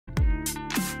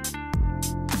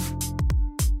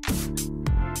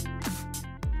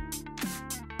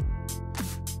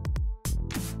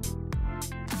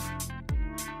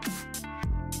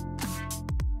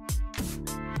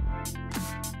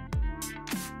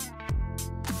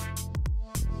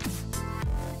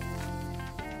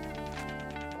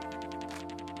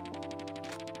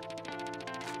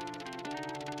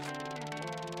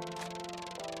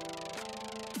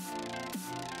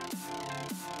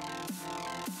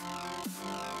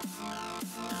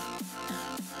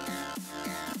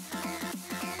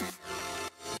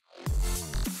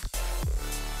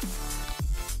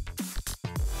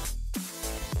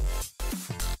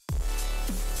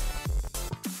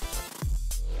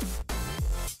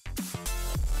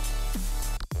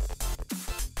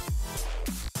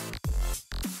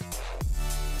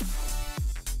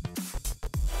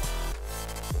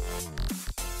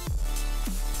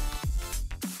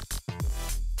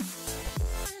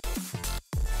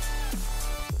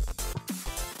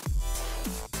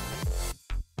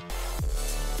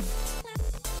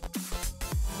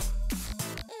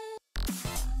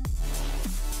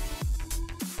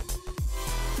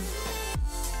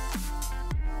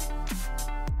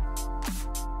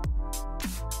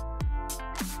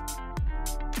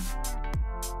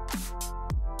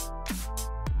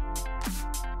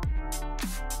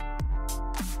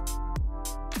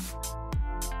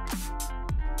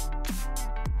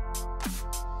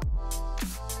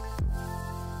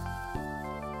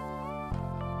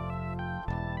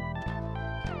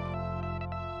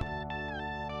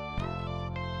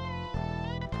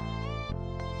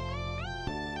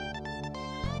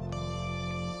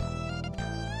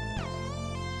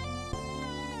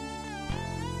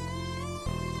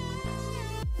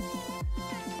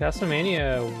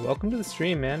Castlemania, welcome to the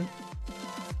stream, man.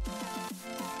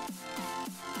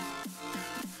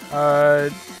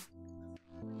 I'm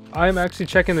actually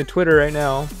checking the Twitter right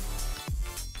now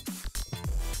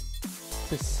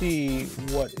to see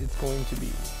what it's going to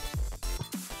be.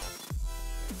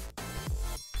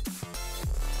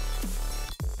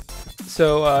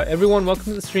 So everyone, welcome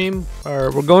to the stream.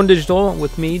 We're going digital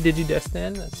with me,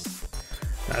 DigiDestin.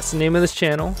 That's the name of this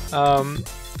channel.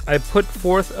 I put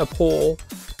forth a poll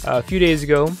a few days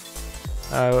ago.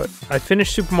 I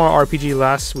finished Super Mario RPG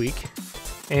last week,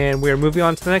 and we are moving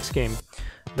on to the next game.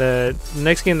 The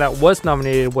next game that was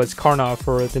nominated was Karnov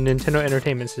for the Nintendo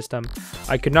Entertainment System.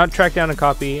 I could not track down a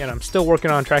copy, and I'm still working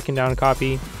on tracking down a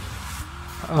copy.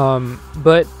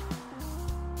 But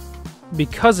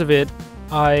because of it,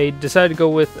 I decided to go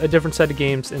with a different set of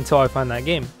games until I find that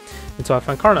game, until I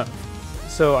find Karnov.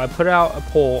 So I put out a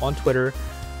poll on Twitter.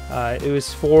 It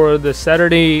was for the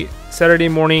Saturday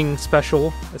morning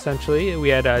special, essentially. We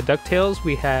had DuckTales,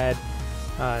 we had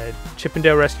Chip 'n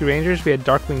Dale Rescue Rangers, we had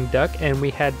Darkwing Duck, and we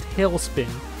had Tailspin.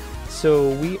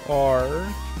 So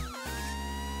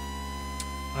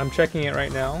I'm checking it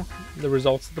right now, the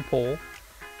results of the poll,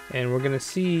 and we're going to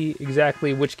see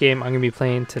exactly which game I'm going to be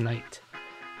playing tonight.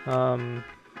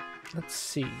 Let's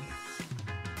see.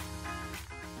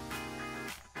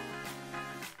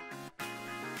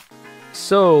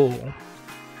 So,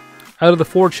 out of the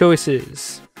 4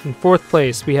 choices, in 4th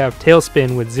place we have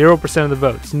Tailspin with 0% of the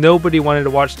votes. Nobody wanted to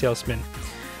watch Tailspin.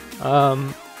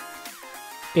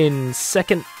 In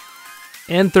 2nd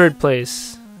and 3rd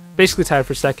place, basically tied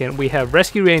for 2nd, we have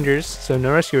Rescue Rangers, so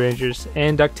no Rescue Rangers,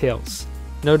 and DuckTales,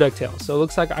 no DuckTales. So it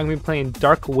looks like I'm going to be playing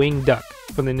Darkwing Duck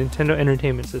for the Nintendo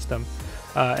Entertainment System.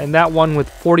 And that won with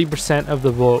 40% of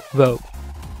the vote.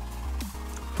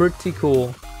 Pretty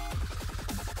cool.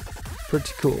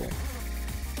 Pretty cool.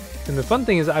 And the fun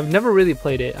thing is, I've never really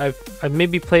played it. I've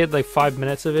maybe played like 5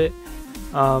 minutes of it,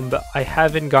 but I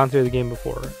haven't gone through the game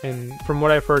before. And from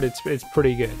what I've heard, it's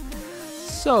pretty good.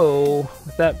 So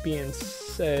with that being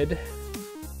said,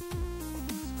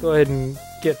 let's go ahead and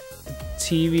get the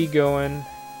TV going.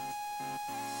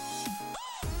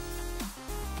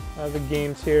 I have the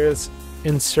games here. Let's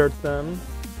insert them.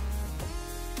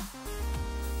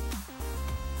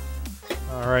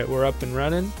 All right, we're up and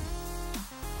running.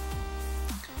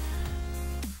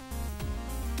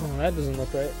 Oh, that doesn't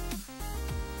look right.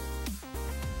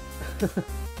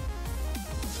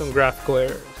 Some graphical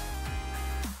errors.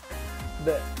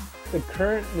 The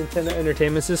current Nintendo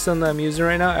Entertainment System that I'm using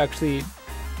right now, actually,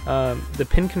 the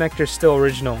pin connector is still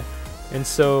original, and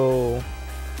so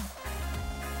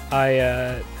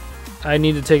I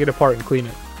need to take it apart and clean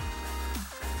it.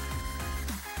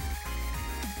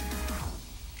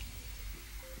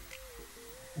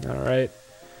 All right.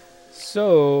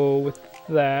 So with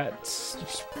that,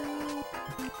 just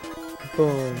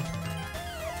boom.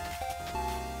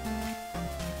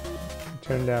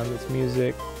 Turn down this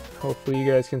music. Hopefully you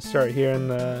guys can start hearing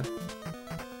the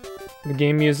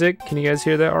game music. Can you guys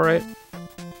hear that all right?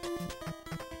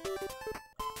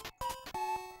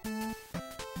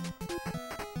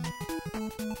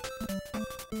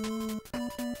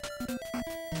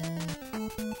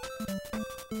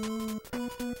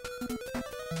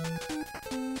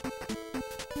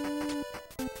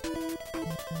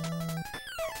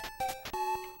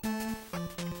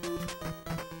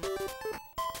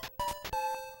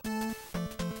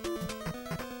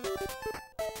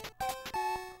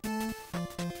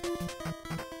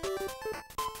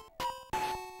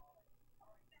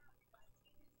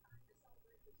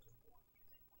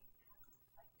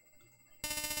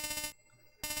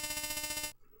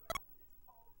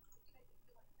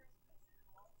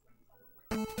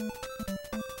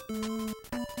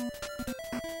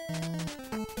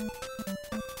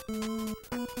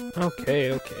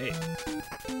 Okay.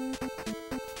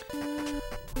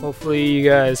 Hopefully you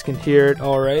guys can hear it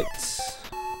all right.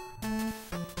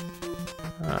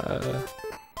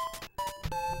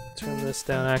 Turn this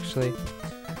down actually,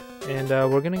 and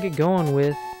we're gonna get going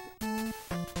with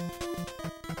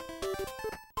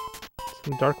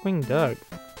some Darkwing Duck.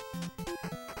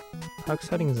 How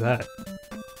exciting is that?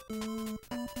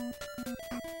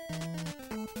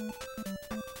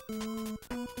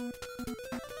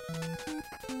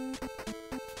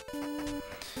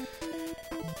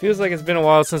 Feels like it's been a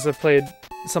while since I played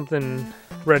something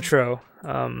retro.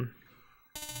 Alright,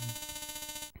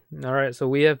 so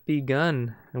we have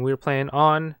begun, and we're playing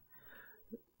on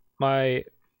my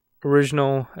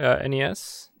original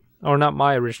NES. Or not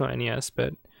my original NES,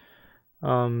 but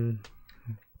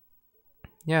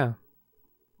yeah,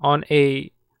 on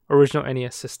a original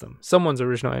NES system. Someone's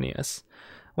original NES.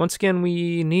 Once again,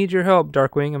 we need your help,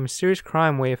 Darkwing. A mysterious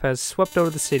crime wave has swept over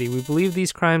the city. We believe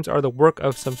these crimes are the work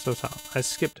of some... I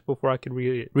skipped before I could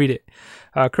read it.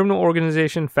 Criminal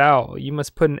organization Foul. You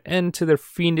must put an end to their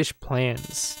fiendish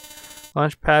plans.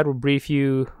 Launchpad will brief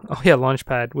you... Oh yeah,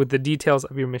 Launchpad, with the details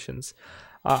of your missions.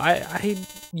 I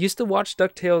used to watch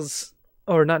DuckTales...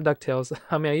 Or not DuckTales.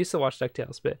 I mean, I used to watch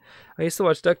DuckTales, but I used to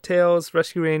watch DuckTales,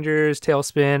 Rescue Rangers,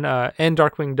 Tailspin, and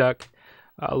Darkwing Duck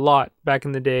a lot back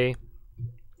in the day.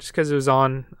 Just because it was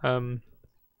on.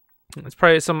 It's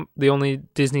probably the only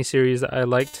Disney series that I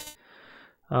liked.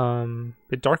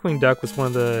 But Darkwing Duck was one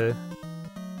of the...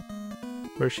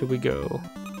 Where should we go?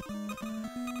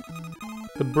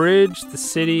 The bridge, the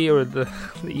city, or the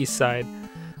east side.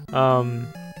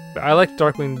 But I liked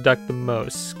Darkwing Duck the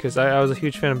most because I was a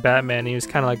huge fan of Batman. And he was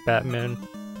kind of like Batman.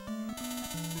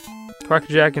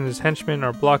 Quackerjack and his henchmen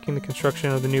are blocking the construction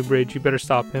of the new bridge. You better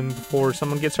stop him before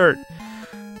someone gets hurt.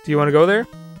 Do you want to go there?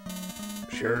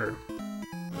 Sure.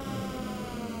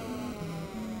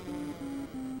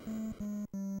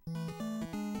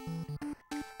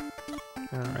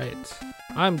 Alright.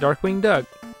 I'm Darkwing Duck.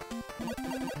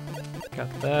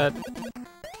 Got that.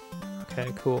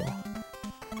 Okay, cool.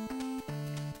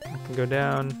 I can go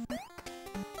down.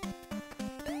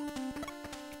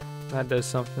 That does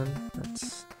something.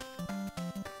 That's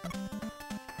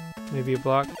maybe a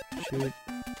block. Shoot.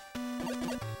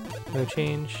 No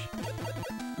change.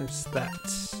 There's that.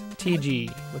 TG.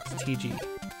 What's TG?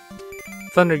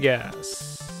 Thunder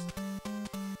gas.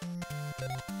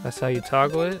 That's how you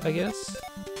toggle it, I guess.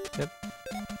 Yep.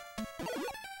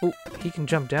 Oh, he can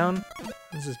jump down.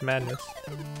 This is madness.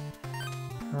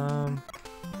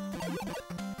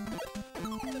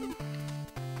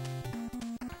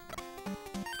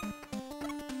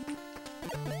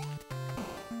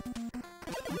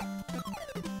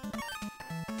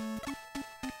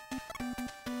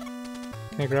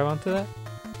 Can I grab onto that?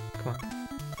 Come on.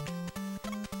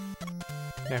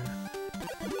 There.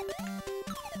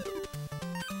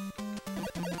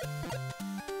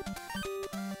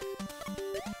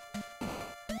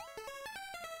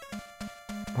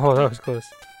 Oh, that was close.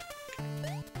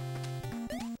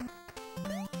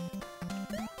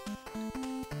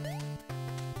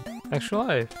 Extra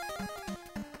life.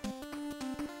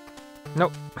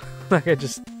 Nope. Like it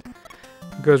just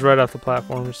goes right off the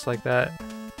platform just like that.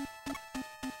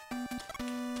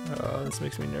 Oh, this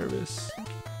makes me nervous.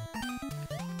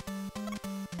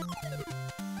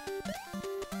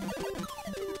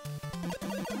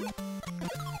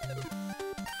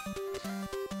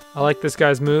 I like this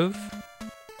guy's move.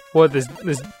 What, this,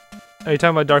 are you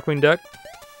talking about Darkwing Duck?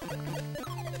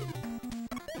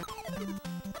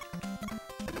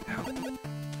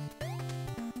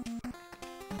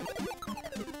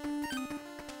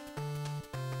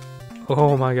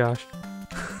 Oh my gosh.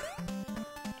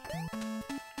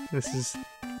 This is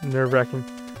nerve-wracking.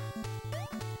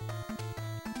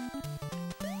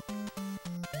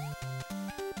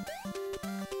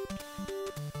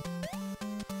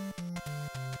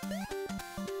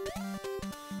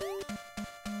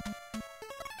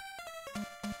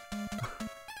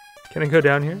 Can I go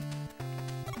down here?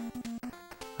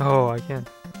 Oh, I can.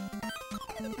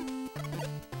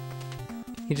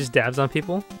 He just dabs on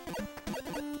people?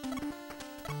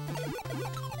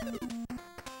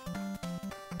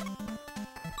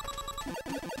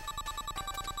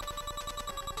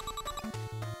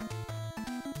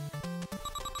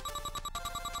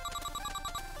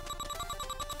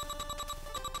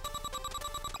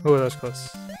 Oh, that was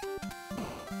close.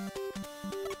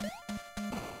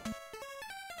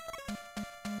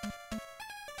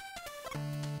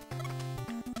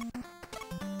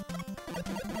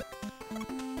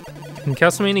 In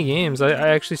Castlevania games, I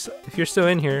actually, if you're still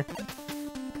in here,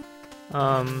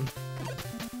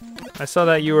 I saw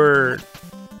that you were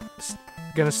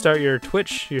gonna start your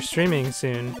Twitch, your streaming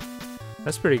soon.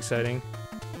 That's pretty exciting.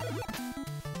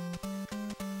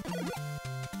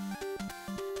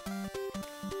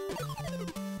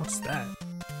 What's that?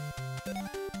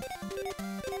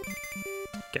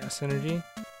 Gas energy.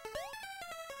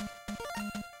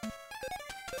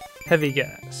 Heavy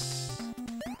gas.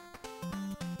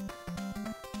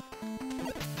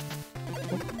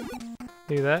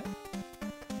 Do that.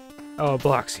 Oh,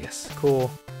 blocks, yes. Cool.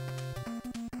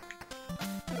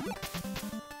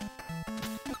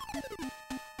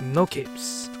 No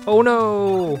capes. Oh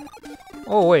no!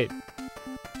 Oh, wait.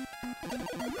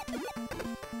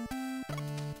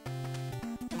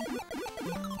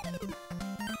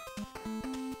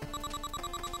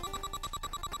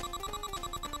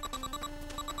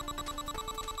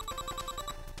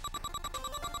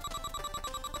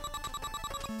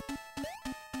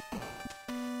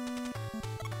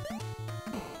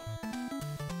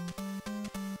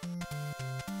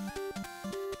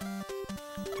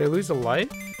 Did I lose a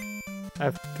life? I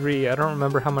have 3. I don't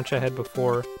remember how much I had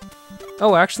before.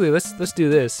 Oh, actually, let's do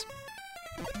this.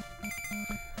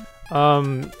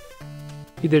 Either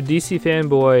DC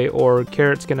Fanboy or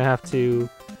Carrot's gonna have to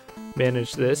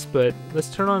manage this, but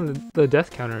let's turn on the death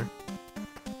counter.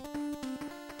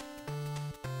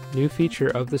 New feature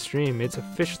of the stream. It's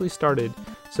officially started.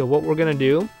 So what we're gonna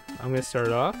do, I'm gonna start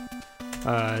it off.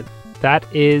 That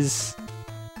is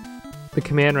the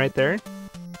command right there.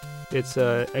 It's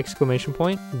exclamation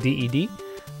point, DED.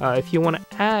 If you want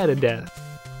to add a death,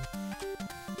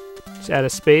 just add a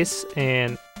space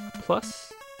and a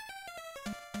plus.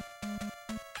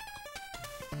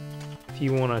 If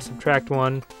you want to subtract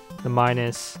 1, the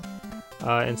minus,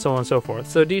 and so on and so forth.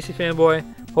 So DC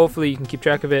Fanboy, hopefully you can keep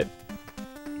track of it.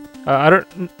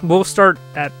 We'll start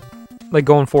at, like,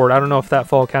 going forward. I don't know if that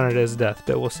fall counted as death,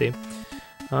 but we'll see.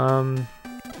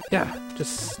 Yeah,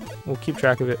 we'll keep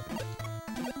track of it.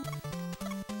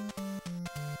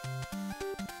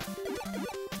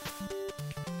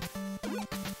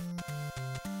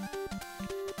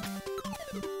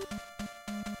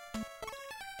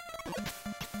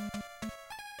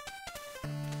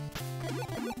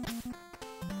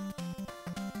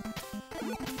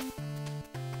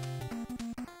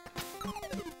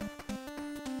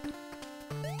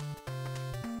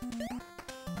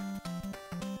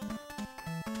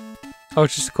 Oh,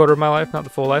 it's just a quarter of my life, not the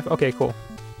full life? Okay, cool.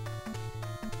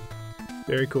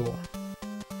 Very cool.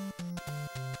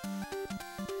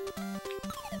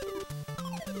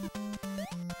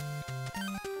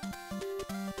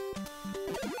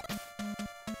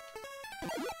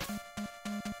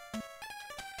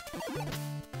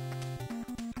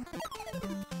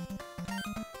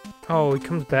 Oh, he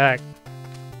comes back.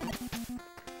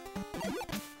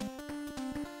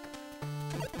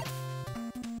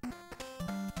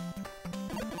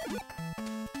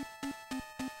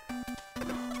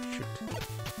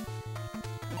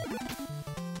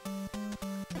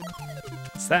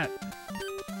 What's that?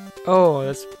 Oh,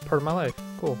 that's part of my life.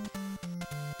 Cool.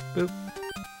 Boop.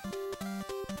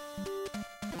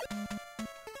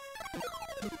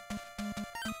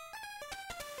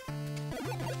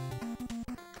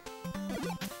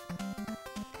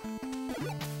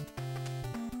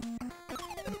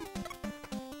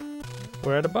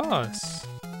 We're at a boss.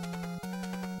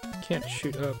 Can't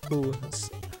shoot up. Ooh, let's...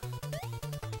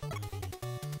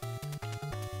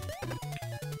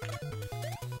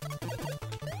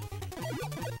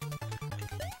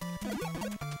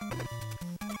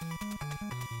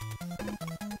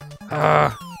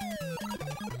 Ah.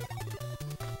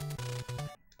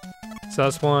 So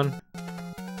that's one.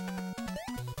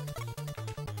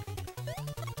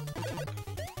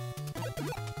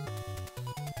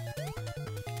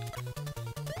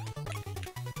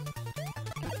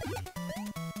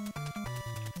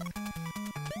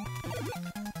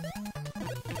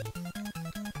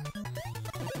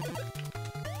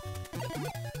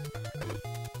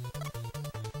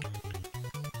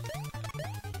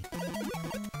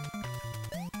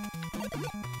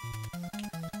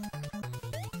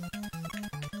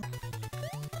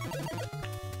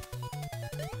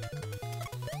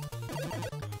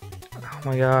 Oh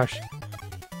my gosh.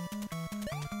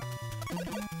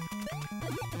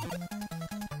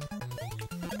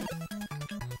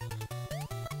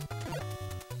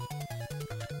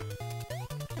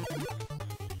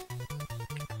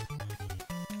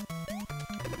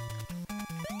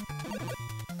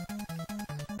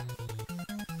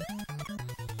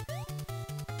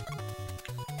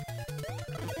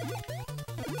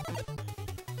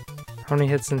 How many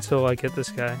hits until I get this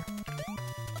guy?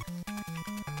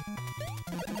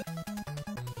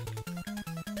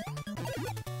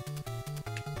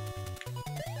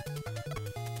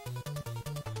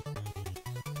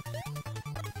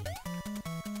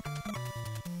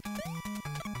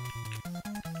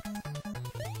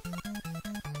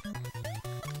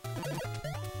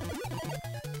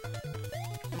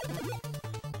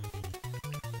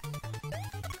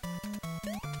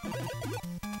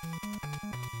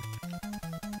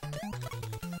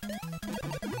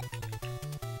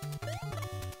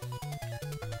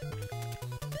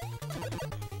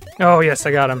 Oh, yes,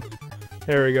 I got him.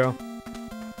 There we go.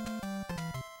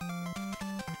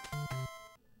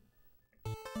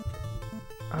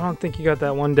 I don't think you got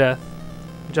that one death.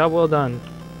 Job well done.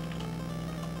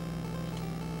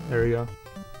 There we go.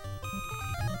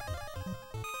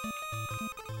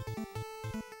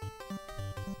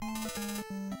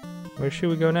 Where should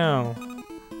we go now?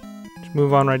 Just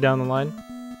move on right down the line.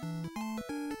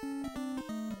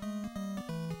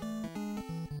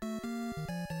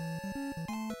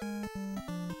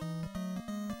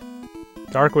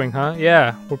 Darkwing, huh?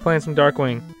 Yeah, we're playing some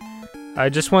Darkwing. I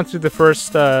just went through the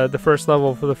first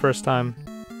level for the first time.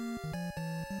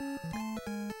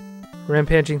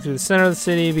 Rampaging through the center of the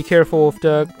city. Be careful, Wolf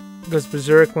Duck. Goes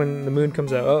berserk when the moon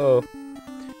comes out. Uh-oh.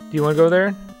 Do you want to go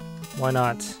there? Why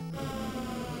not?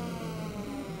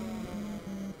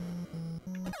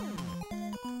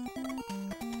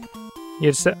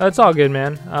 Yeah, it's all good,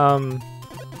 man.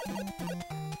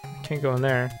 Can't go in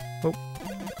there. Oh.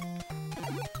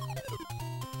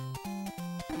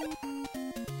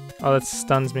 Oh, that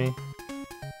stuns me.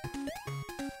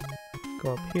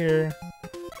 Go up here.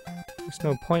 There's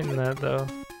no point in that, though.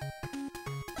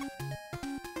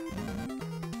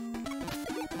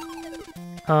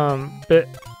 But...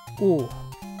 Ooh.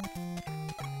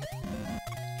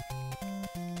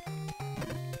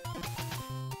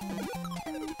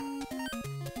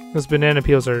 Those banana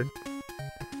peels are...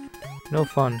 no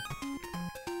fun.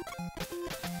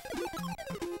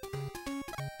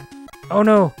 Oh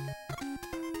no!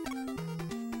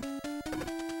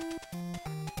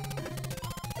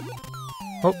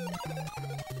 Oh.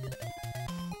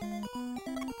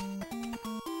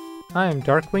 I am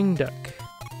Darkwing Duck.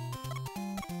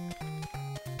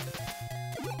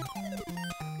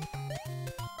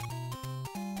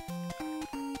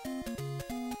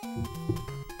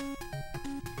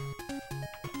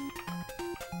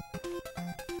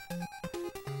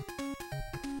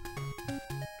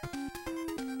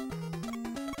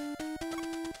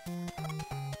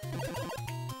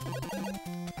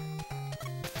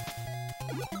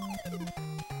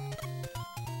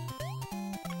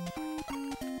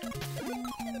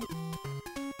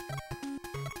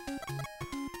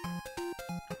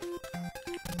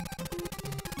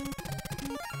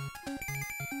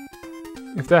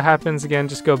 If that happens again,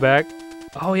 just go back.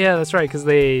 Oh yeah, that's right, because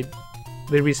they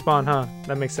respawn, huh?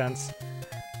 That makes sense.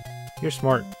 You're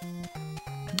smart.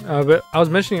 But I was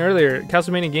mentioning earlier,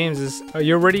 Castlevania Games is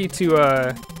you're ready to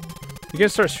you're gonna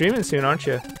start streaming soon, aren't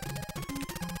you?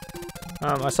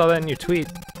 I saw that in your tweet.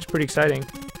 It's pretty exciting.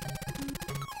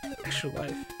 Extra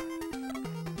life.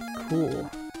 Cool.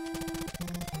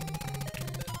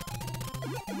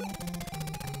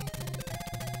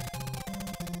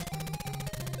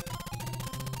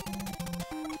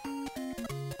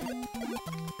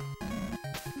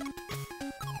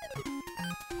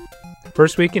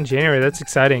 First week in January, that's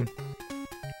exciting.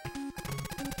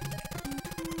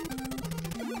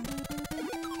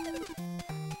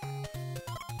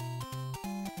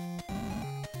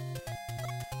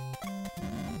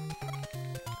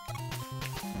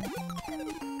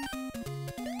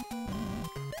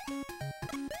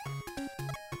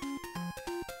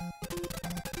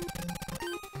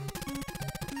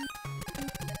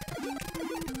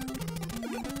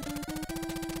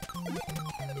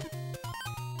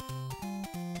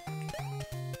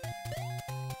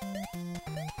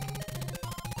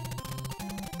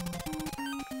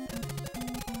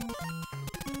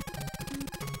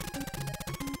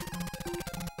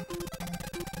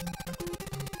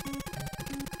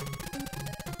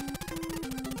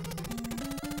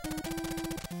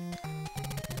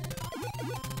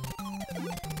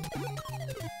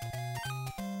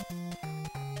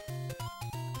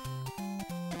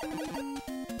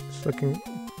 Looking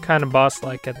kind of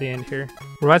boss-like at the end here.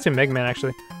 Reminds me of Mega Man,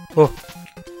 actually. Whoa.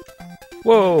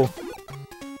 Whoa!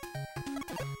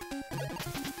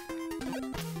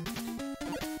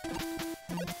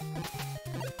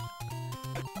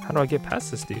 How do I get past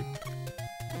this dude?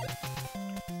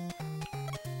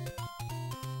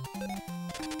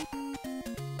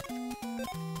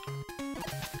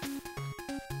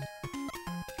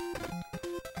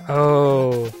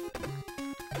 Oh.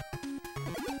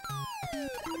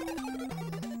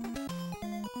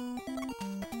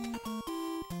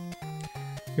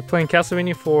 You're playing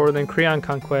Castlevania 4, then Creon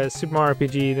Conquest, Super Mario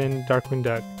RPG, then Darkwing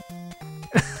Duck.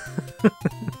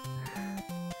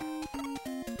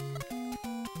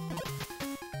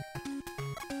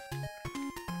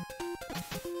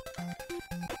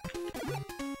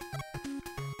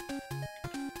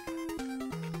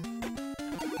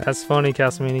 That's funny,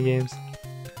 Castlevania Games.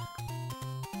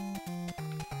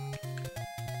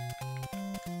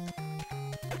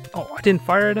 Oh, I didn't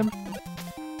fire at him?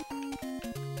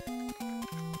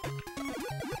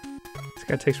 This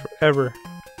guy takes forever.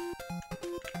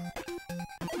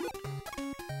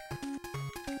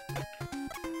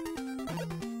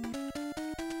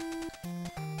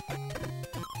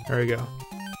 There we go.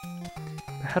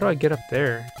 How do I get up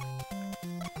there?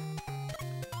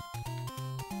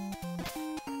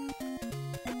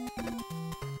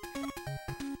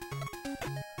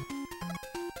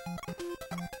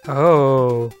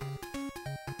 Oh.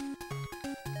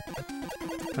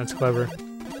 That's clever.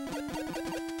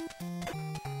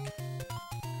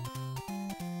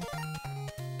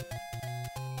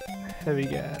 heavy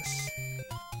gas.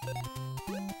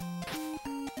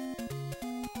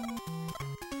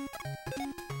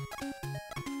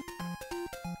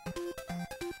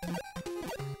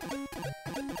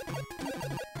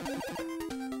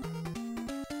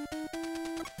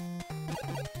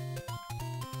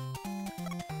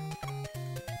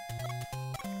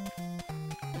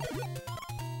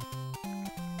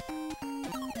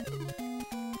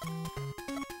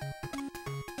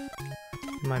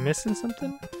 Am I missing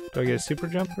something? Do I get a super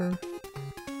jumper?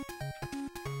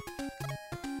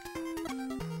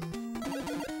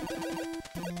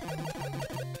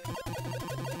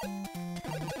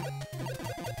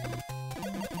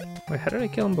 Wait, how did I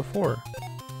kill him before?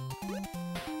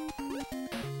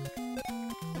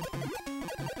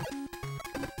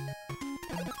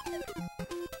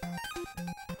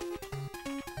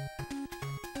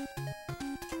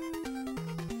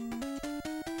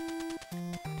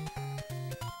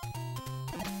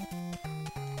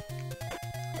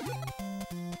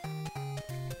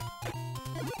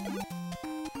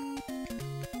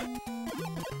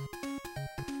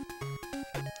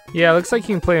 Yeah, it looks like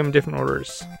you can play them in different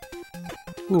orders.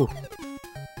 Ooh.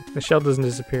 The shell doesn't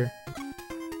disappear.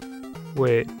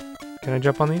 Wait. Can I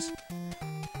jump on these?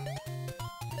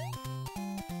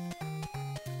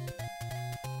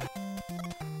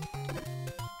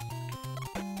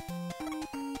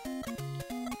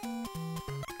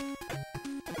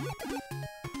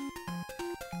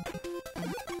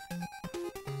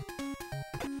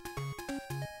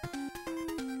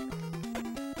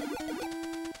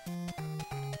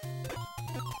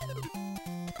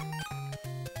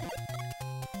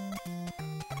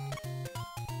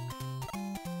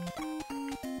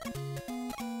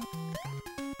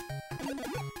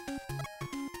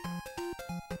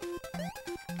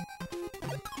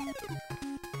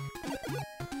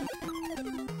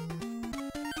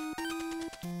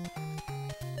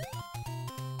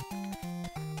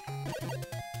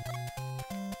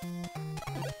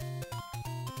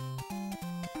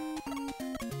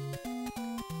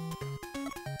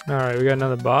 Alright, we got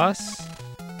another boss.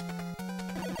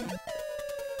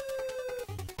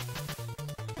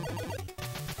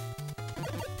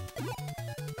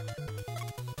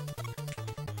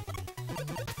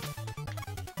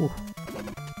 Ooh.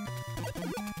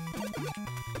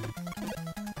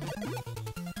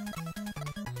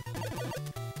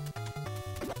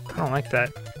 I don't like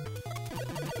that.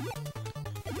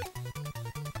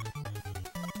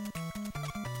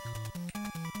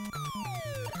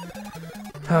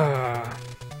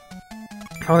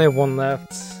 I only have one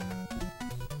left.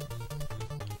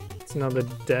 It's another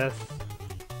death.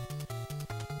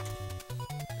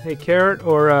 Hey, Carrot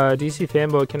or DC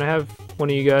Fanboy, can I have one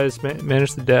of you guys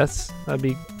manage the deaths? That'd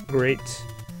be great.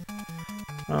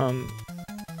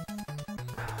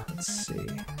 Let's see.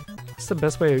 What's the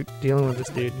best way of dealing with this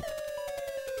dude?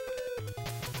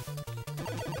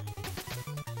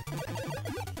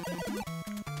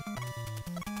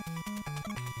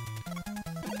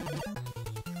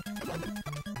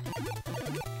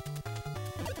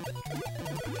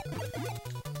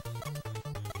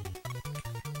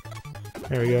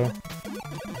 There we go.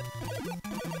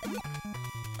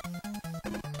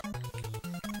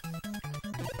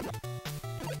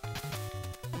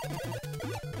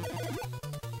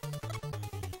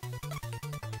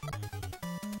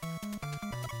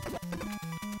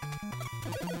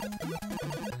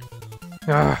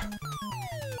 Ah.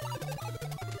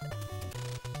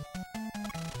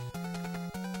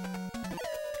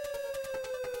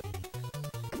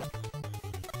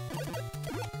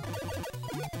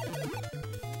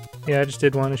 Yeah, I just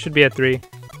did one. It should be at 3.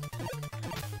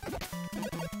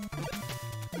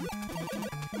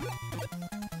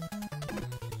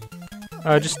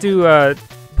 Just do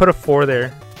put a 4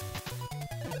 there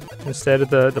instead of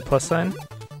the plus sign.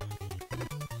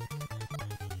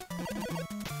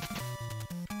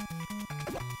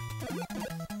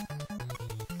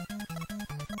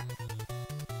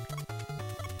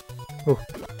 Ooh.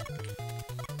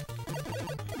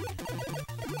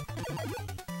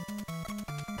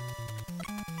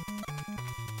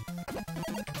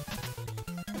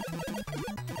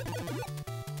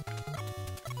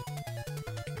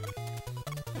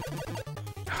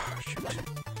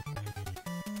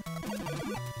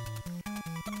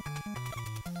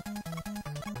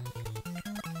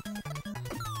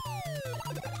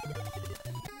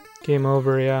 Game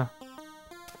over, yeah.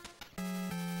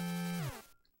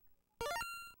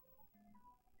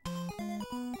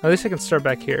 At least I can start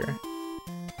back here.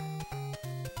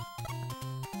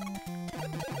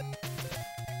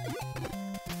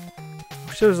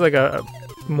 Wish there was like a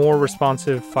more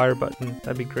responsive fire button.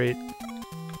 That'd be great.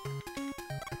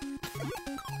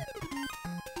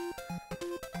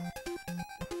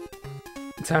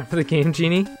 Time for the Game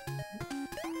Genie?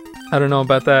 I don't know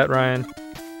about that, Ryan.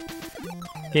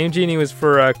 Game Genie was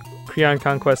for Creon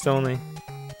Conquest only.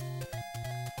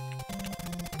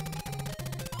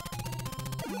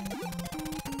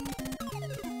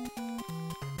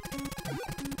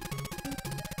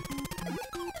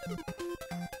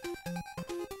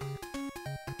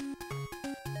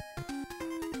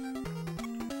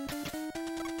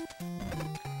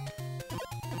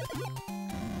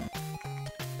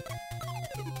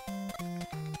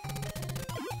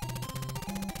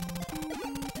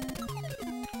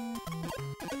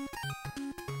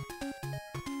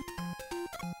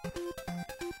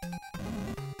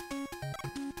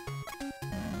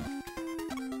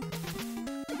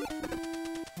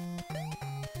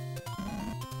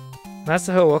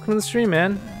 Master Ho, welcome to the stream,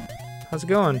 man. How's it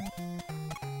going?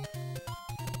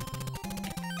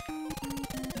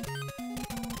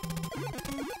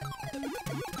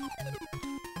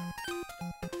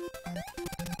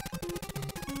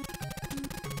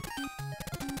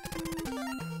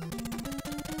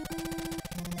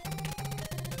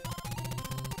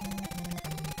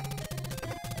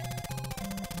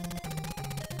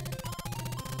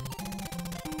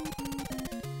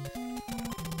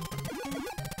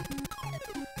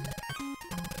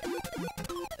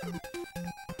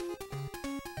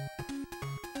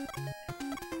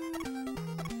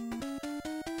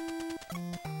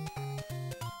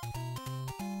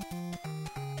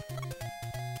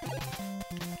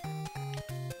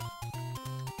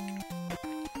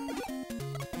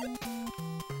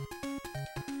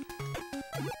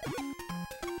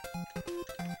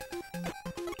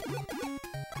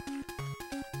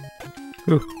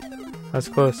 Ooh, that's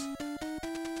close.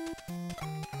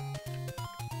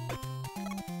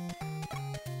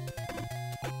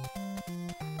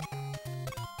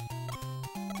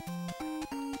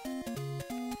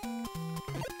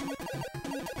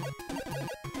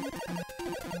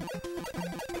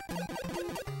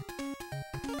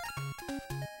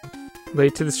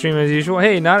 Late to the stream as usual.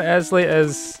 Hey, not as late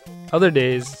as other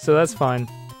days, so that's fine.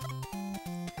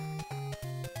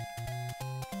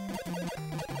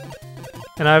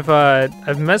 And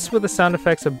I've messed with the sound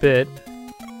effects a bit. Do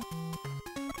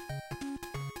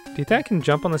you think I can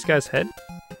jump on this guy's head?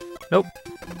 Nope.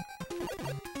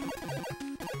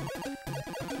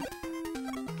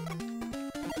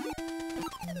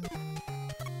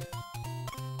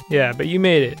 Yeah, but you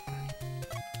made it.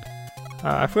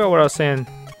 I forgot what I was saying.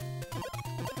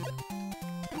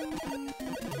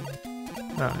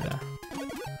 Oh, yeah.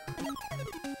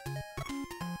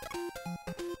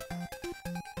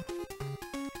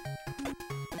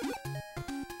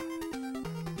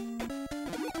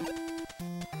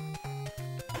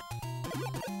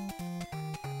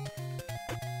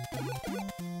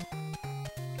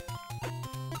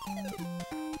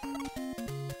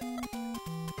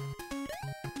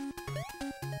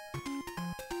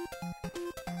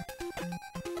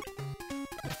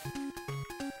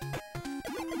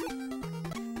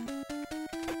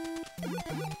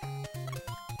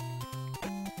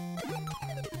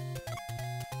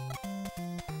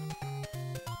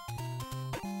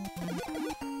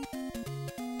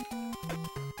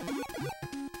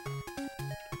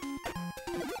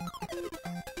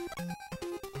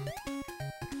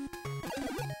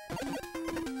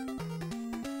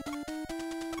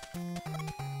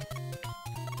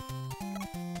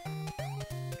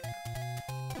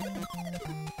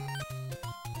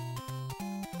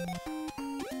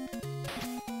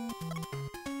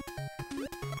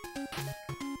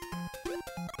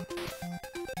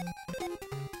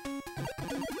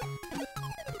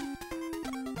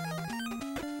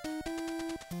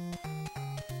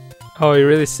 Oh, you're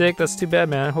really sick? That's too bad,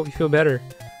 man. I hope you feel better.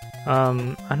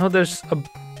 I know there's a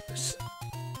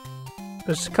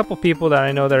couple people that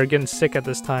I know that are getting sick at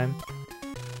this time.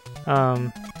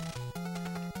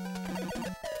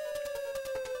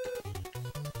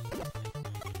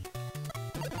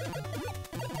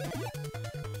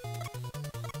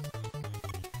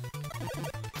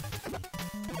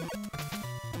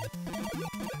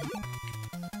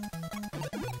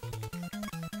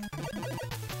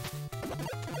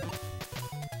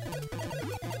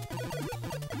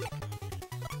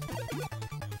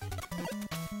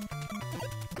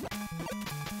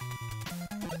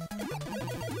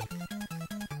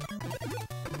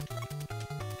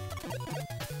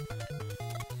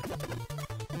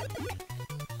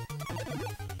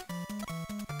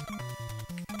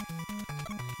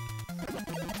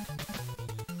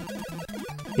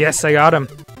 Yes, I got him.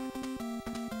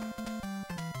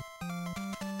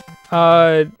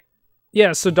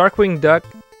 Yeah, so Darkwing Duck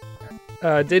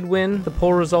did win. The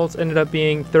poll results ended up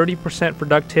being 30% for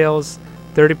DuckTales,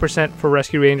 30% for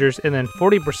Rescue Rangers, and then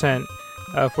 40%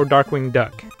 for Darkwing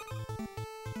Duck.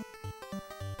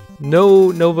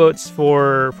 No votes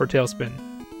for Tailspin.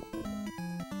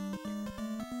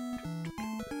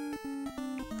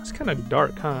 It's kind of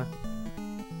dark, huh?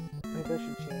 Maybe I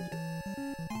should change it.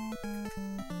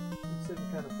 I'm sitting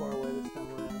kind of far away this time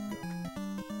around,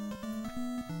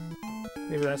 so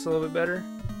maybe that's a little bit better.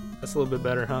 That's a little bit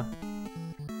better, huh?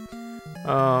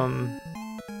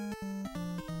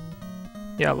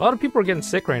 Yeah, a lot of people are getting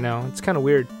sick right now. It's kind of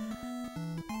weird.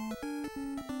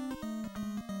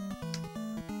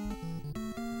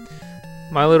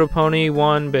 My Little Pony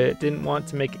won, but didn't want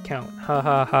to make it count. Ha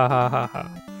ha ha ha ha ha.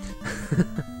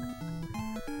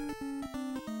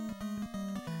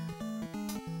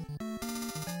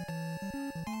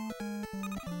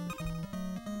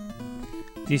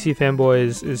 DC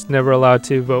Fanboy is never allowed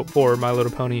to vote for My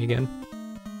Little Pony again.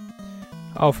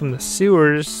 Oh, from the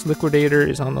sewers, Liquidator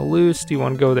is on the loose. Do you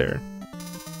want to go there?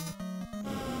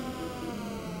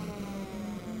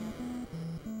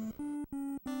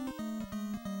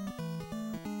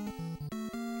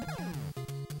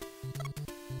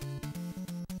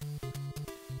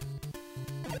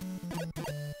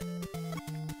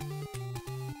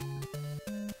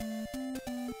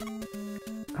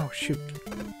 Oh, shoot.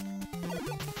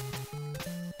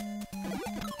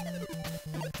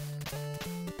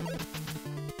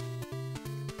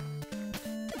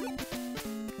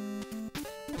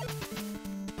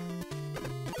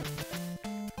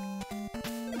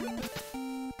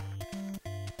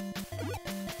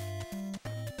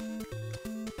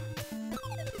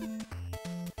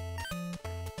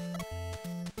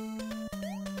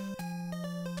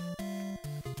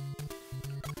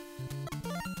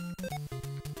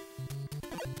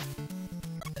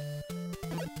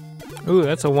 Ooh,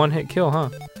 that's a one-hit kill, huh?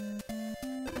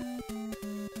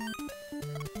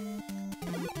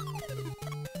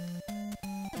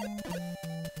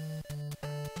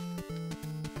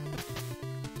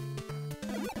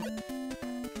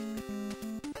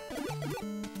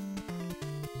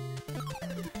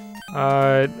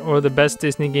 Or the best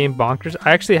Disney game, Bonkers.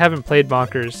 I actually haven't played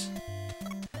Bonkers.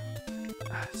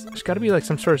 There's got to be like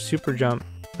some sort of super jump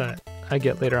that I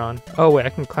get later on. Oh wait, I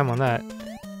can climb on that.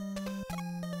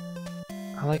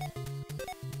 I like...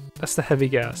 That's the heavy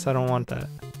gas. I don't want that.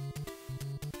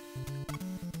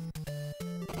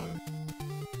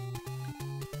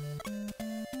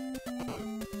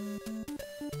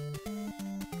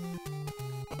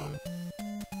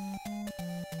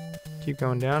 Keep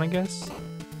going down, I guess.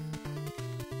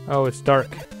 Oh, it's dark.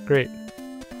 Great.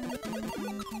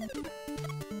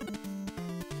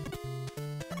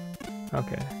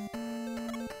 Okay.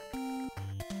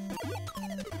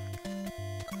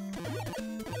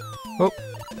 Oh,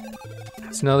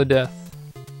 it's another death.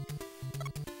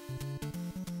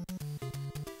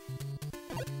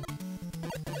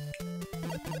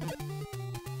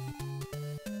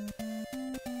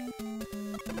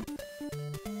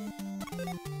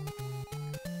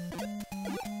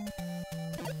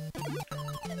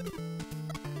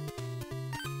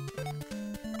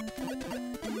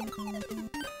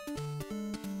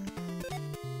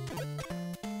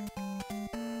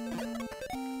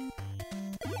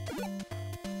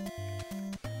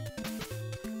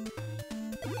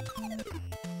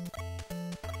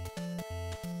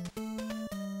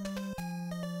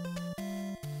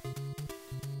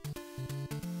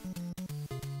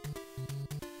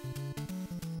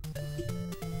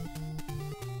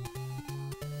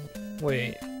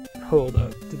 Wait, hold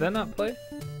up. Did that not play?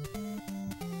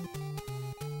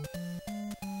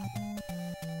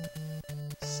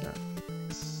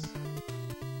 Sounds...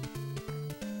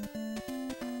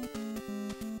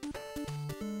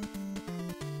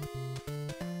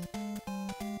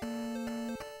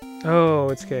 Oh,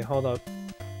 it's okay. Hold up.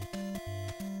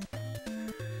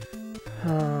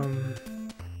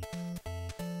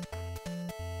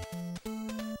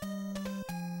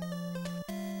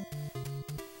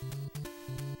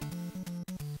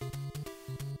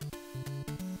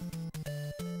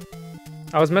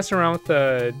 I was messing around with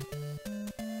the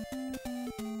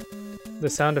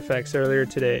sound effects earlier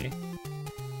today.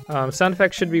 Sound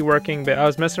effects should be working, but I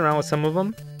was messing around with some of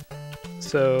them.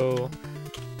 So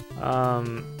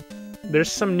there's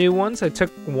some new ones. I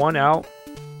took one out,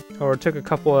 or took a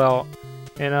couple out,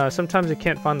 and sometimes I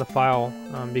can't find the file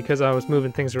because I was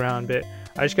moving things around. But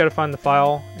I just got to find the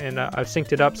file, and I've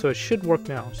synced it up, so it should work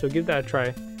now. So give that a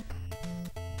try.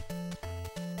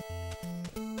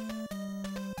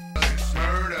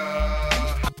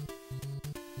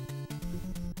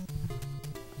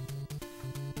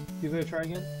 Give it a try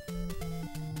again?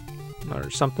 Or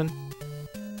something.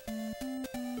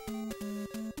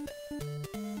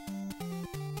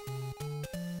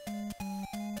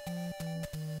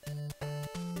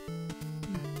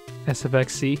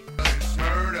 SFXC.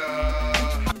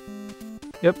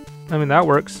 Yep, I mean that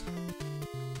works.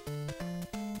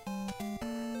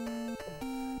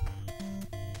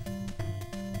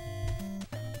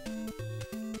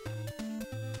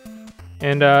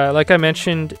 And like I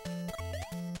mentioned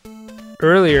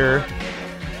earlier,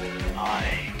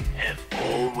 I have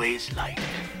always liked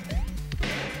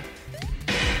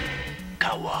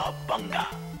Kawabunga.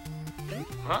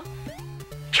 Huh?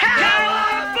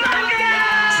 Cowabunga!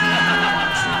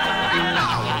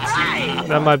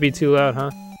 That might be too loud,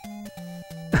 huh?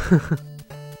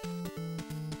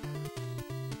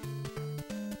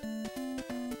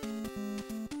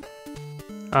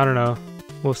 I don't know.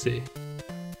 We'll see.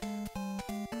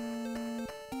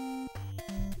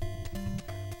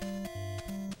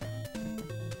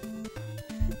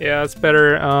 Yeah, it's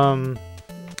better.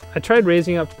 I tried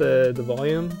raising up the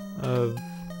volume of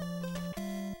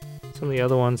some of the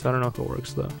other ones. I don't know if it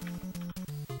works though.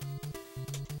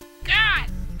 God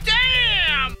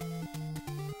damn!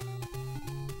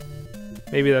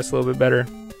 Maybe that's a little bit better.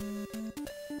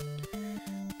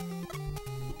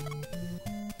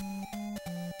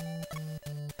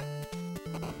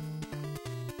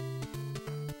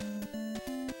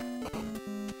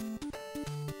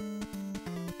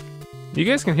 You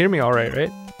guys can hear me all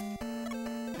right?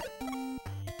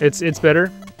 It's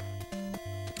better.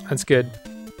 That's good.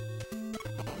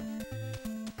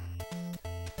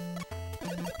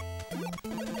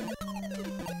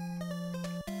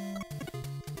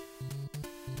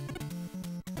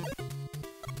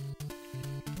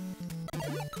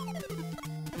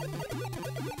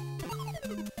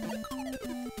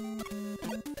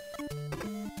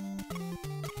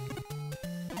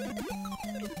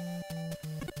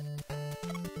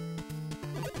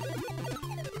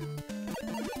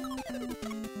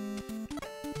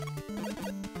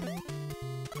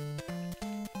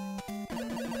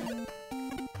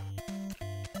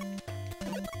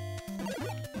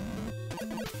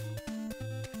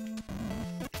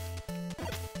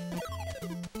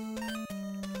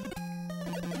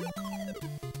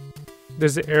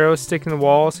 Does the arrow stick in the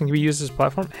walls and can be used as a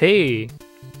platform? Hey!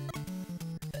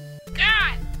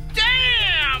 God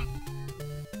damn!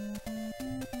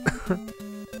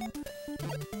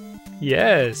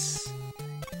 Yes!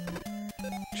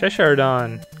 Cheshire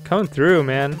Dawn. Coming through,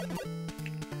 man.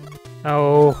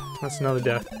 Oh, that's another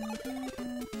death.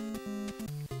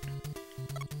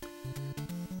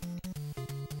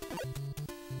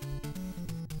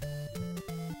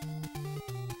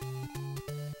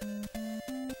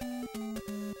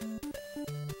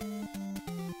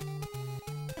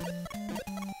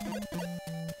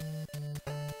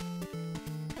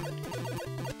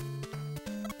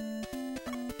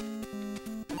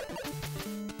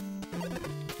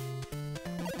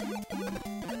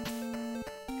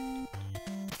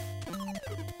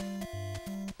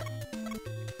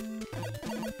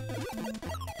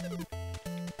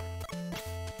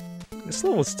 This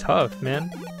level's tough,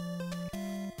 man.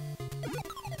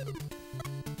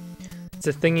 It's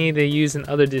a thingy they use in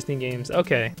other Disney games.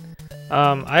 Okay.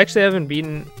 I actually haven't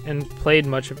beaten and played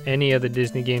much of any of the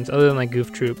Disney games other than like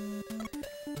Goof Troop.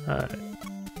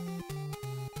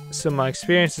 So my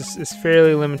experience is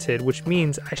fairly limited, which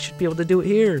means I should be able to do it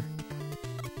here.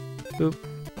 Boop.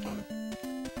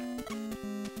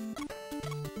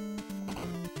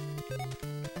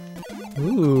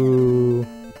 Ooh.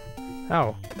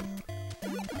 Ow.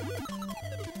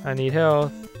 I need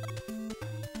health.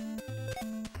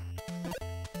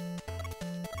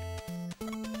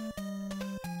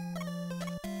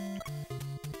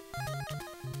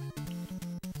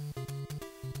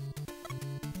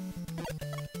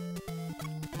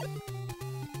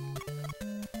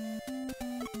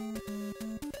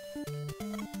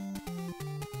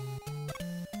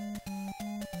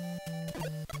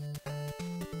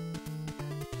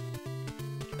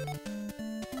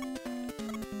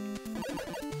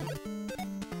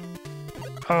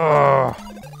 Oh,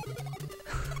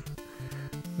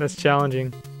 that's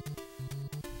challenging.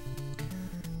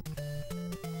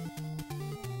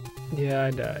 Yeah,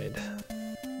 I died.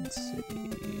 Let's see.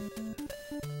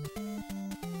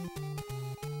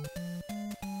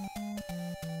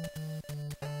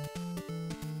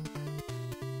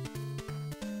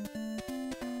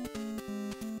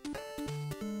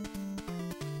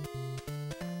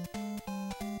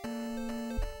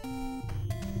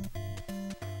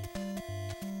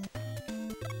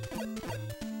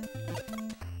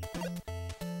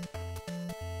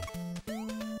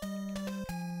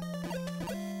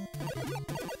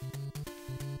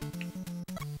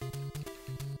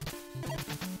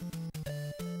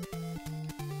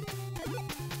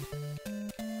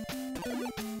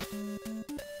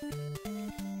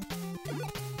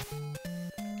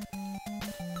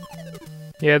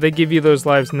 Yeah, they give you those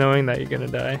lives knowing that you're gonna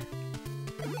die.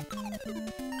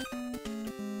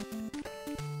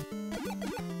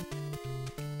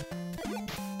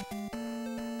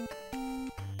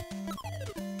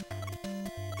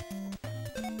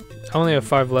 I only have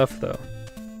 5 left though.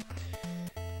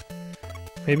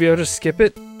 Maybe I'll just skip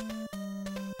it?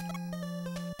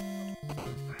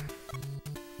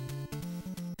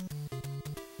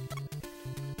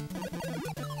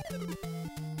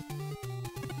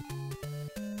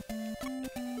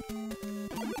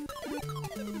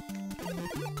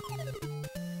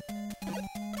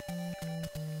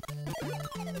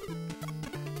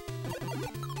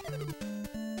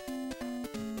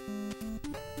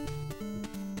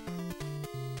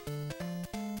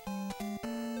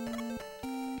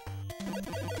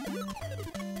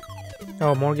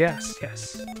 Oh, more gas,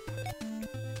 yes.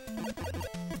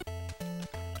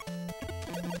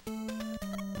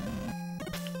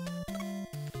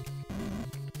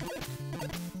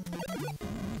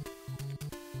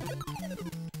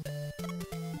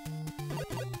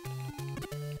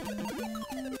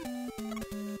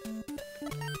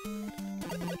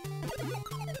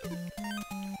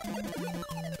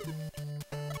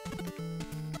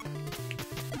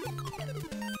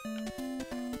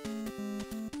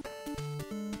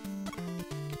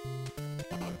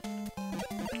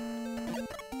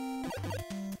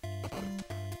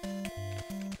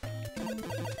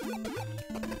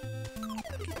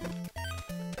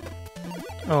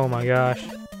 Oh my gosh.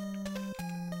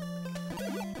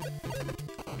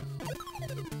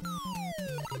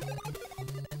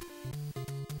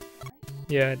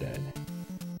 Yeah, I died.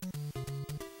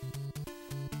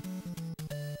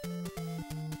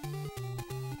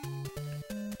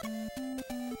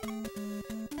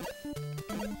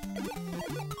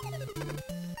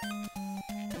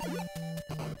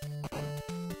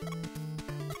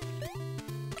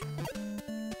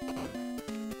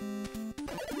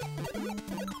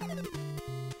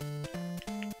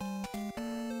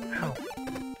 Ow.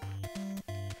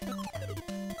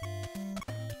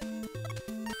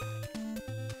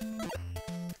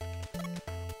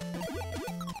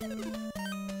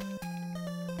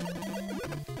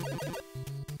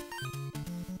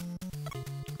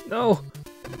 No!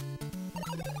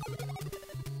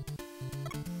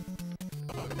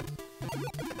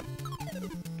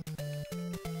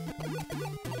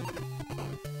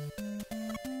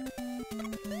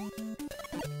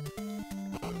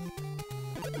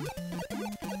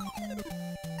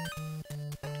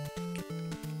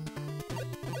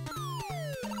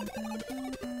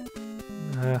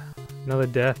 Another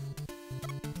death.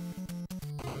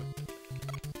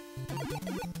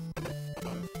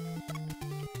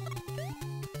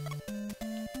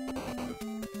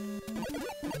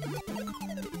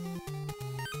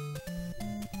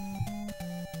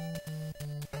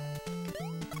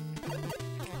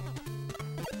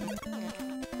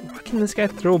 Why can this guy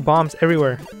throw bombs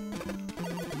everywhere?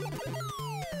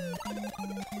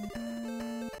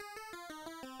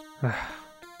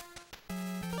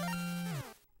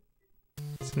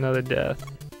 It's another death.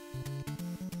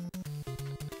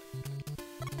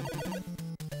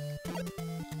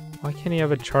 Why can't he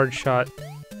have a charge shot?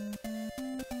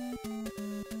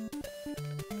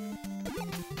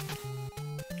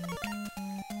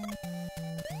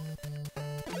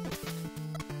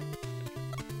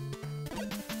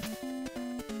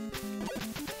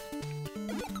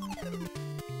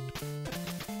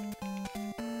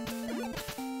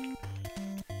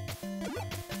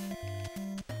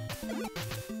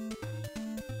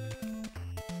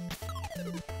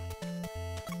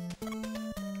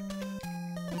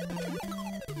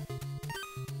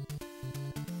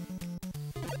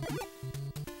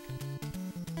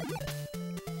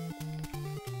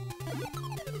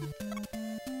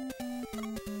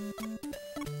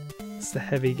 It's the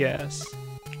heavy gas.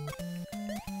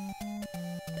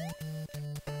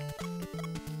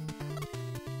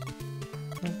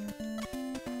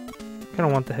 I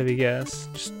don't want the heavy gas.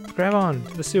 Just grab on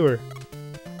to the sewer.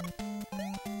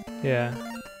 Yeah.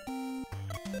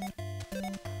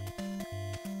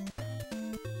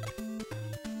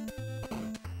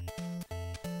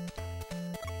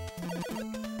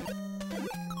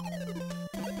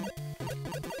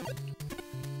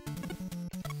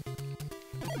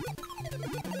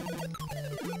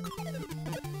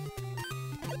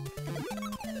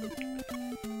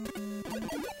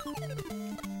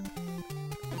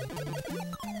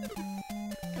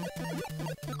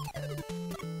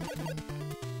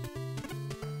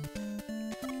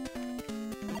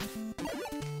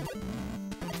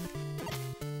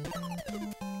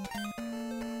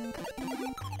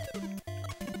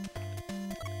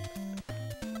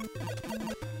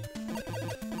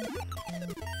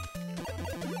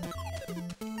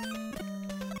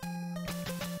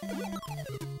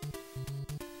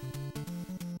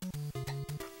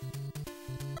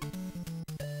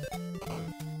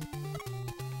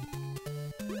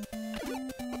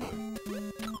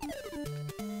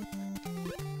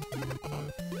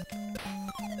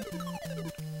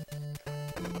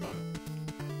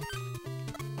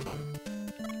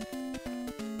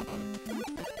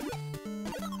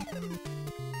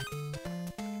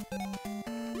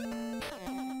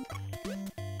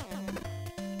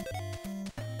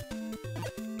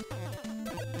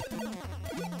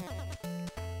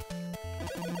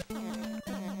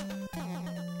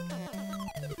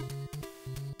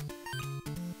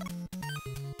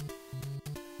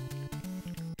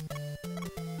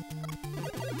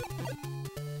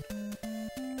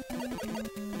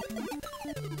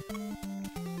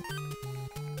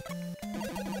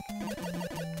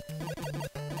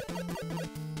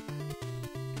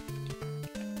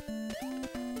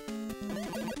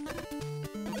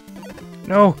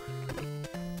 No.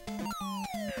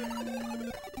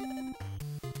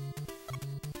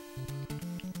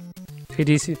 Hey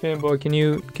DC fanboy, can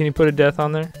you put a death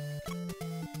on there?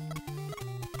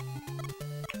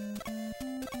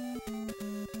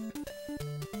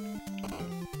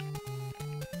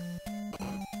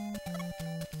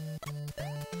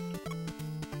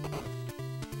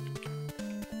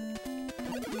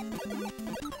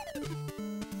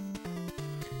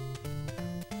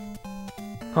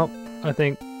 Oh, I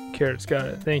think Carrot's got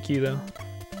it. Thank you, though.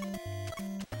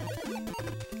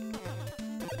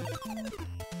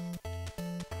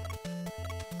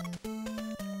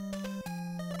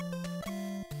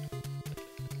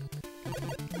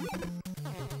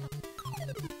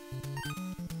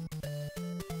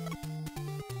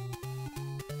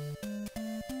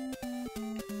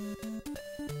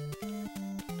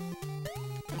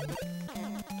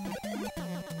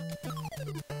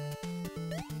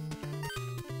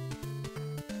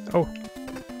 Oh.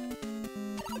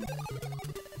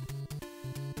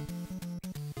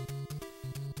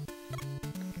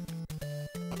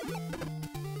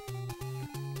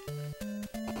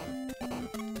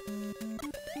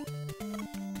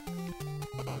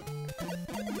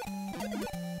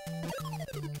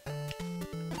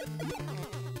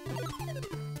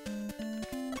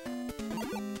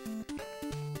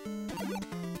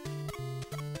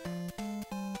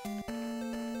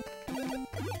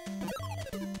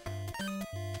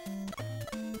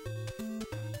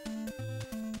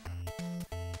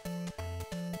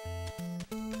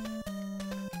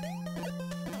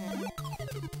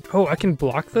 Oh, I can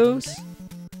block those?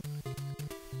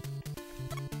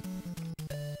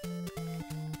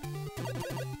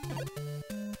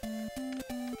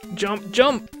 Jump,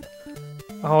 jump!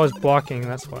 Oh, I was blocking,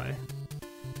 that's why.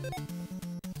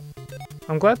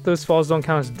 I'm glad those falls don't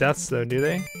count as deaths though, do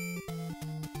they?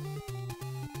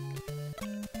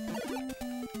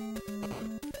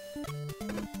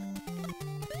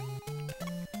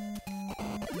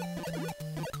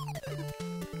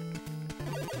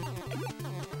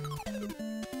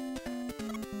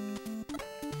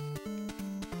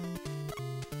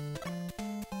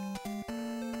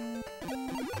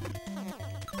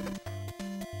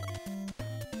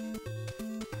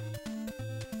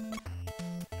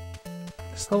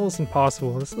 This level's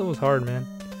impossible. This level's hard, man.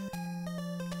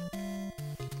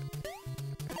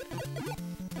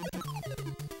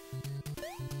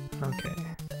 Okay.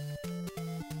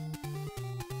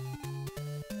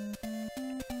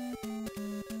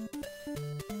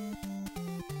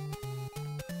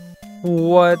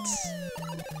 What?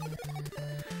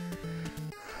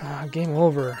 Ah, game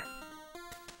over.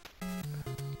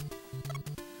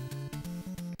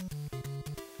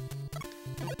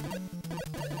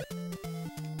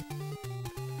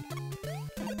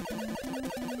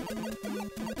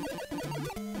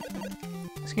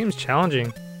 This game's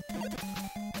challenging.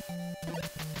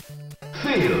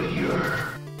 Failure.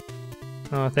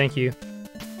 Oh, thank you.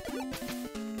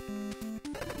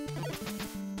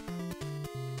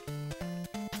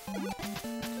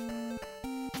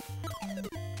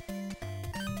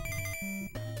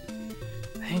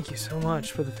 Thank you so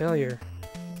much for the failure.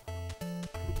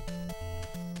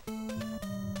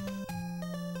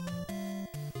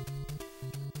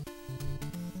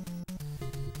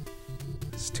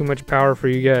 It's too much power for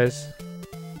you guys.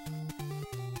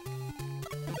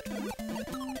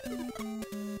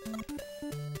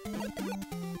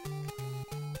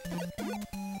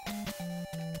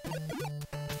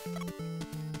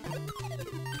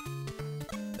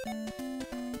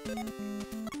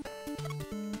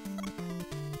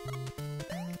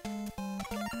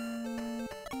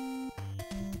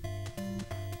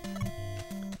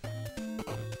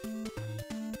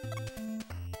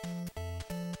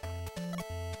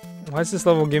 Why does this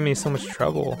level give me so much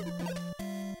trouble?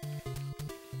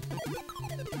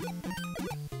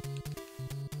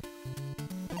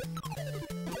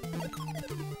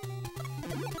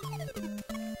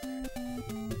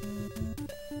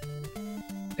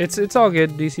 It's all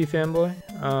good, DC fanboy.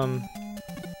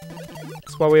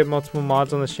 That's why we have multiple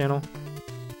mods on this channel.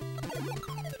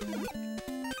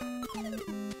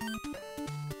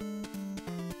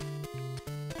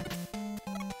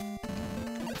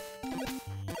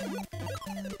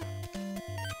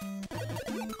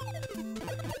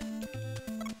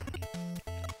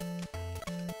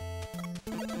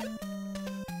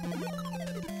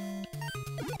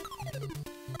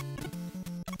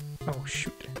 Oh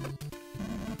shoot.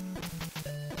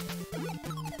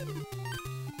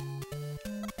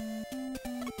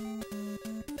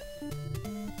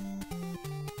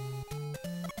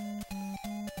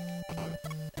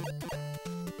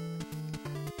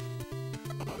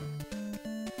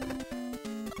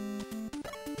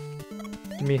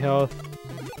 Give me health.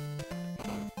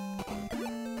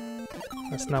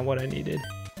 That's not what I needed.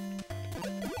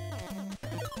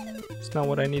 It's not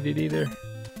what I needed either.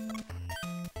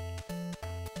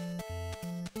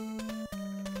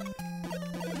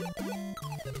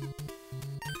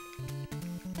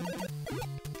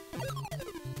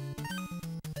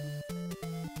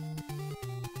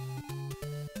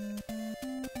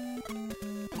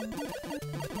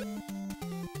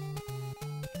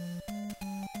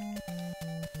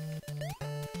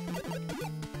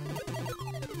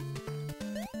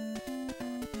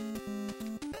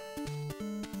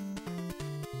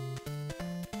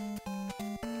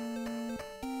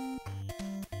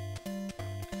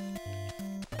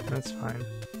 That's fine.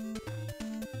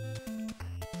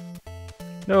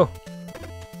 No!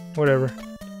 Whatever.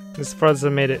 This is the farthest I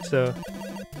made it, so...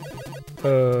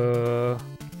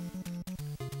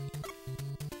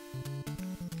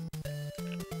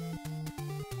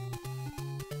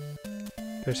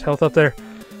 There's health up there.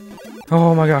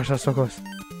 Oh my gosh, that's so close.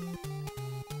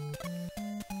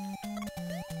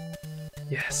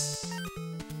 Yes.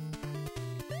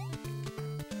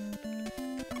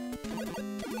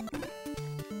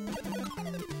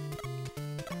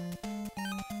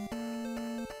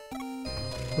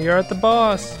 We are at the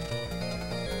boss.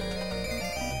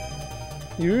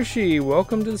 Yushi,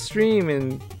 welcome to the stream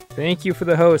and thank you for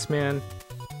the host, man.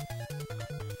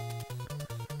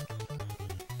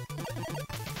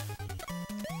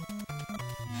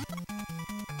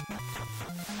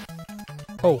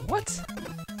 Oh, what?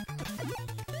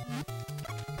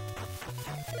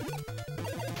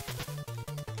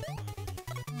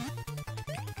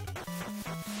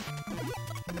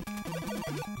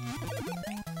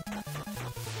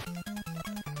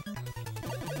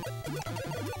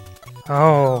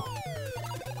 Oh,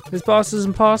 this boss is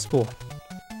impossible.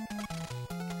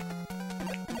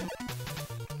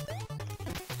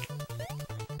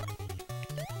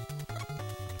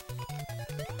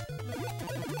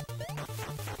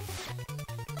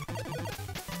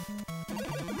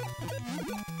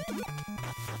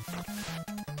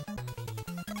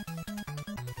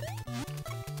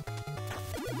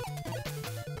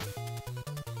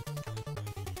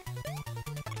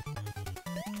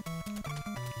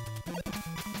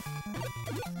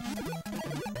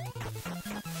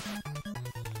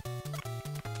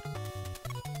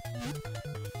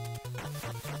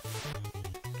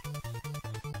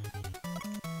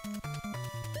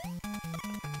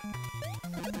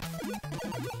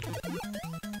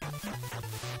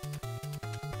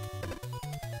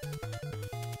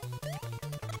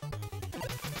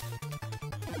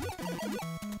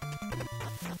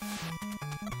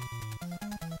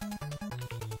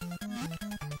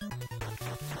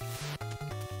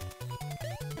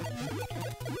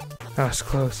 That was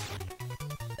close.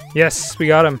 Yes, we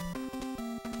got him.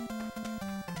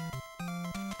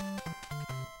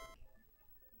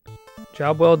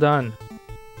 Job well done.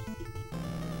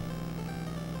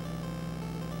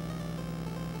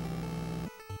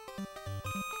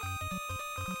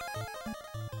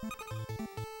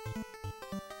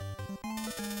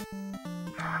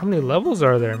 How many levels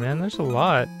are there, man? There's a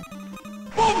lot.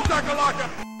 Boom shakalaka!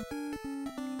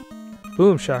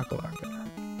 Boom shakalaka.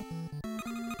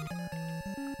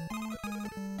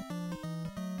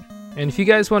 And if you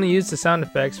guys want to use the sound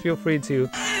effects, feel free to.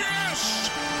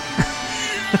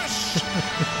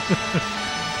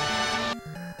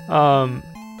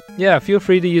 Yeah, feel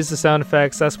free to use the sound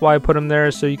effects. That's why I put them there,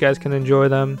 so you guys can enjoy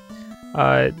them.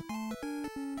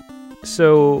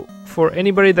 So for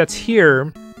anybody that's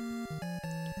here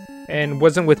and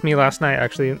wasn't with me last night,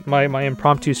 actually, my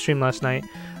impromptu stream last night,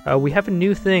 we have a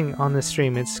new thing on this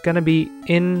stream. It's gonna be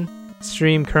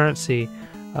in-stream currency.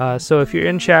 So if you're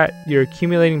in chat, you're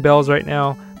accumulating bells right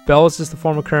now. Bells is the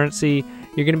form of currency.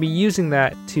 You're going to be using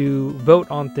that to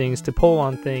vote on things, to poll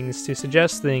on things, to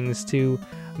suggest things, to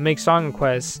make song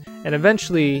requests, and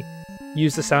eventually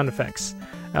use the sound effects.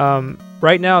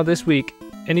 Right now, this week,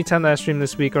 anytime that I stream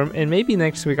this week, and maybe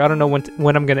next week, I don't know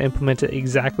when I'm going to implement it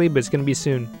exactly, but it's going to be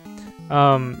soon.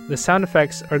 The sound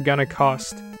effects are going to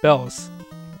cost bells.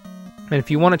 And if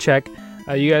you want to check,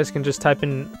 you guys can just type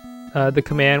in the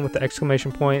command with the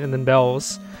exclamation point and then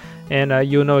bells, and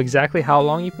you'll know exactly how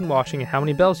long you've been watching and how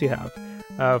many bells you have.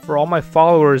 For all my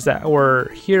followers that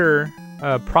were here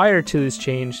prior to this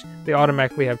change, they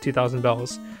automatically have 2,000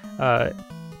 bells.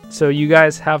 So you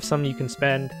guys have some you can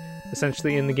spend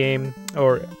essentially in the game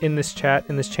or in this chat,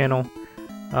 in this channel.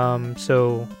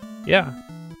 So yeah,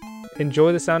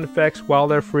 enjoy the sound effects while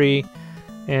they're free,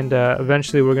 and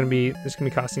eventually it's gonna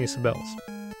be costing you some bells.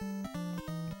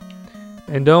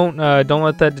 And don't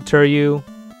let that deter you.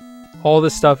 All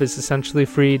this stuff is essentially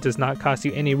free, does not cost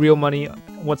you any real money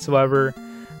whatsoever.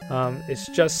 It's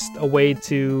just a way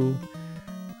to,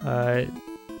 I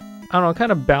don't know,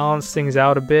 kind of balance things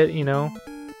out a bit, you know,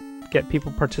 get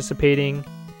people participating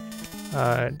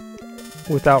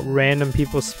without random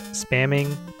people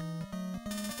spamming,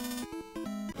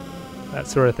 that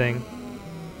sort of thing.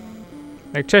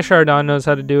 Like Cheshire Don knows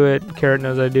how to do it, Carrot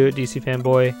knows how to do it, DC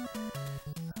Fanboy.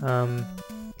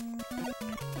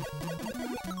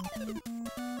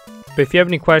 But if you have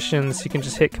any questions, you can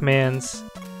just hit commands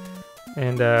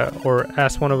and or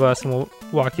ask one of us and we'll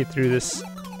walk you through this.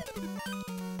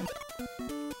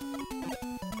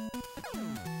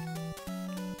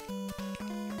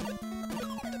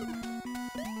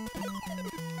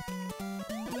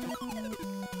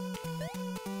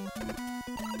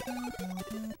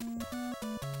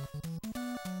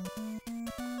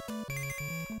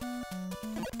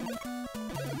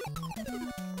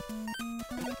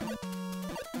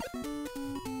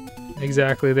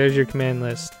 Exactly, there's your command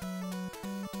list.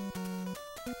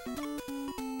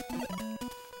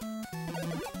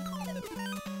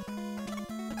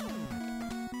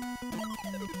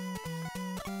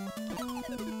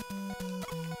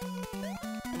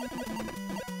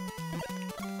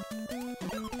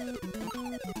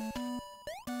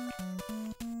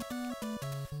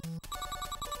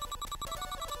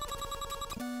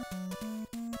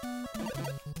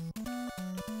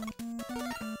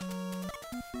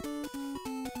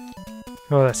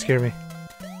 Oh, that scared me.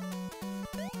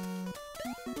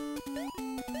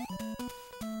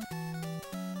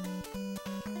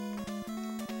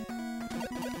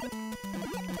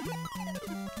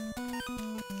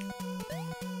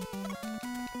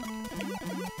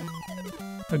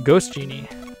 A ghost genie.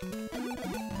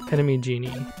 Enemy genie.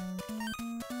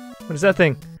 What is that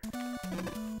thing?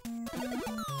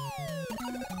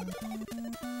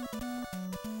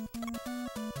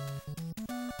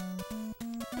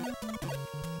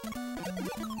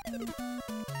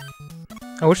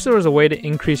 I wish there was a way to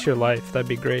increase your life. That'd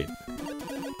be great.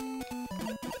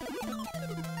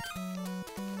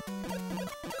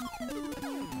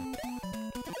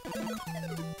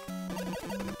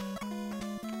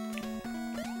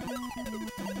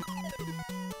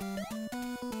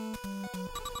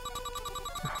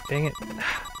 Oh, dang it.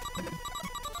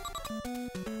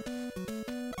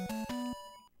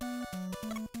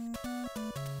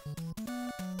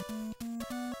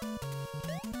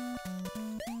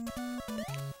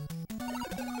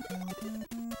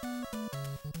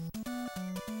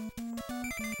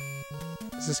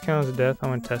 Does this count as a death? I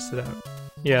want to test it out.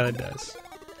 Yeah, it does.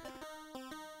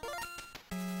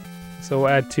 So we'll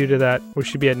add 2 to that. We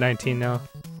should be at 19 now.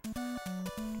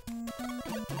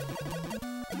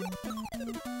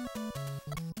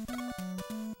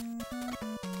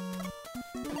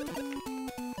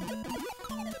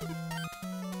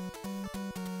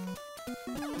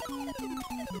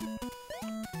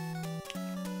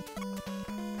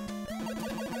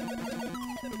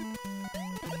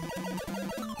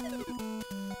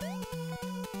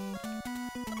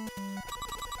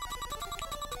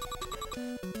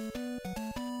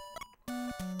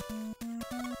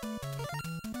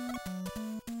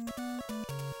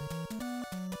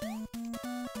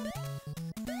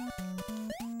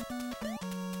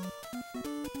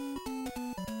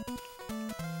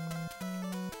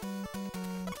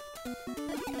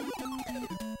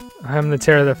 I am the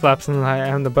terror that flaps in the night. I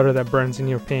am the butter that burns in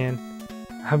your pan.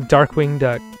 I'm Darkwing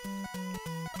Duck.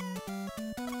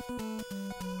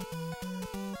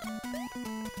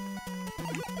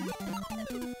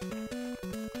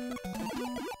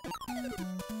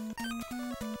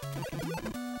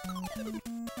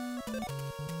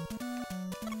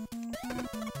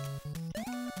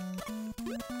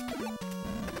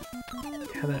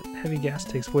 Yeah, that heavy gas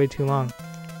takes way too long.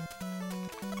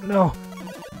 No!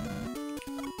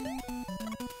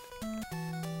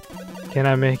 Can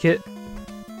I make it?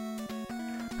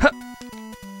 Huh.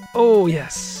 Oh,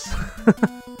 yes.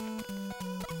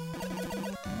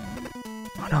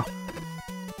 Oh, no.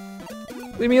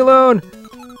 Leave me alone.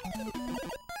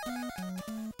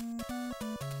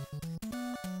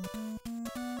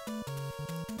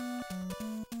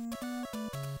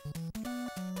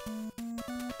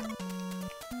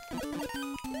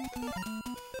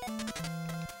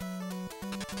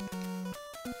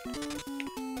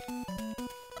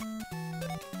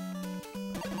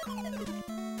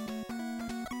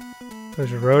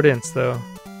 There's rodents, though.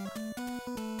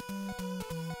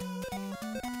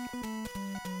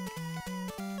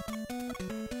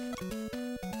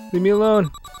 Leave me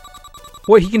alone.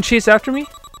 What, he can chase after me?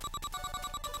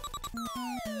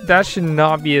 That should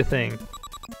not be a thing.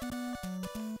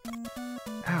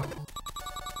 Ow.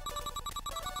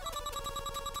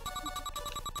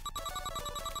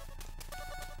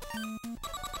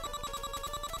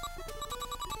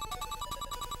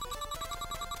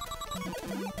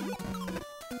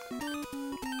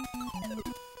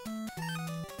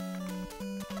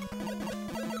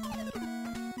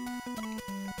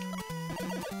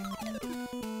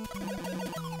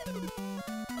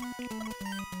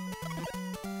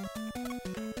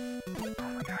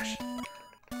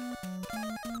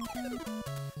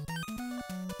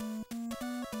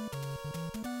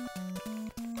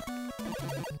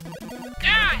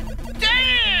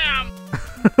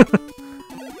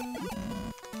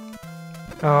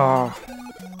 Oh.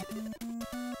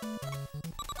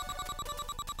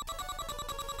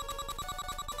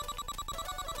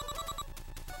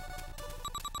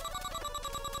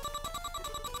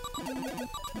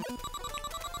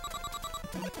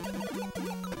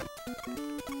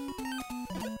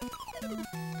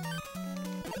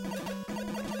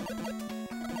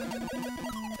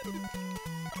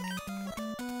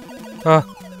 Ah.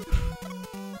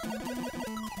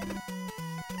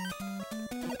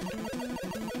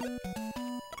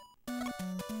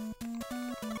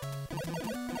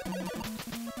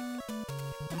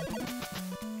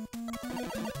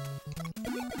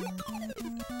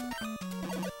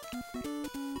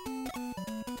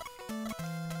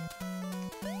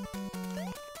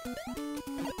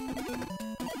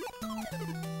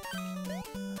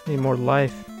 Need more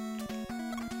life.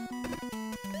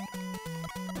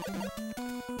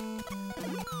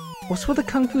 What's with the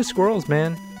Kung Fu squirrels,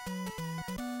 man?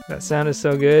 That sound is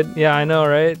so good. Yeah, I know,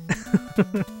 right?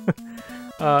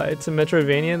 It's a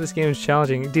Metroidvania. This game is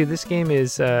challenging. Dude, this game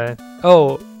is,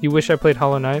 Oh, you wish I played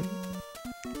Hollow Knight?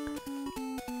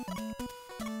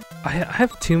 I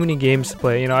have too many games to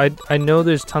play. You know, I know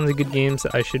there's tons of good games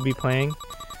that I should be playing.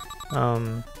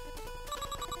 But...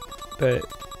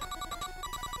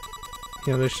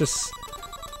 You know, there's just...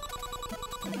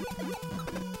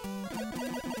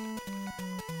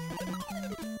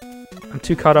 I'm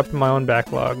too caught up in my own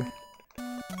backlog.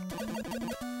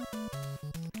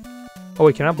 Oh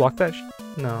wait, can I block that?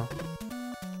 No.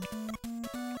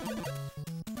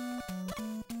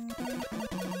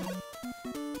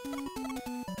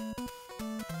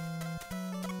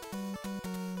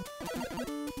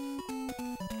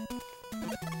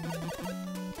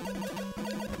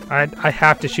 I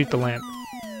have to shoot the lamp.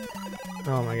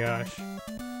 Oh my gosh.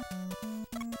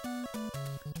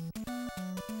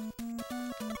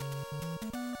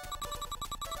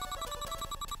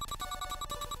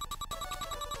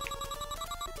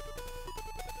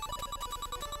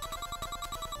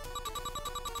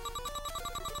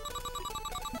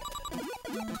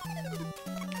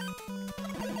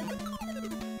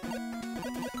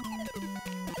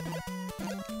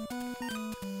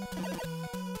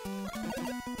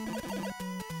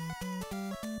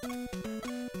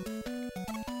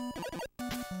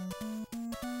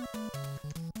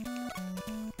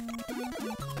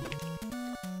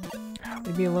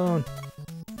 Leave me alone.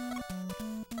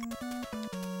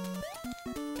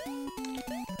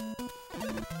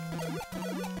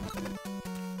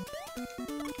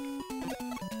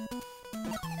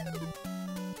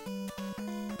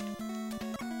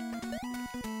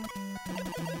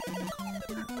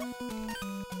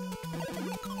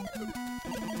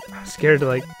 I'm scared to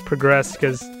like progress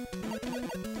because...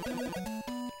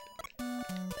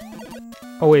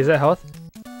 Oh wait, is that health?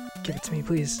 Give it to me,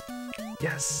 please.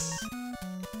 Yes.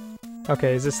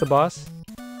 Okay, is this the boss?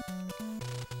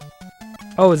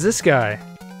 Oh, it's this guy.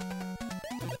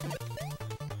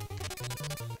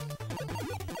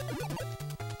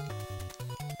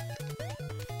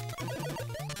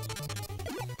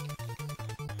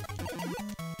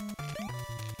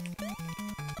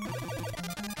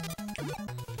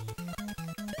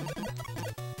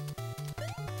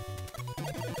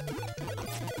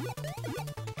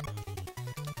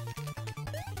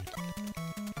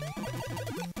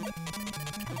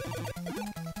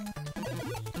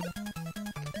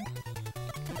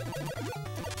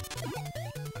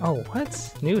 Oh,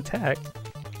 what? New attack?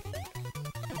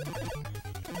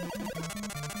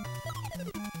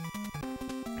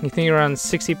 You think you're around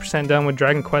 60% done with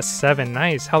Dragon Quest VII.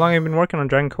 Nice. How long have you been working on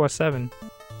Dragon Quest VII?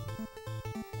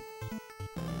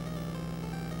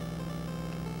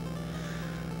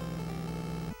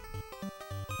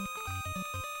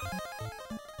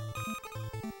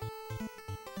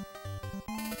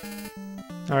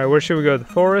 Alright, where should we go? The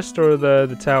forest or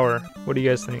the tower? What do you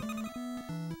guys think?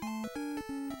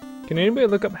 Can anybody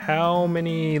look up how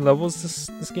many levels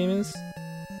this game is?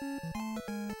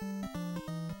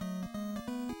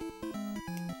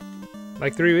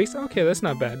 Like 3 weeks? Okay, that's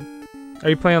not bad. Are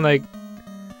you playing like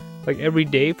every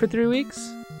day for 3 weeks?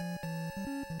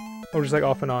 Or just like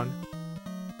off and on?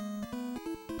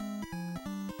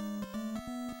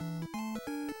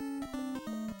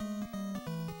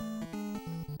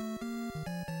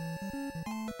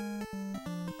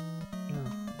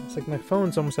 No. It's like my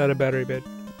phone's almost out of battery bed.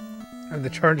 I have the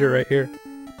charger right here.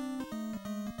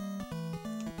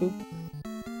 Boop.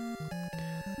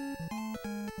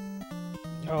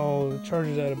 Oh, the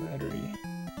charger's out of battery.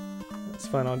 That's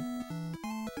fine.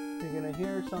 You're gonna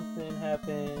hear something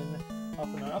happen off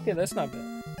and on. Okay, that's not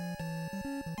bad.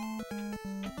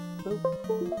 Boop.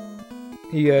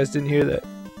 You guys didn't hear that.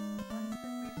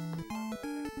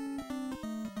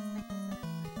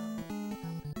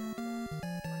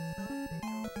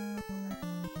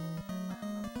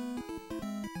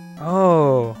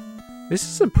 Oh, this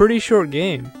is a pretty short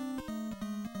game.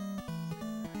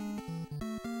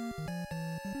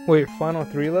 Wait, final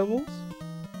 3 levels?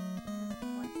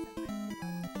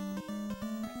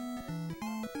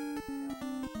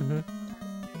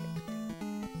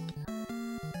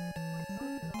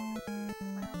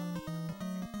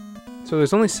 So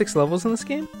there's only 6 levels in this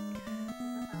game?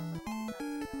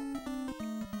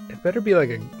 It better be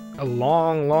like a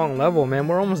long level, man.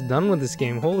 We're almost done with this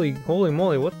game. Holy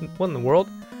moly, what in the world?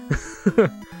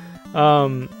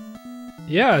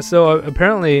 Yeah, so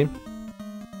apparently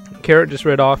Carrot just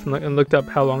read off and looked up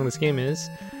how long this game is.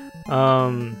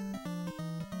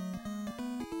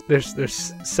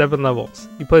 There's 7 levels.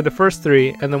 You play the first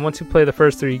 3, and then once you play the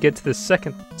first 3, you get to the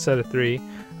second set of 3,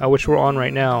 which we're on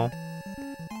right now.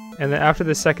 And then after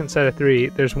the second set of 3,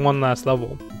 there's one last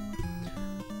level.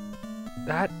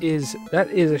 That is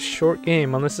a short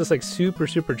game, unless it's like super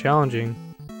challenging.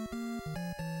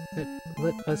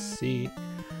 Let us see.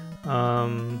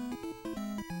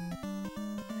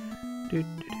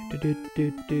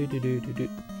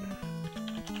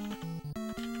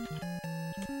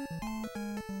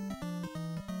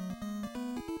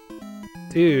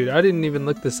 Dude, I didn't even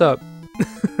look this up.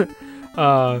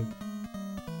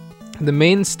 The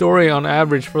main story on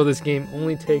average for this game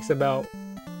only takes about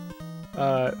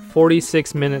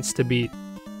 46 minutes to beat.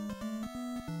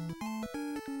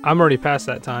 I'm already past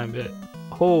that time, but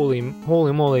holy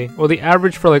moly. Well, the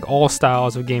average for like all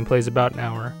styles of gameplay is about an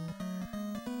hour.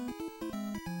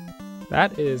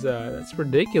 That's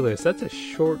ridiculous. That's a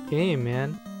short game,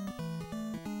 man.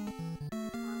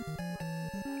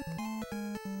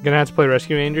 Gonna have to play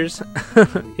Rescue Rangers?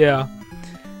 Yeah.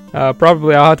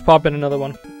 Probably I'll have to pop in another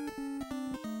one.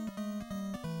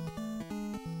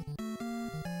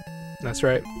 That's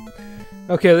right.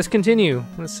 Okay, let's continue.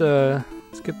 Let's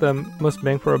get the most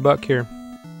bang for our buck here.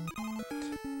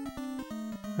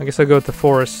 I guess I'll go with the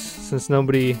forest since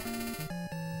nobody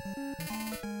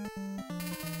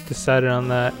decided on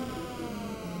that.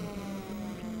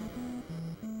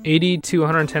 80 to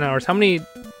 110 hours. How many?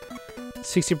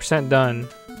 60% done.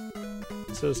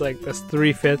 So it's like that's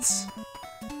 3/5.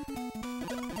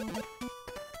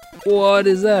 What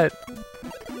is that?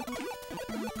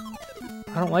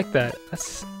 I don't like that.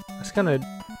 That's kind of.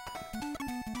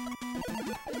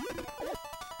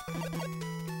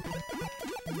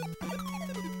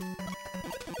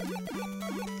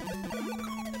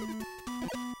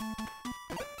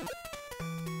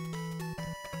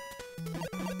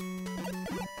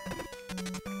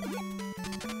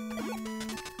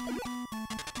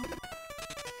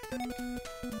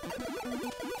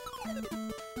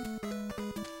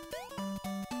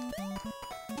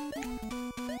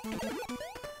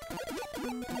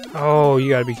 Oh, you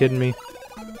gotta be kidding me.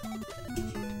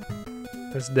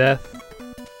 That's death.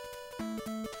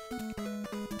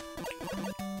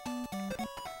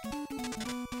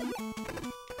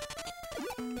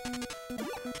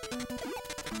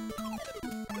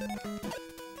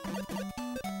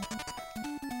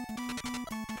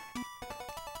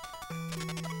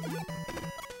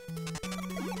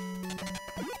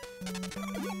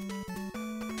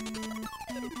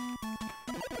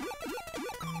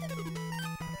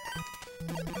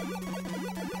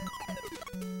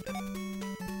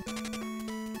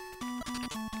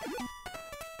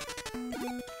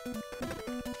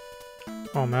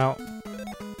 Oh, I'm out.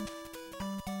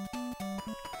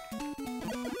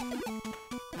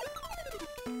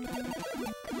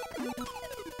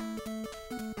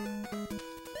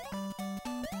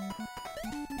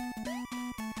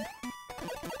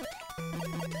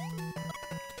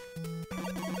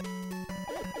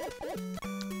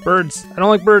 Birds. I don't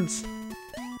like birds.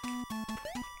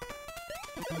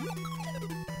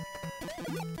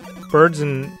 Birds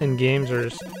in games are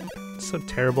just so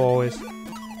terrible always.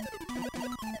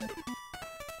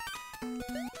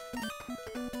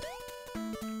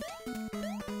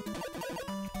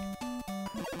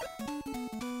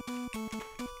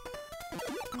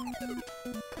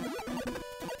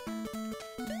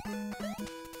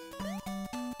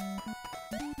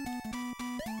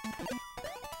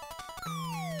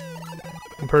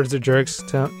 Birds are jerks.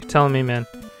 Telling me, man.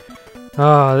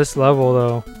 Ah, this level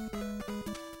though.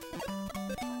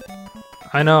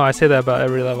 I know, I say that about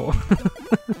every level.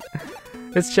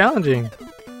 It's challenging.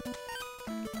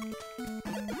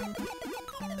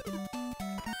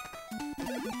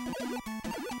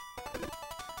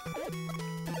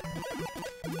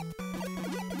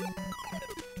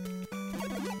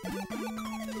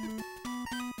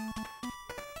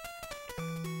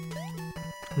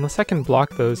 Unless I can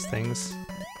block those things.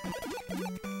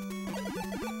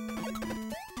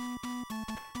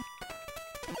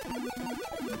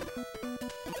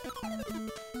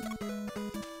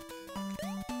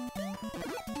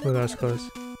 Oh, that was close.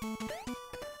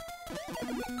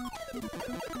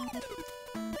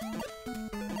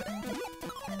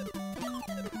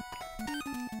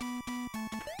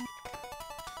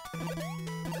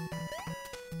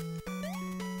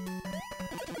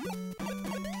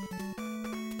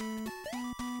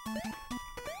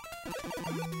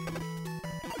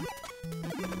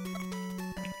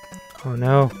 Oh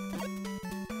no.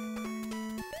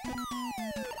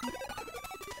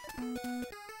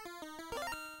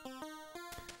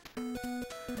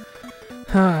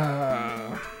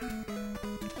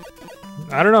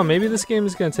 I don't know, maybe this game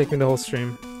is gonna take me the whole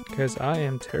stream, because I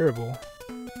am terrible.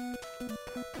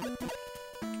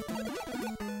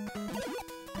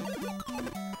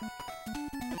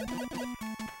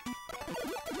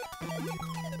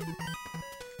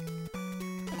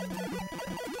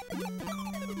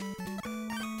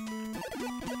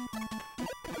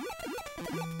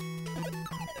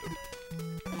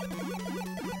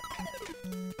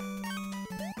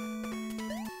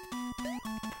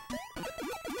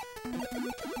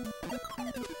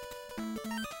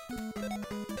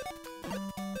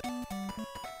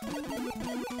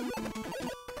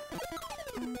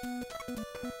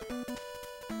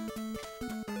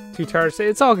 Too tired to say.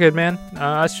 It's all good, man.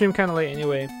 I stream kind of late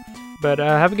anyway. But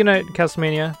have a good night,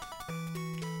 Castlevania.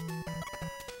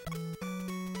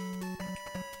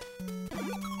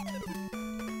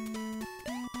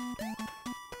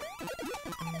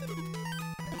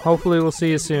 Hopefully we'll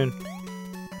see you soon.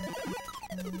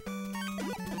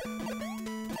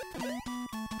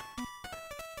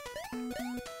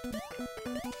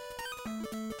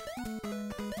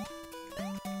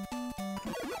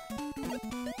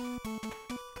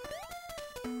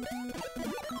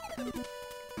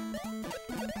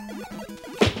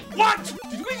 What?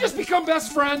 Did we just become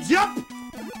best friends? Yep.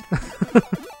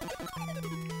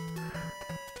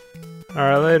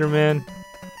 Alright, later, man.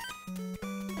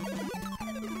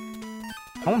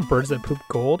 I want birds that poop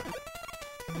gold.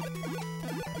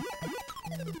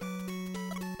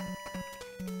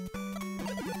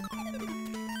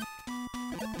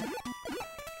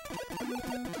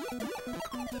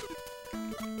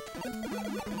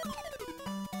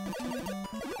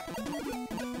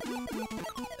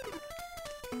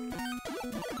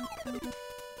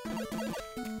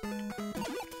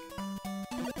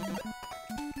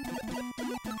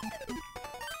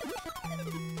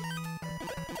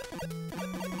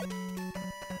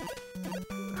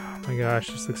 Oh my gosh,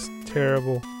 this looks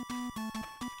terrible.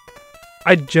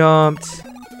 I jumped.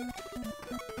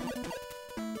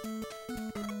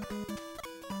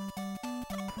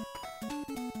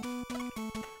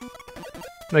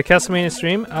 The Castlevania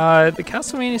stream? The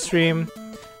Castlevania stream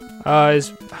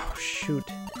is... Oh, shoot.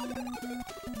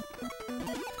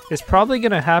 It's probably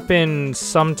gonna happen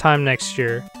sometime next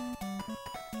year.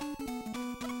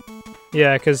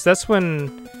 Yeah, because that's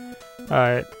when...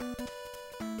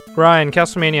 Ryan,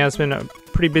 Castlevania has been a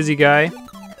pretty busy guy.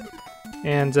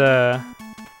 And,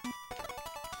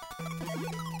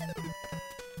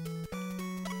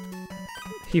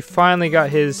 he finally got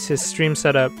his stream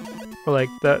set up. Or like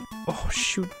the... Oh,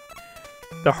 shoot.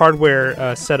 The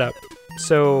hardware, set up.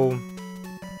 So...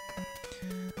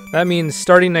 That means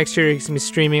starting next year he's gonna be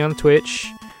streaming on Twitch.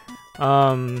 I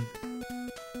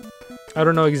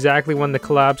don't know exactly when the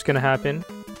collab's gonna happen.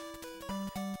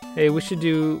 Hey, we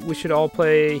should all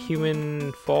play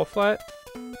Human Fall Flat.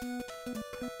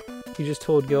 You just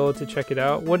told Gil to check it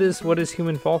out. What is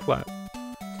Human Fall Flat?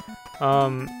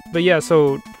 But yeah,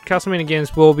 so Castlevania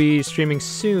Games will be streaming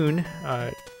soon,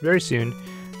 very soon,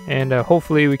 and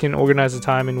hopefully we can organize a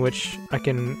time in which I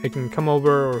can come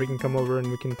over, or he can come over and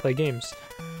we can play games.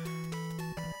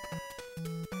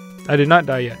 I did not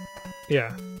die yet.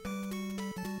 Yeah.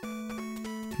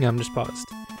 Yeah, I'm just paused.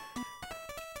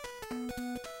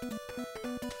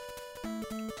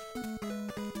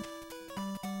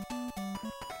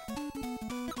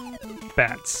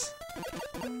 Bats.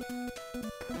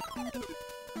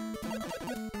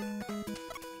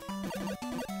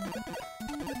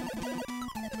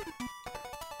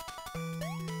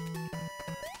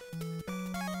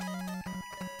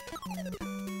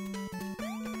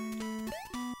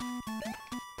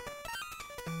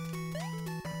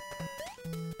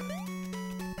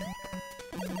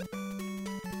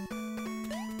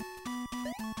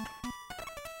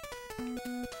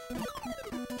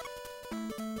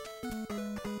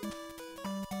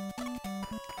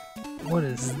 What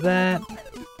is that?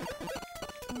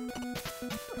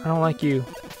 I don't like you.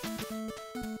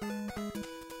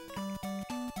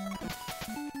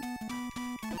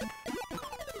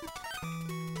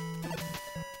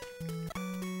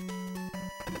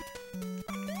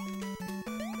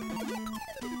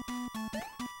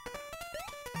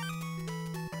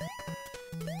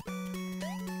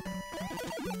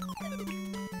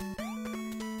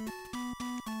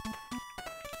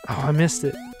 Oh, I missed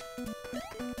it.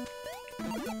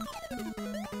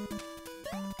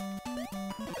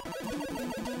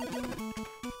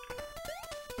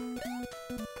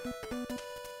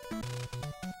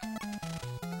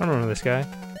 I don't remember this guy.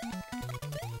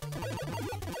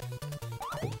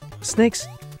 Snakes!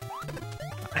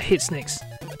 I hate snakes.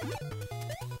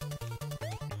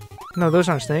 No, those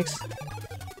aren't snakes.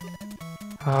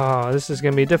 Oh, this is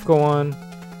gonna be a difficult one.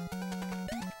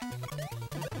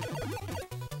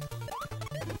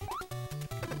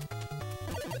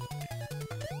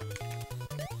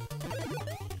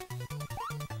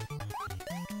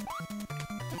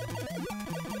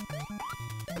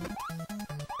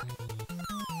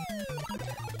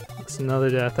 That's another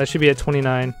death. I should be at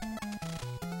 29.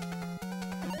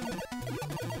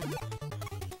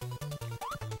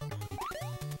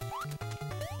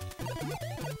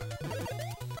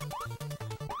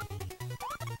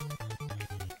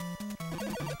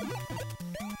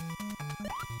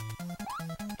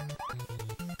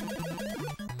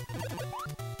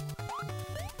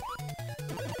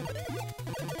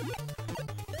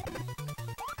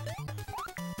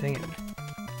 Dang it.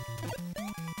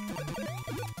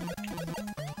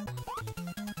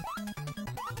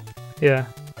 Yeah.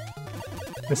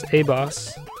 This A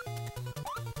boss.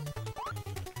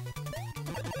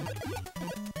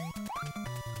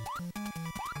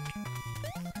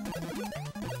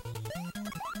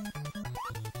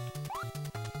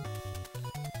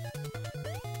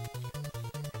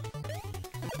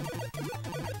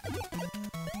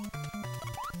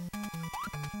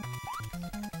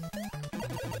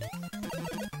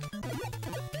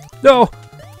 No!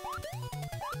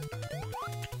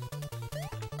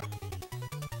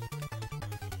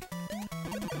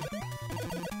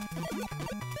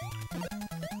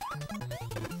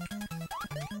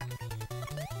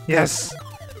 Yes!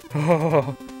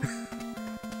 Oh.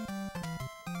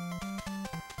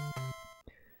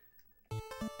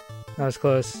 That was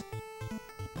close.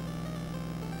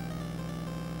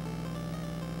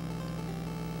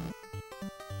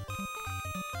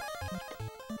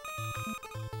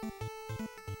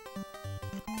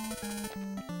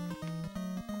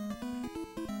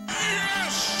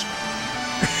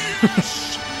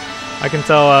 I can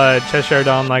tell Cheshire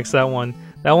Don likes that one.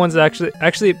 That one's actually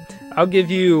I'll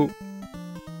give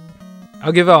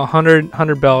out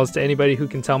 100 bells to anybody who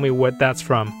can tell me what that's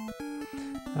from.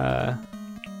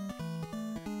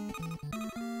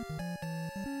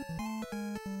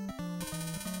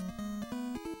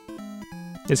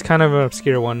 It's kind of an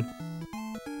obscure one.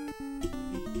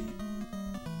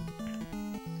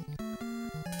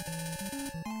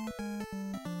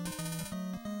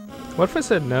 What if I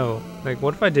said no? Like,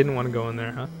 what if I didn't want to go in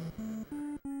there, huh?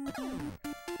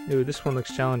 Ooh, this one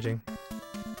looks challenging.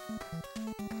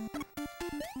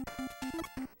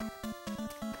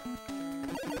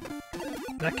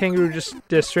 That kangaroo just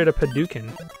did a straight up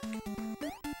Hadouken.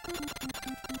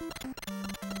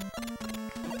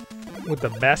 With the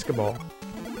basketball.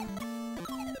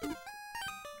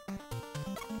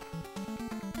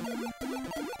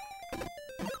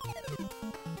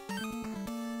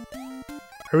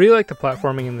 I really like the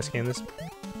platforming in this game. The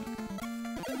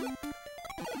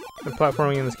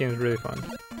platforming in this game is really fun.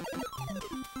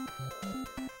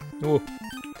 Ooh.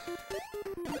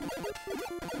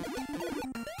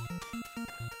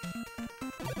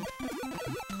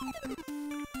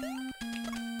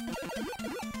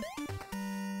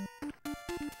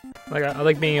 Like I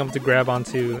like being able to grab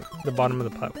onto the bottom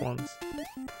of the platforms.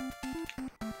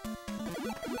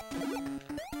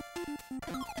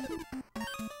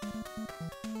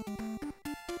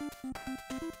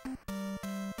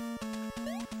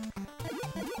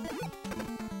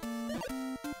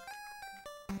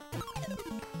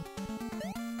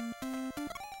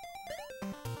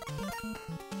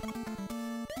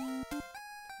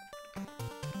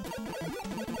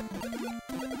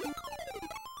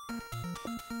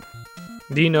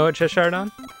 Do you know it, Cheshire Don?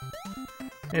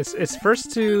 It's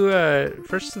first to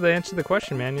the answer to the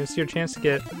question, man. It's your chance to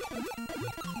get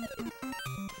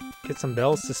some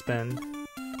bells to spend.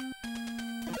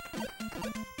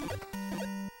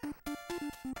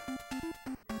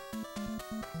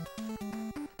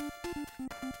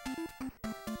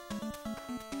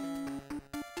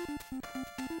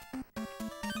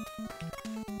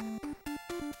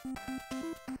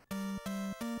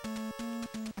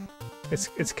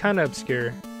 It's kind of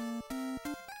obscure.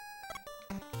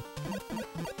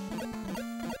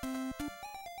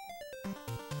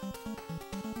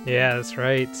 Yeah, that's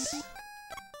right.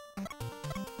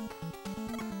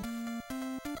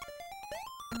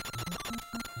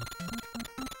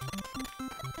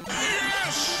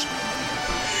 Yes!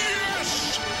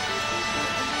 Yes!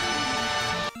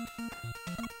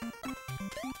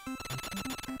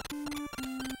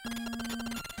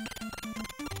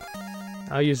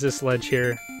 I'll use this ledge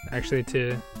here, actually,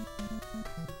 to...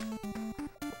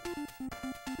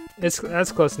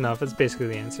 That's close enough. It's basically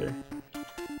the answer.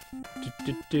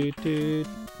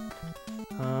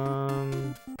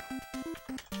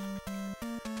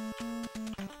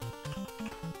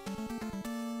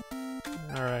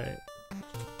 Alright.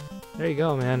 There you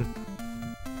go, man.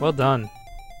 Well done.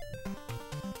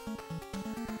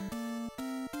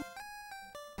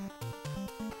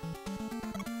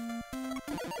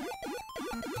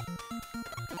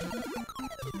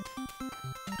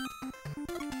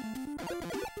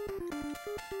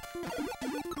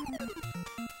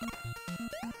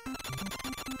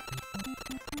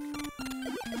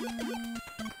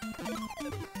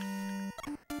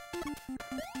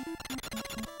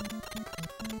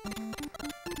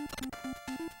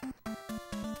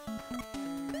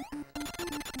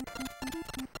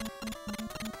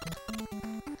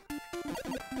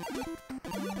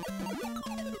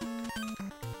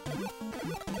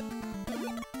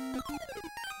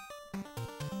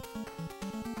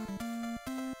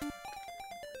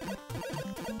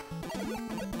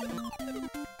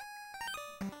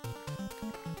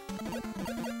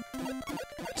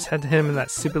 Just had to hit him in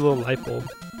that stupid little light bulb.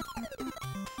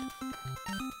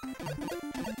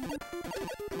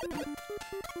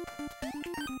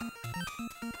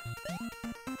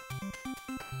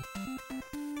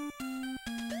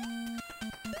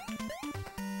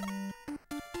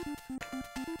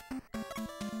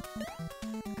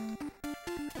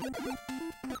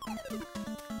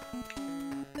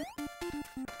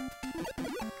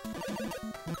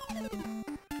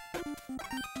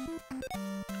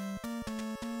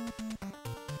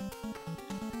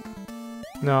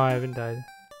 No, I haven't died.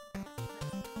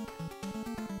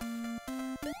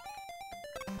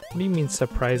 What do you mean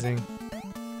surprising?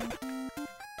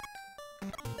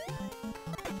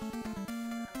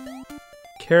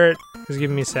 Carrot is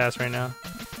giving me sass right now.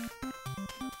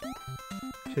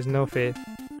 She has no faith.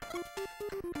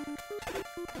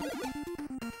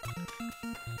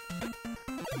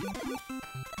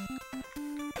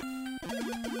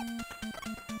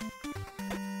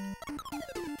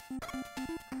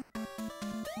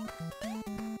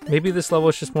 Maybe this level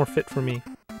is just more fit for me.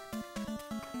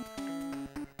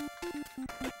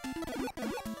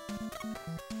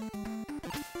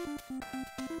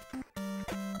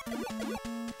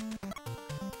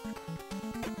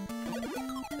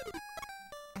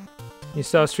 You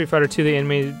saw Street Fighter 2, the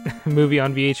animated movie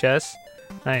on VHS?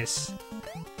 Nice.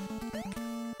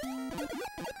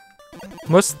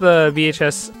 Most of the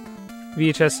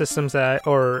VHS systems that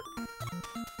or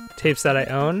tapes that I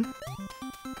own,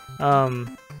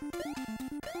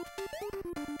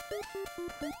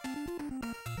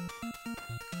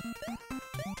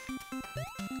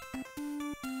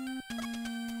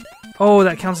 oh,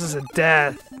 that counts as a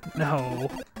death. No.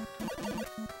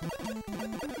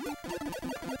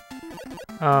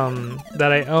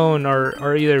 That I own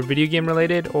are either video game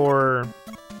related or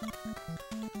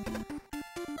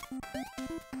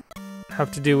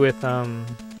have to do with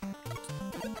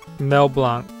Mel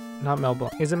Blanc. Not Mel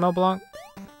Blanc. Is it Mel Blanc?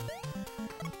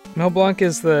 Mel Blanc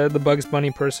is the Bugs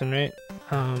Bunny person, right?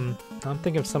 I'm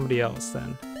thinking of somebody else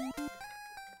then.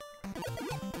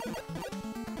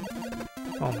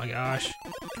 Oh my gosh.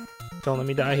 Don't let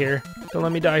me die here. Don't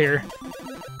let me die here.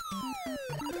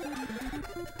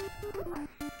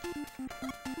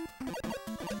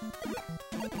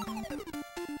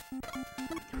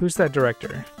 Who's that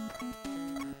director?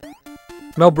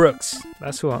 Mel Brooks.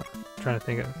 That's who I'm trying to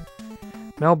think of.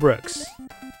 Mel Brooks.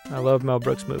 I love Mel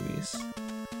Brooks movies.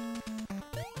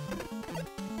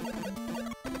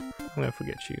 I'm gonna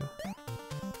forget you.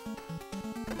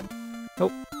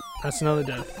 Oh, that's another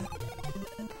death.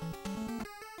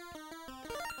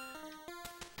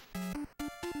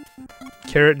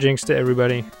 Carrot jinx to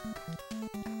everybody.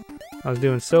 I was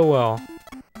doing so well.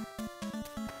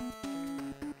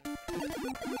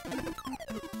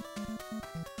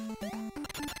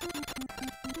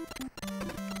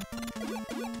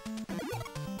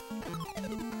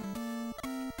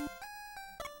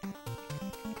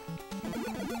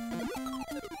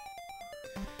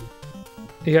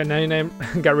 You got 99.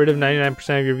 Got rid of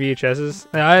 99% of your VHSs.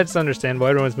 That's understandable.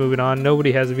 Everyone's moving on.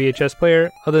 Nobody has a VHS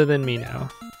player other than me now.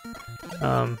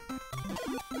 I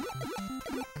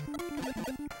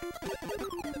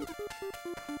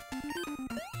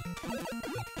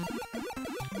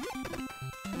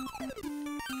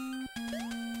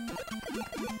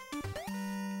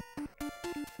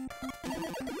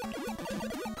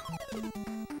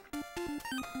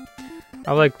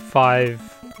have like 5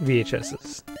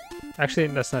 VHSs. Actually,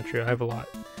 that's not true. I have a lot.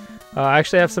 I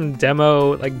actually have some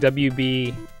demo, like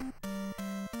WB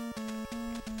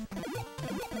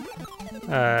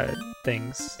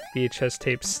things, VHS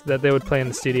tapes that they would play in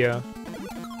the studio.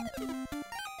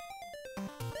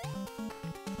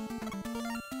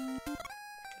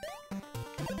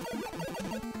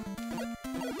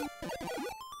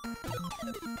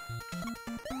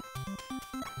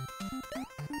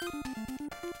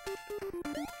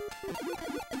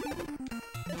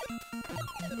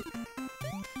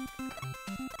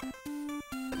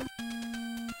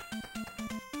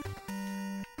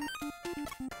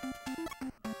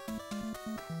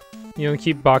 You don't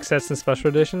keep box sets and special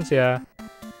editions? Yeah.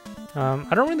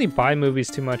 I don't really buy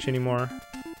movies too much anymore.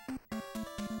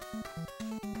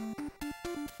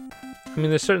 I mean,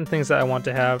 there's certain things that I want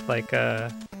to have, like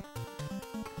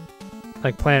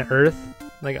Planet Earth.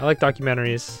 Like, I like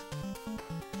documentaries.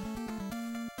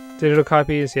 Digital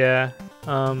copies, yeah.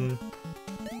 I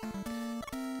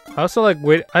also like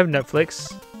I have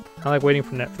Netflix. I like waiting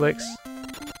for Netflix.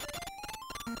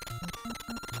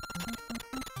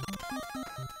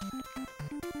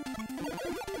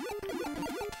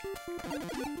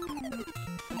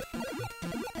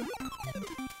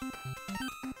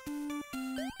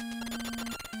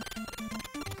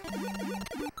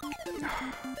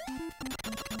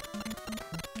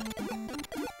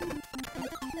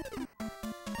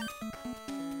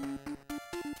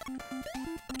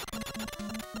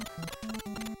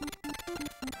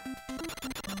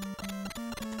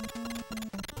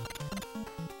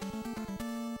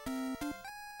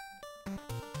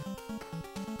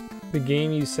 The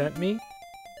game you sent me?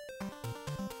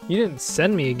 You didn't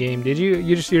send me a game, did you?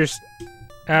 You just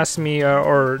asked me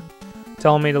or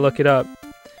telling me to look it up.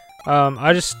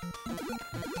 I just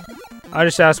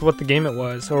asked what the game it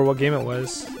was or what game it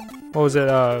was. What was it?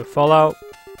 Fallout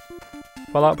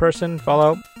person,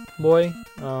 Fallout boy,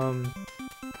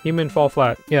 Human Fall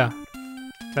Flat. Yeah,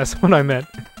 that's what I meant.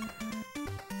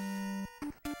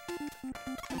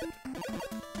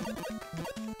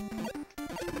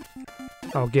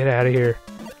 Oh, get out of here.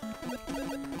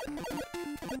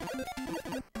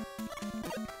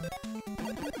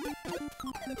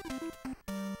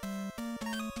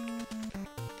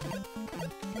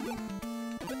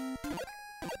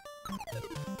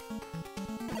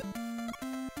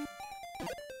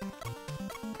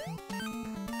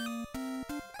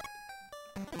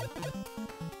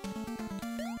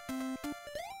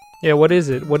 Yeah, what is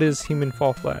it? What is Human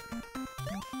Fall Flat?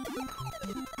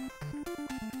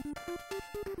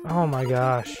 Oh my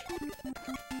gosh.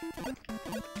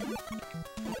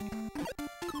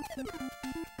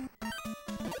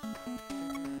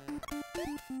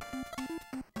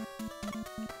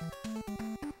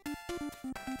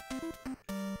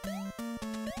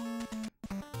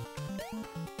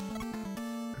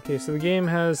 Okay, so the game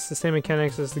has the same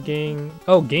mechanics as the Gang...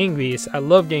 Oh, Gang Beasts. I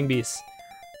love Gang Beasts.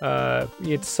 You have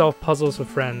to solve puzzles with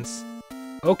friends.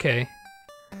 Okay.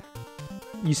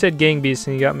 You said Gang Beasts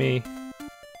and you got me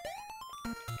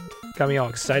all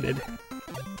excited.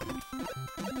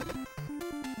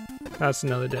 That's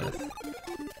another death.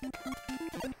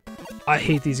 I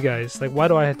hate these guys. Like, why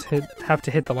do I have to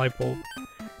hit the light bulb?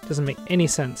 Doesn't make any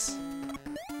sense.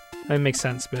 I mean, it makes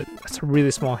sense, but that's a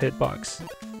really small hitbox.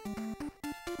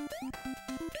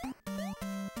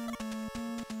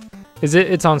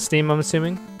 It's on Steam, I'm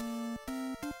assuming?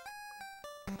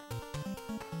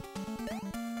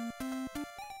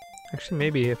 Actually,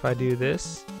 maybe if I do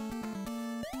this.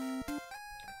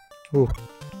 Ooh.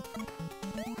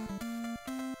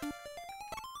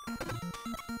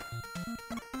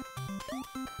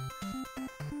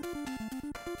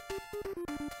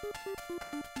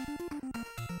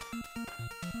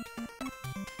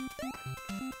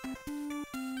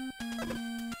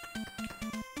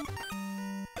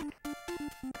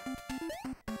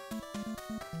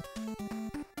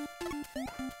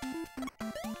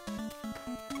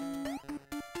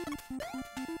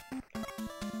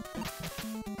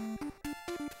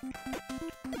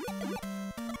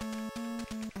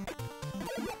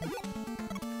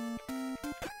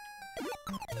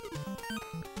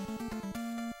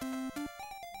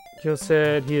 Jill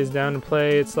said he is down to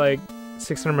play. It's like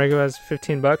 600 megabytes,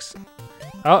 15 bucks.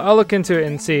 I'll look into it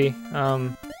and see.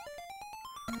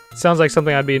 Sounds like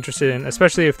something I'd be interested in,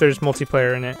 especially if there's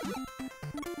multiplayer in it.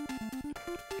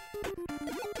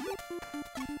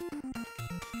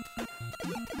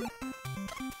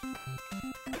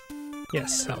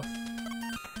 Yes, south.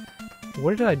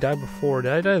 Where did I die before?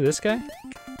 Did I die to this guy?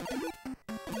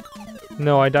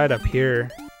 No, I died up here.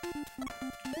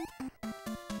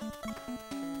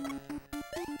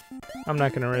 I'm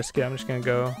not gonna risk it, I'm just gonna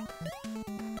go.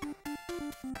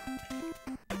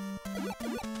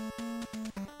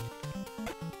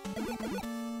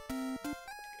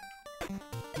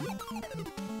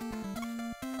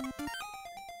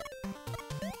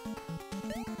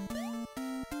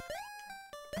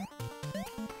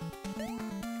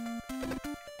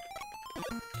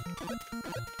 Oh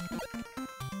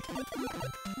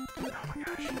my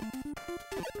gosh.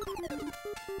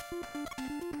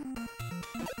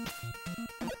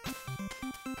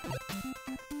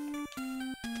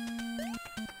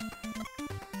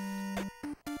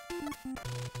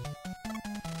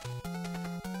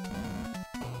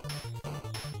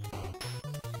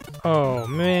 Oh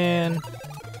man.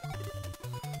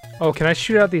 Oh, can I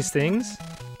shoot out these things?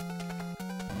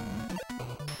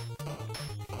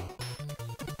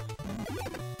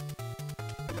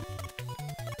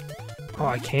 Oh,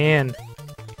 I can.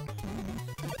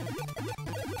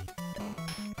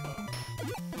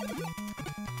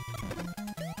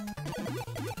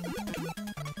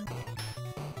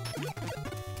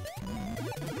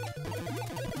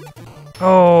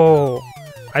 Oh,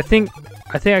 I think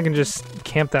I can just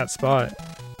camp that spot.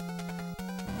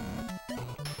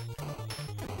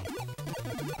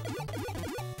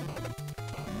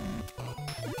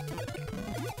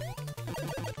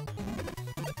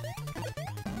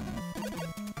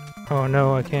 Oh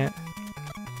no, I can't.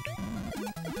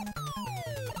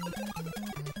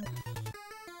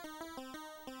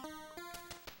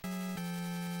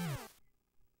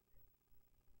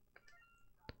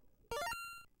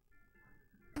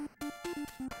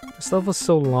 This level's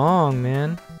so long,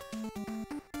 man.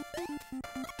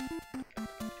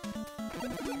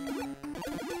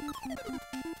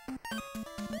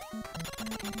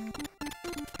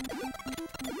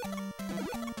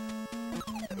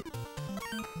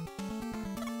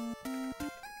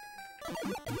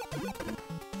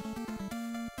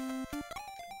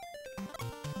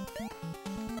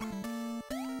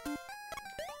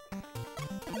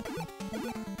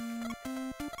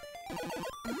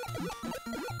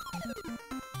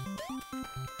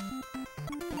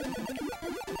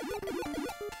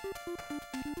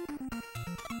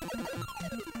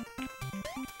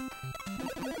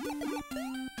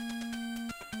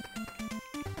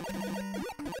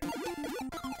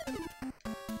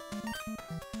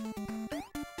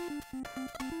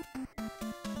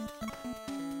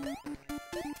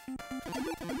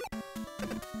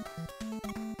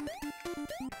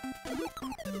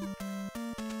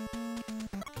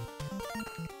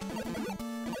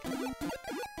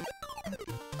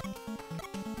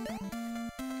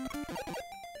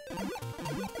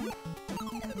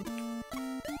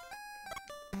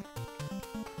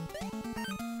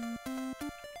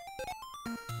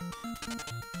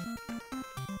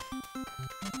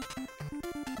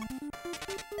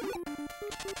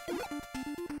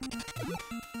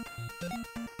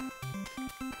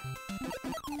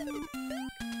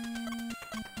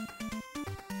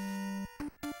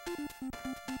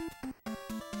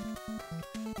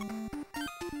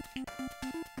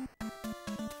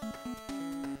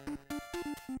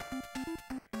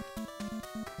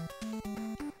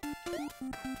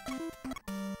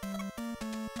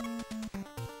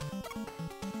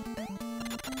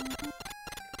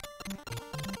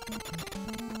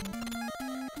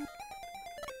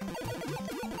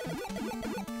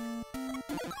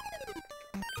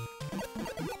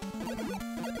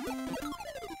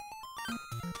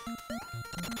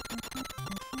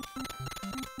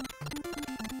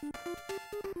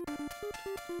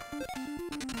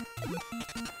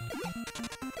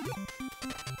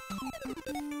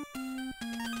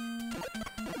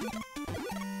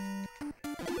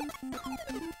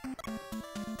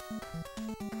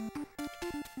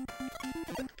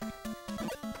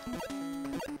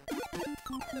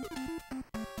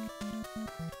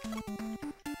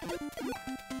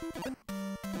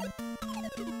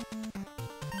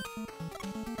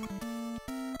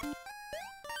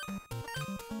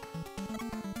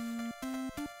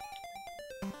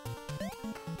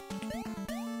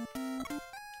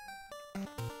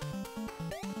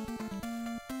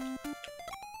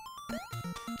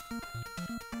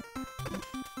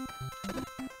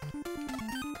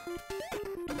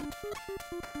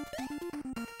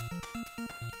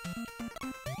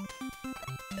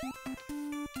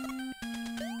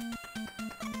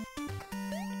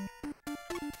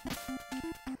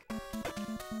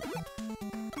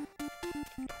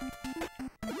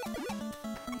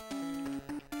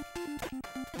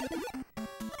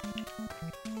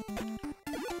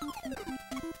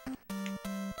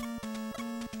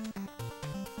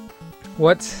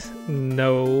 What?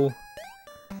 No.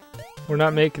 We're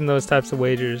not making those types of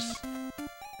wagers.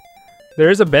 There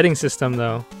is a betting system,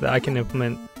 though, that I can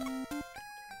implement.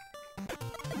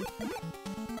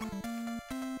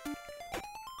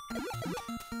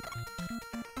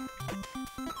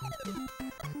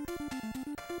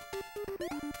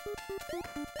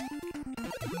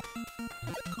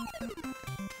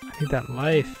 I need that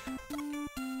life.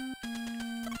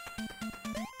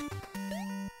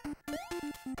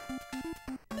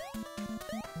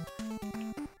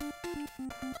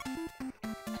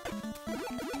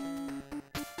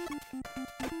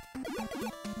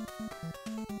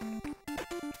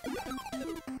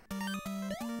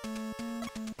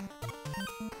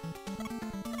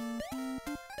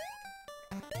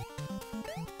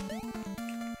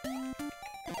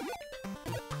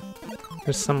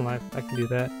 There's some life. I can do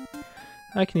that.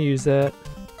 I can use that.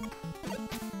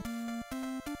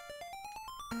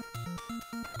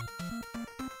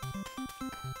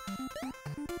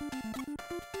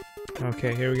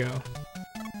 Okay, here we go.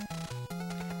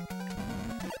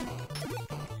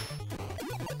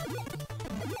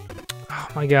 Oh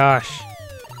my gosh.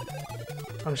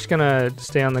 I'm just gonna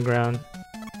stay on the ground.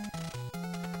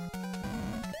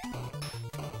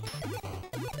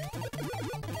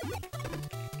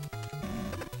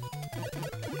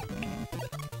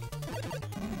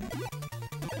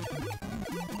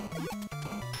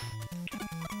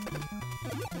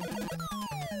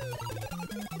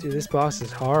 Dude, this boss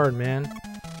is hard, man.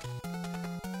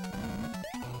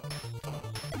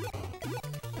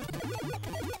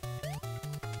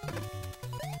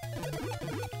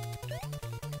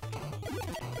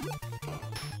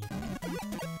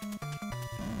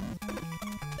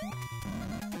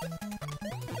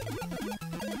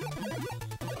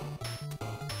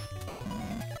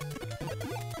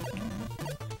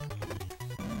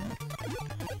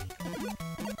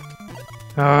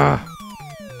 Ah.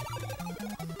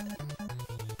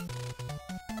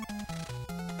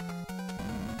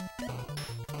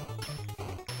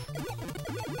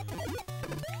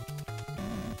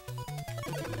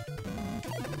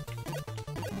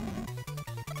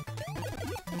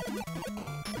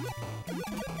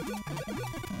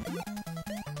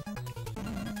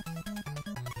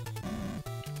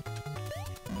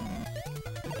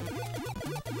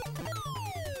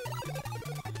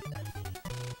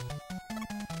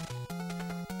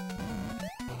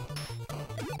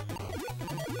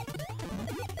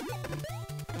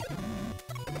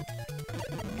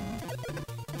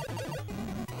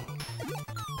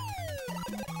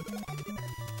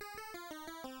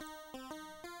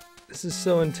 This is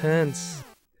so intense.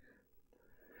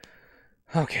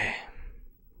 Okay.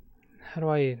 How do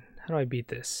I beat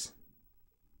this?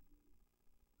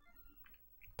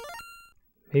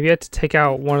 Maybe I have to take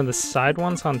out one of the side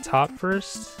ones on top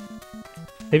first?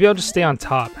 Maybe I'll just stay on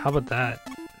top. How about that?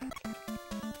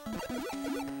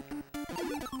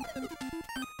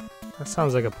 That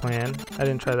sounds like a plan. I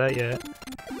didn't try that yet.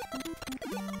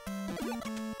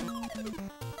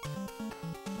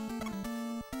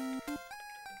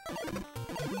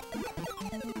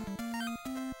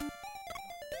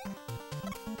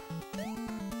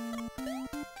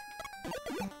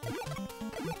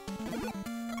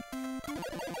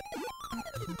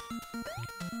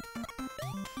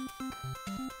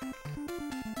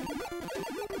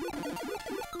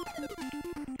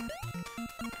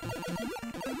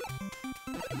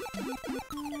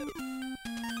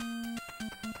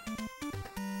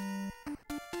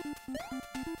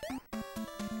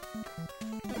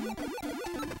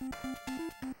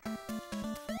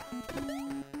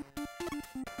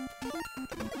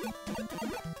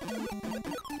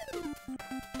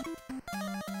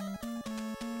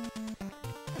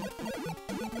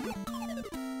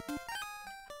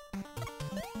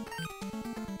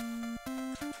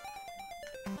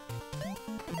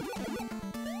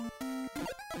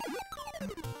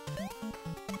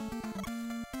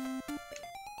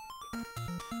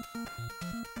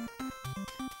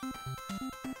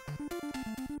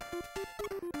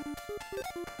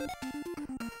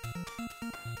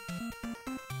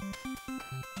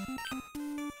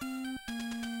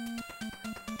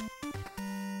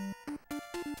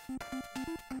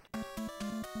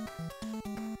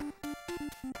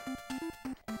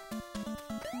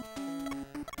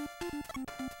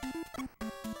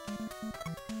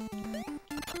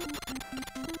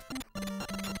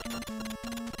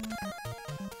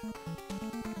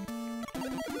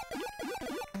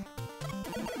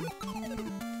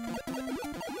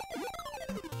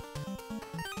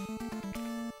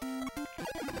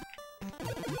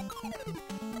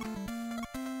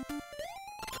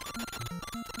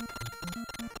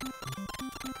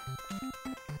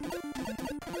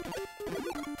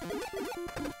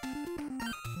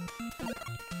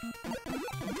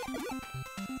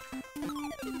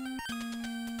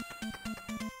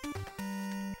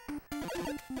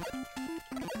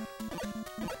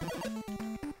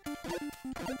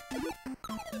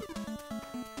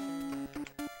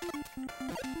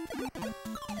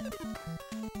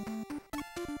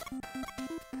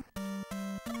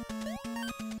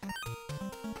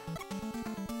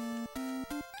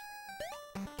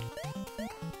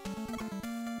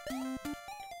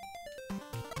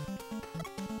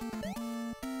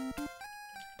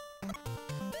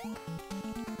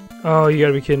 Oh, you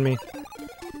gotta be kidding me.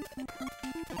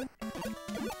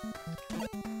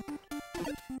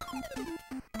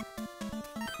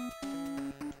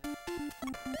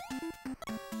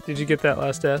 Did you get that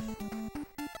last death?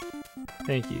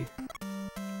 Thank you.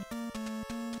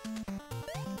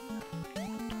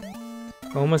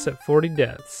 Almost at 40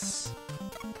 deaths.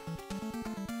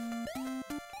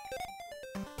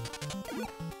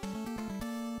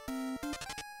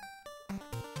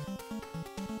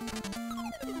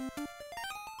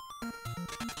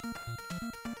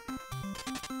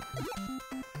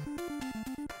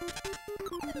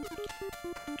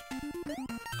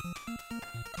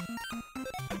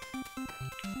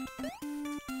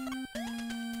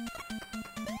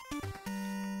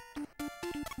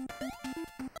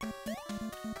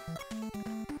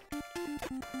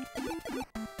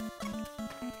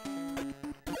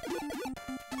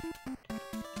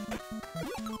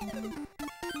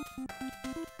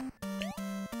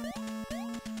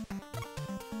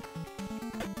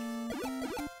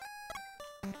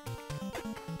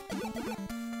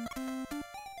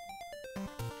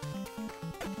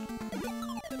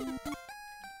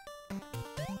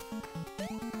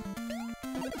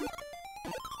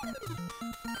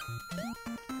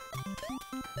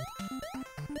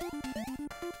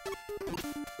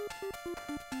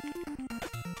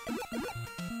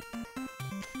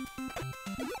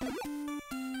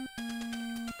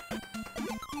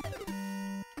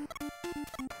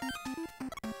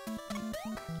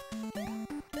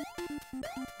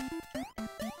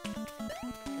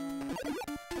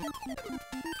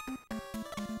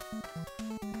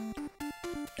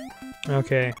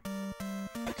 Okay.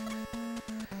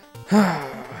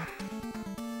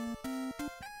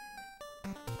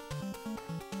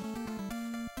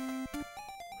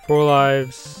 4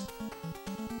 lives.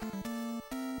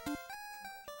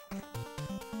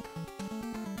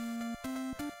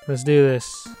 Let's do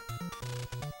this.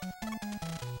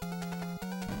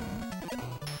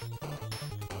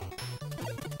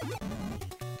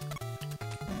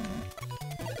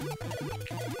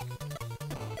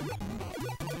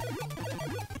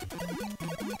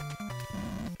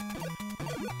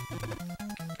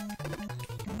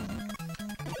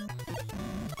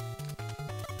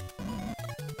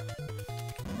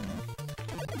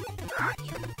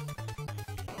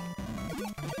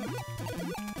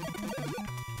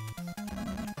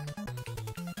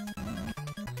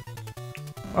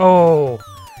 Oh,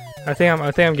 I think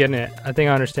I'm getting it. I think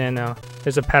I understand now.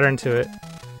 There's a pattern to it.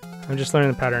 I'm just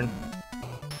learning the pattern.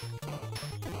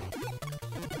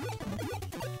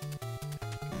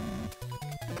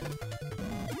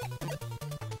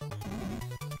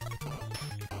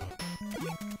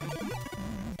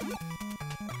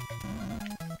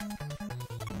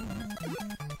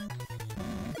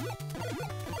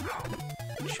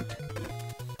 Shoot.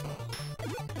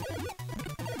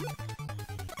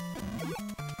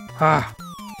 Ah.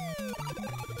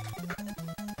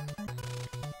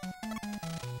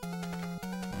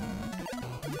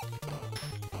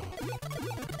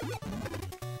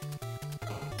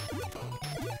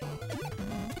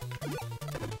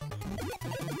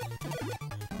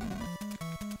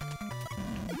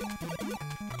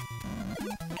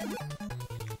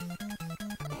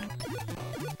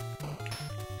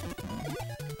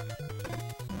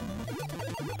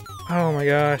 Oh my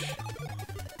gosh.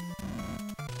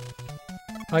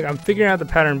 Like, I'm figuring out the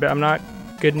pattern, but I'm not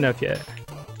good enough yet.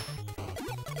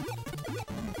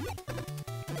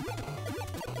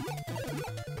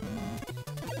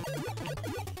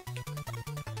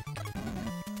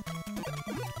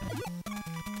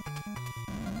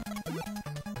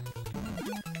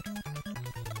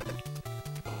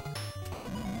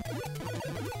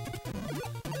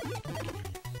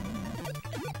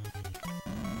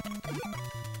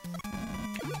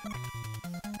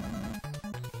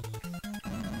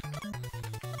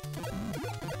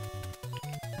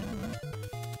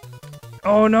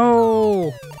 Oh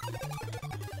no!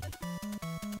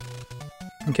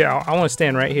 Okay, I want to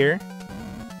stand right here.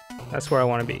 That's where I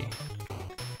want to be.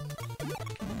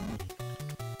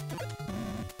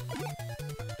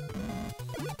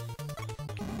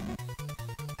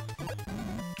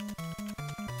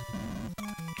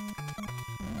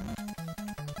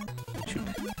 Shoot.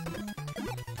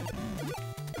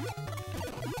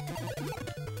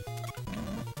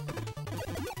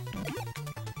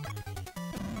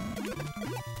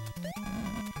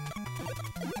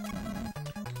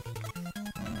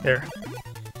 There.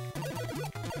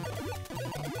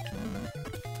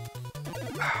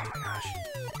 Oh my gosh.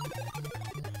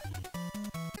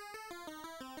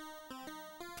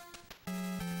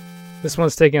 This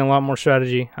one's taking a lot more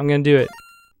strategy. I'm gonna do it.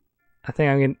 I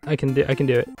think I can do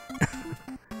it.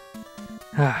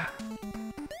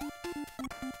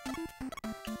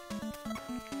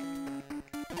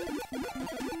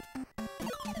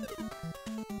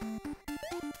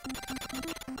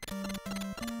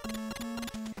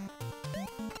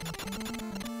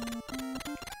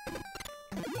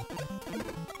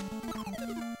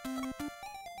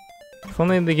 If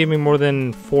only they gave me more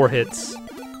than 4 hits.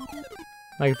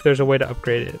 Like if there's a way to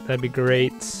upgrade it, that'd be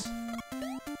great.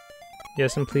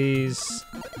 Yes, and please.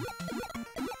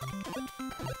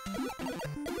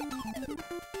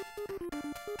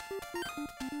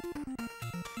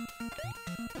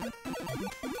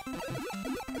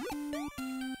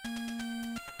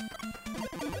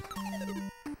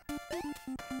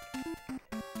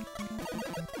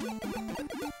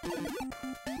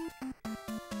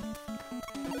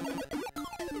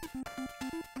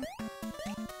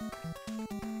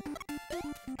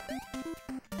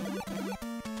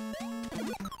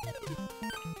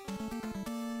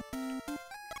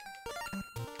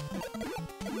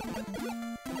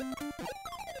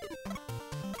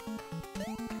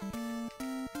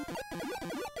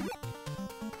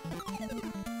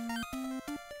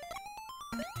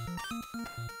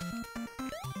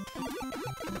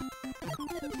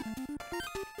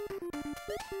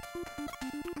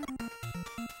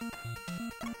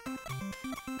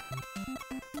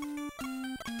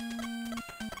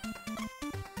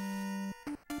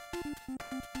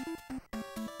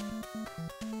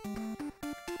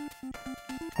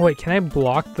 Oh, wait, can I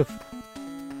block the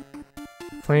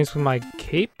flames with my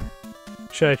cape?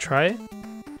 Should I try it?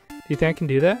 Do you think I can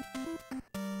do that?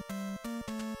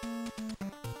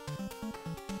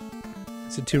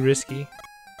 Is it too risky?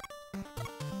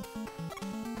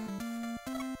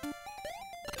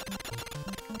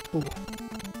 Ooh.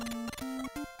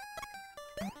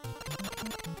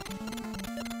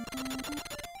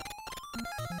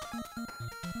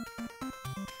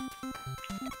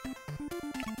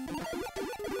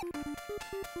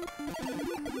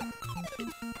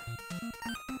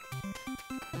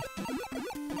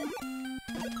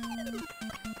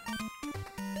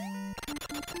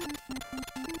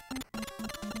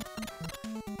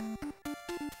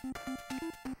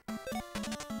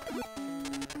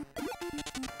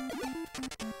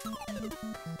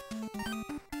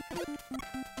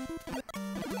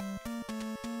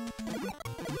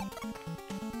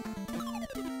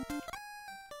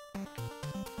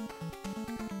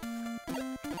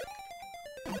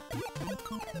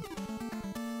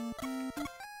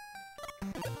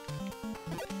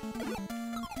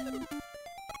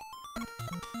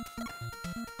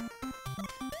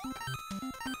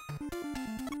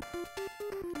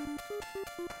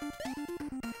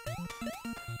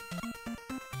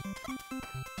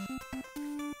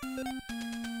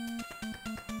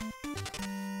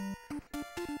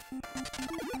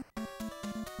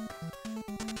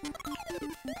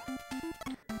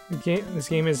 This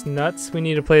game is nuts. We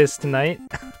need to play this tonight.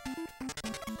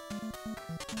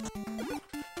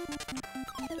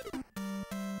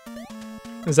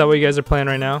 Is that what you guys are playing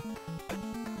right now?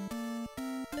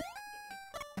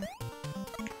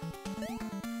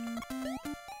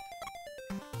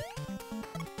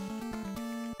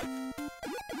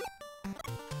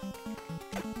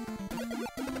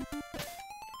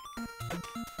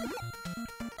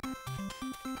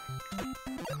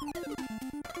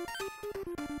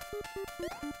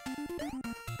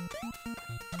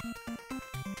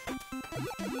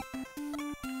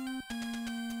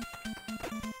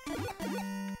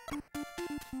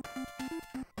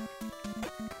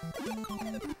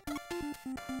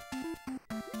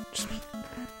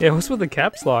 Yeah, what's with the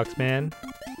caps locks, man?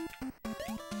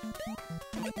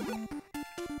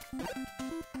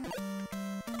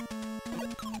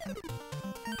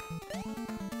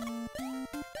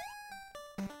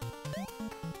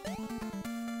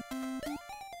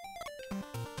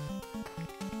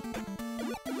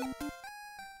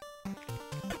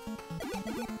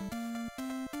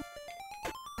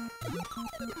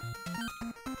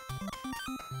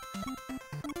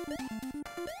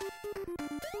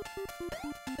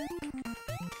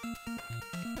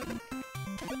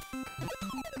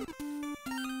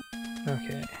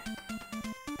 Okay.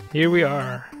 Here we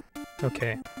are.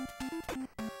 Okay.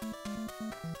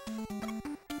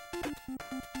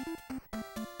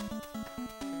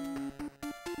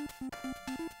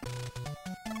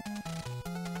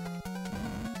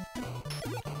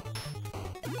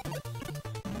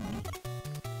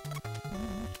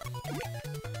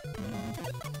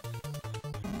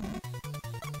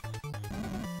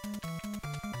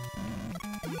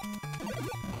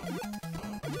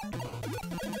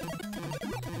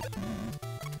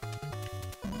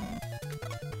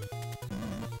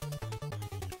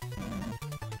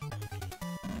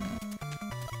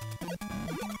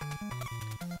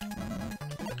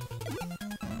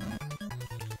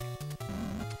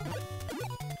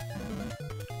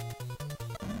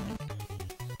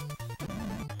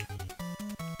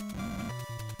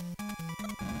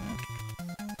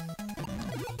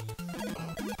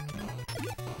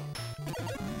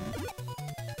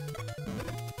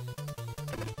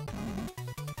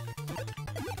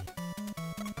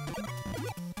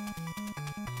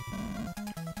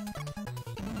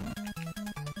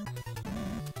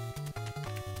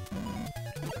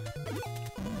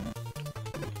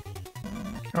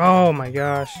 Oh my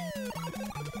gosh.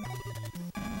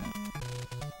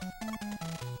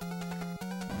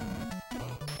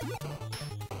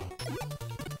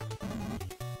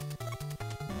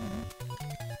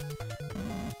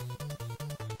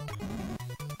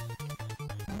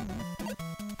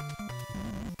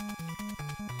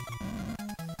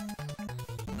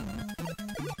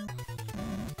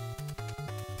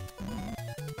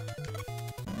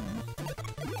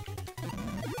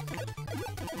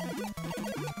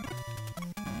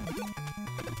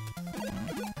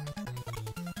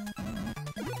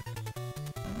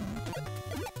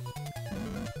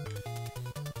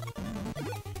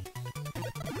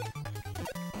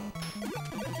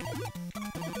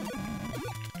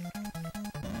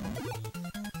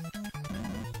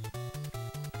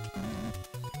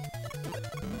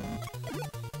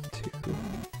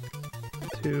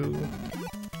 Two,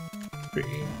 3,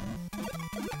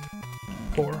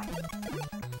 4.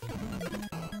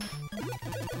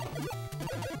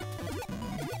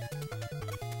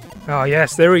 Oh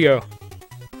yes, there we go.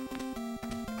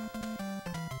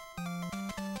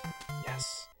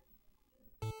 Yes.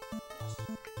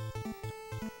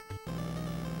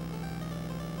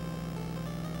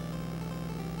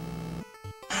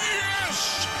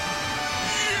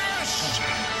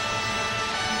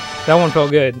 That one felt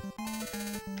good.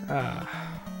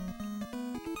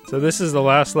 So this is the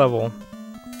last level.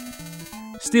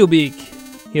 Steelbeak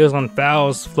heals on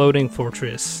Fowl's floating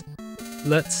fortress.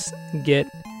 Let's get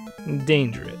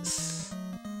dangerous.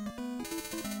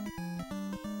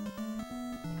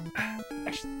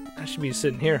 I should be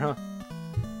sitting here, huh?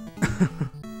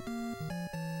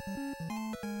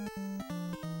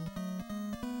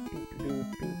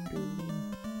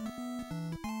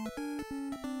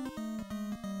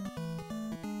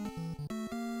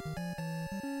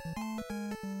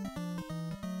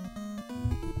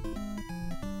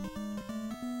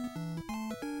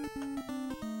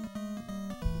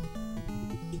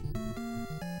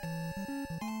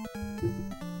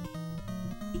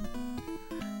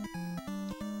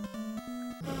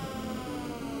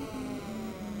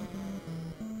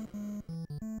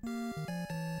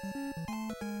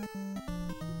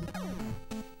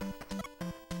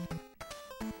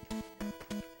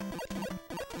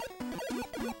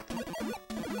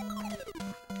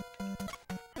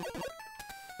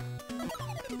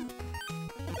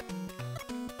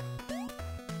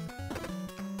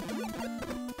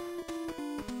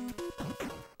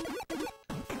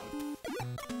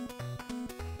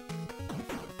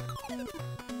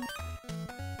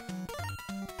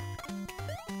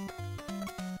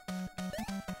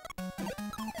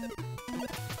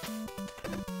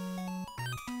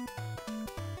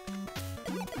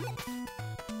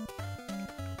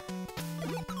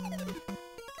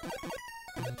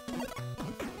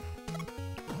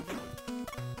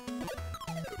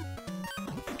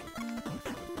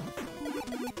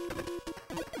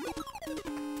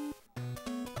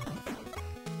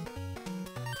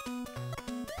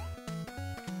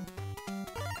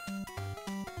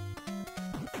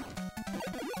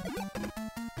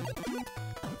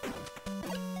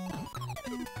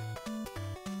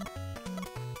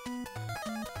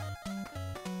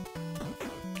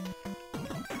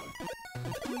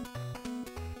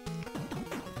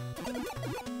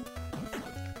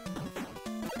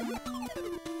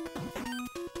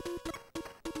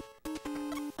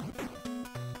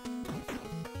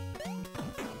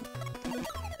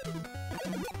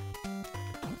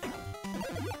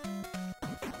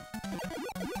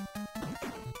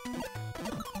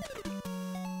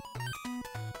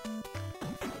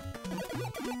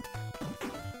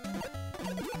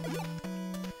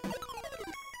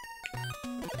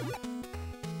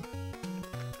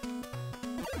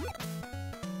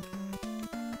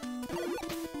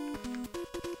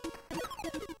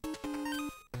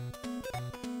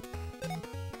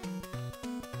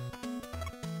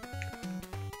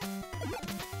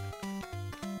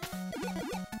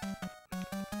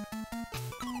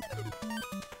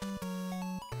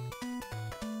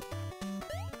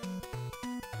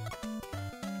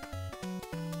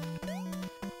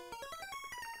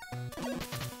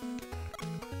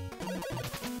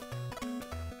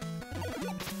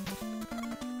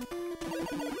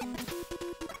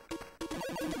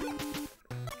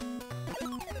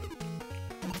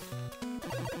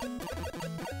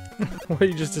 What,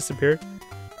 you just disappeared?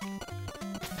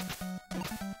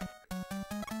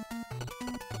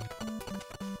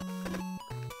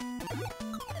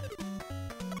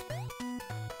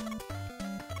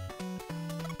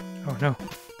 Oh no.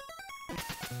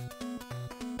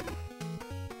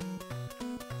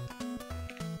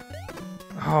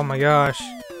 Oh my gosh.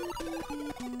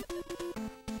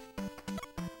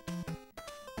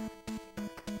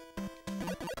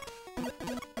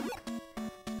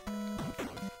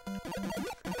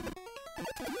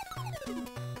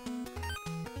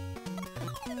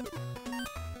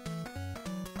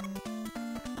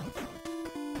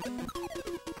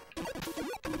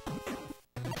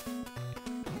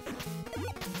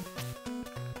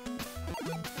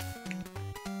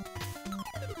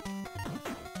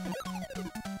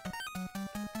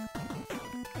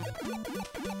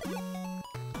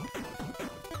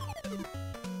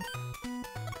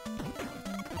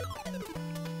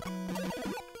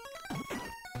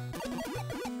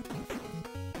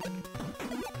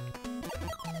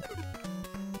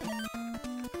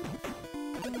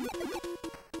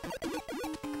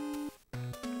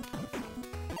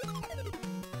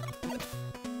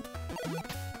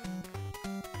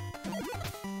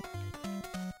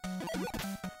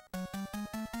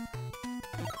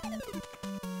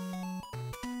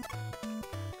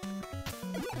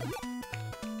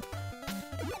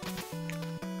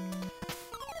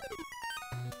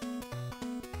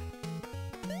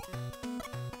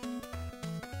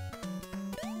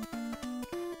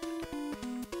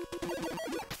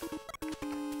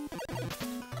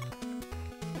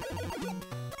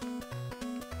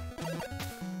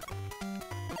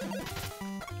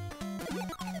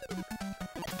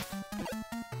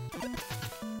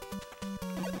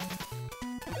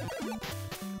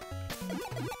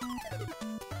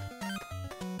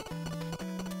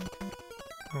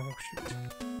 Oh, shoot.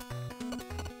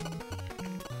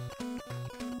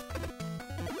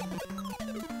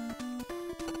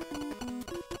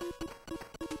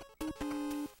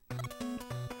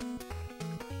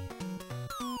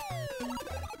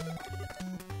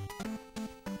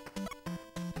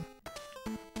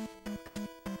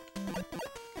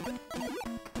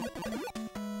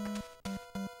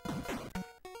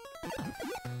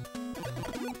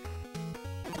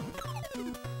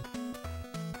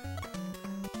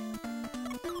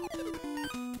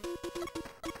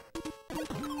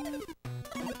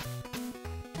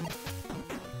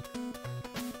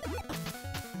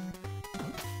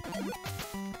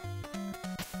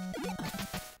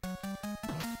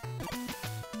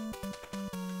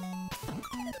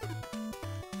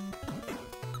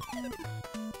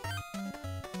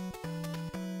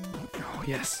 Oh,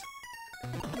 yes.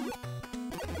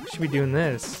 Should be doing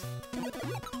this.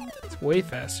 It's way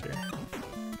faster.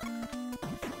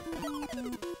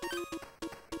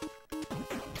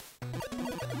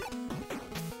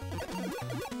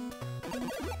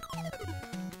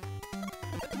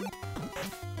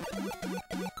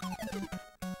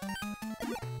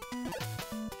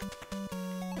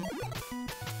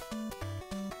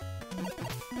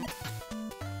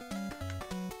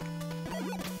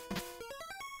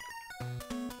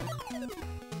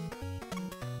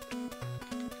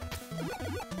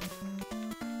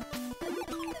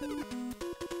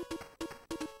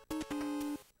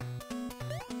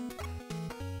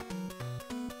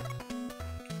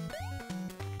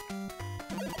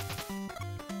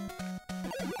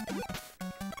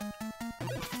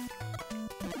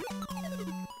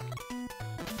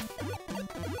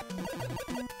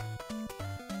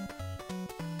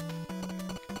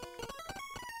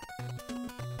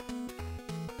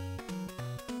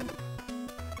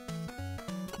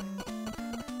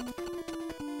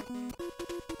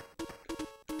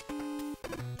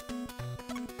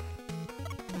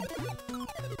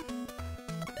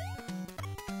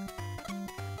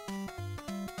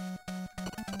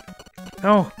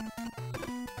 No!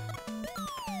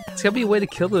 There's gotta be a way to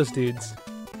kill those dudes.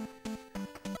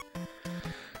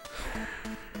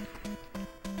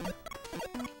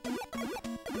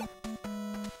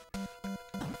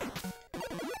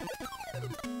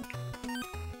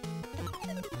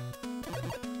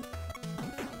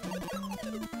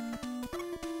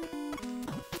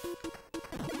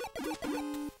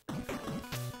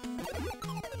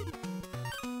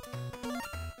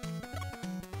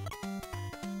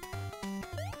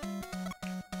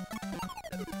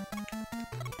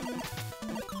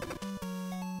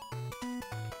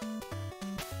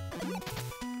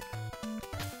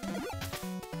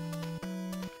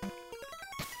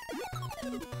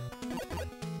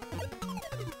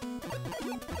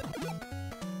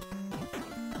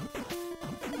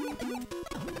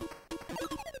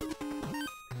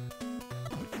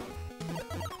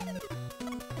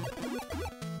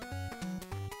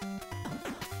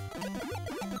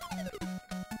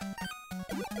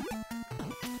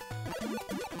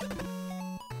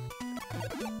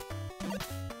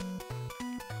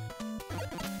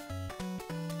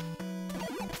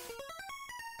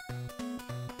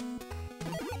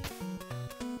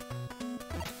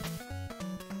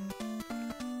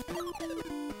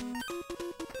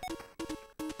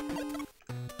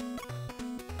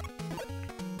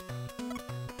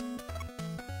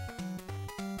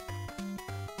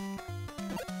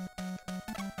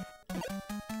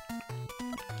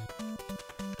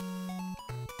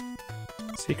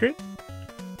 Secret?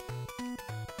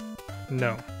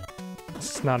 No.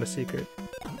 It's not a secret.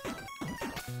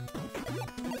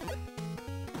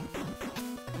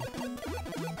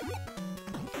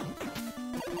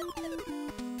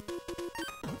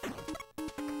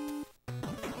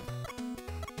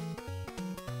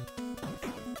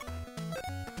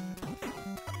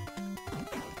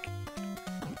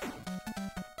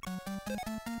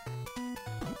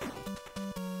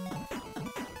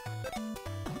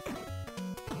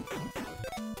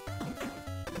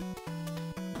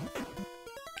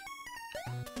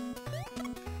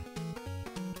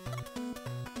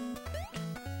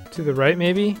 To the right,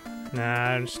 maybe? Nah,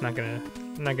 I'm just not gonna.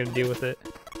 I'm not gonna deal with it.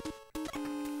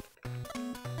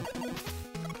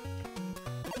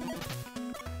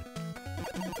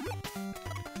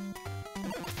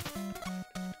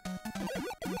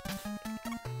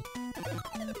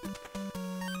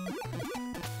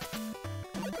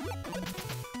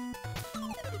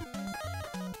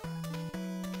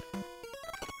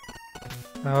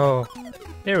 Oh,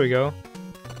 there we go.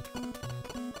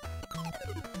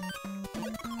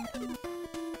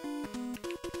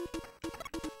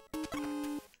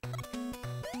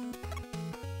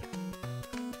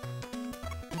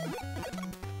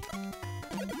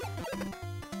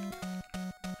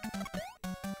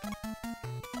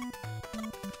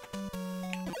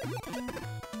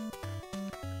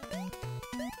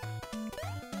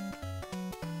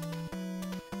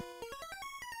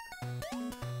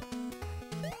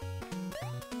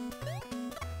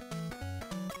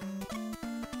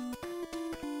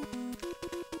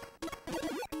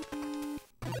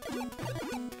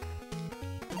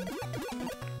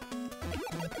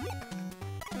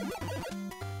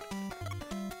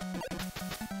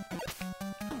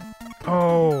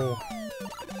 Oh.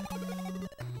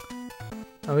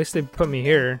 At least they put me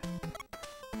here.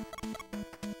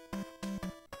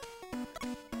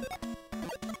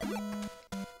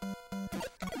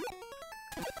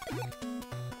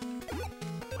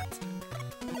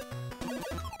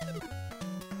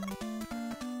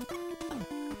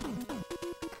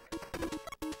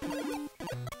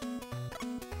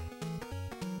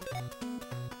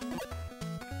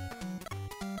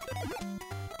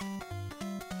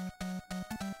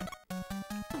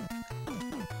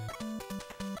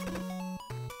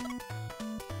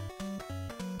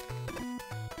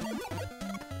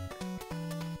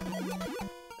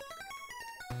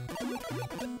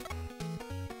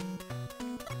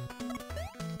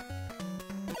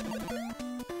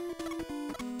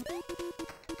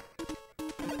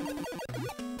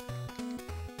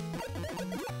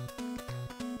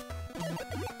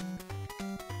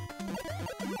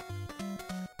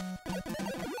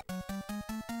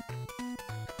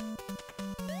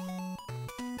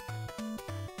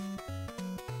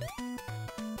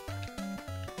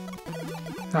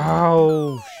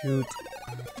 Oh, shoot.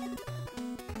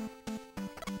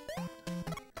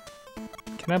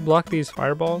 Can I block these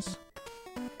fireballs?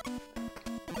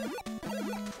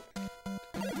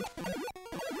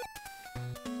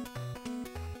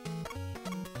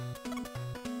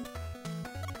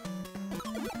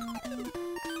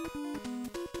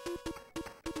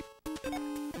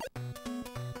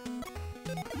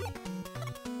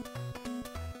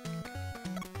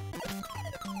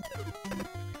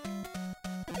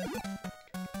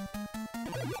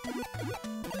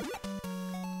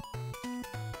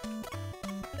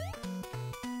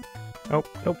 Oh,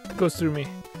 nope, goes through me.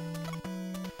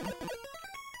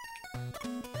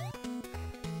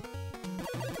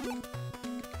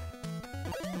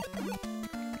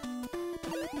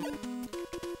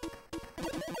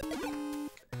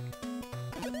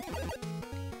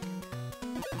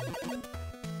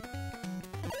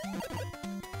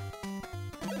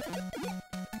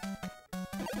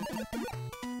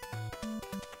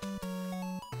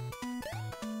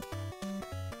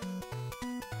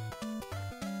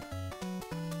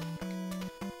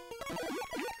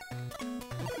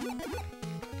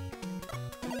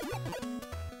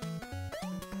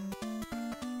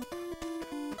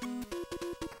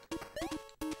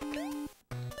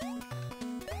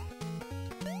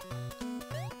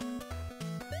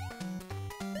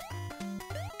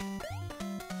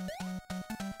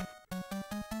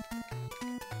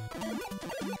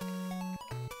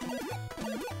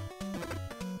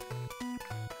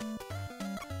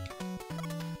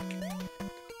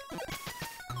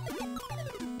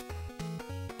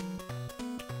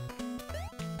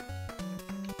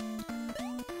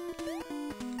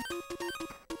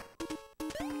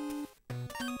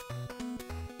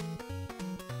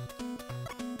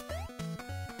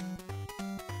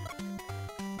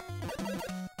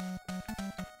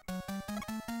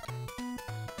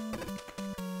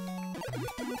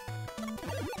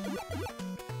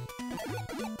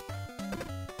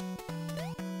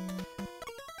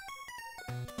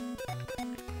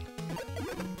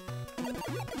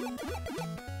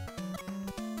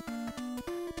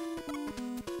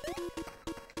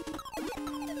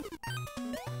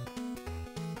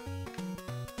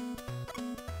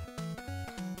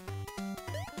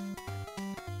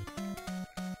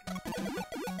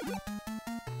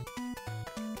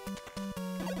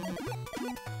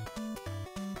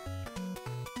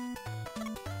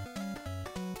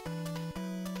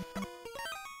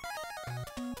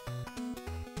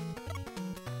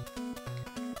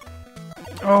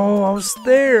 Oh, I was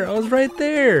there. I was right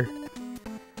there.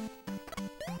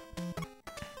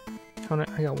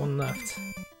 I got one left.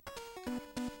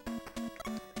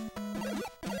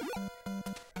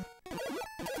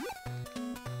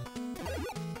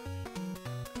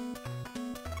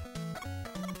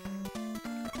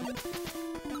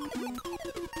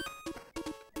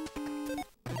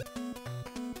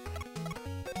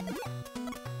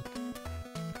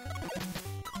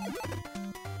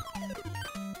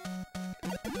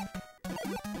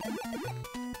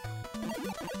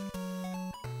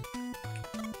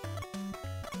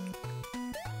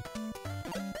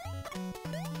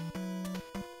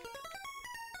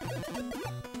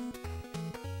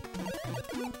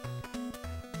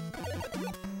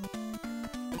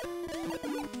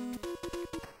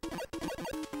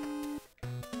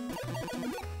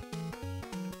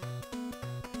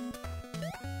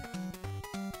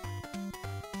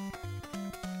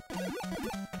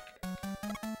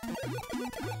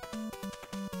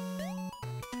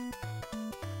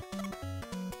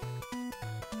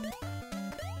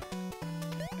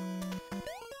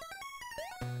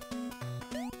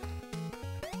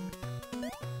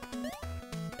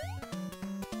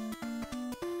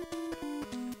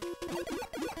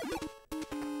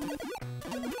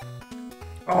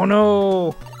 Oh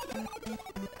no!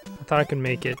 I thought I could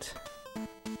make it.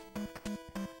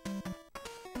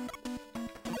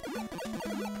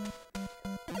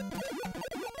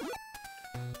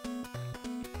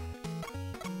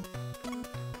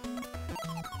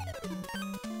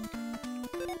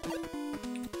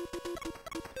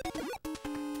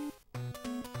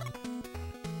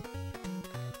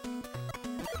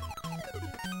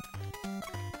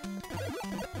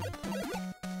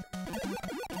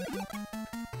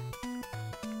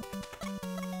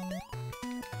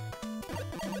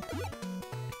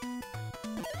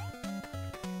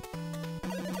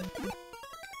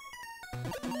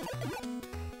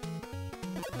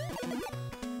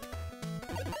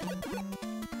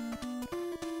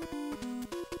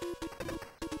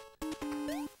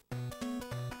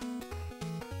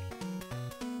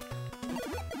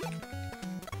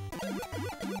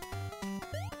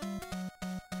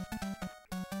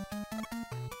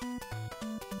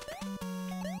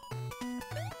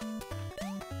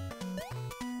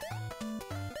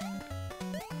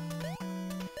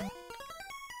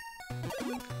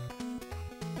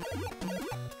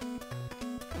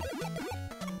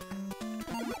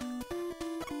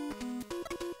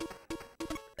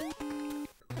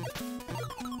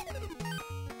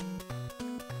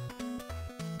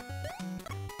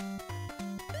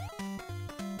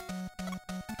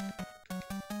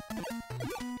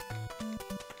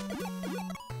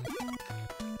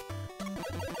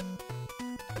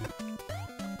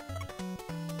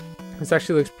 This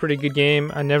actually looks pretty good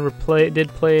game. I never did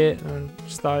play it, and I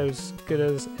just thought it was as good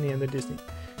as any other Disney.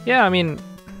 Yeah, I mean,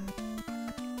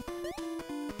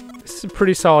 this is a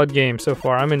pretty solid game so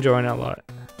far. I'm enjoying it a lot.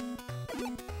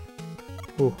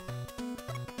 Ooh.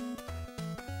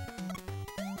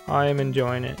 I am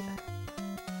enjoying it.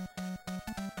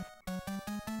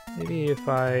 Maybe if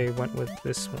I went with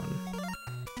this one.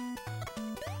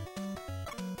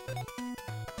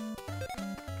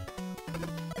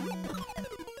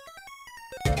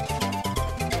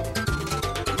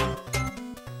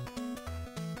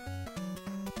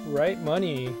 Right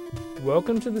money.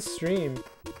 Welcome to the stream.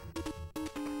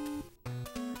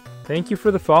 Thank you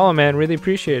for the follow, man. Really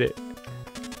appreciate it.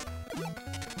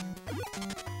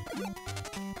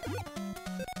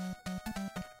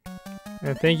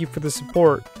 And thank you for the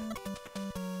support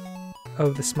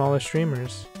of the smaller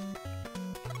streamers.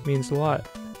 It means a lot.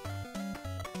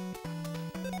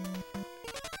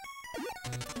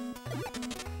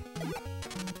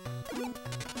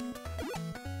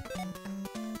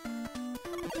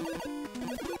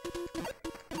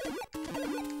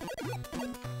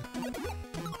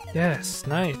 Yes,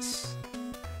 nice.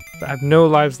 I have no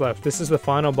lives left. This is the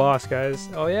final boss, guys.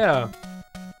 Oh yeah.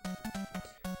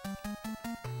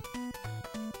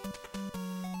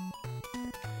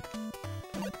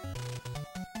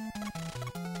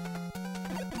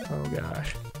 Oh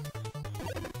gosh.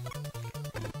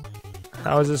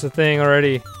 How is this a thing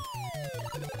already?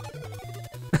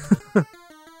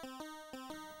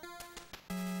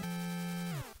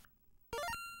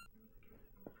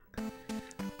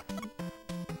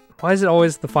 Why is it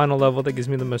always the final level that gives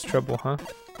me the most trouble, huh?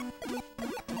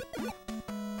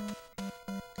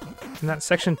 And that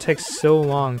section takes so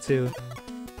long, too.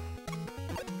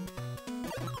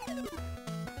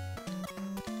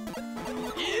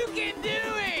 You can do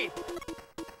it!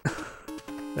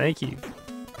 Thank you.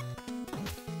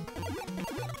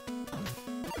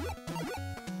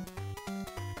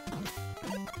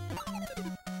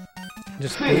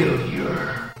 Just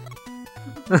Failure.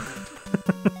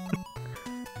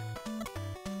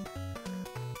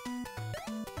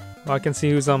 Well, I can see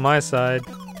who's on my side.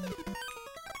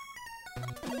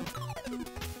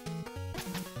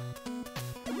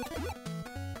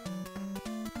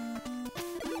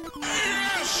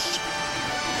 Yes!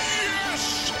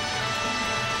 Yes!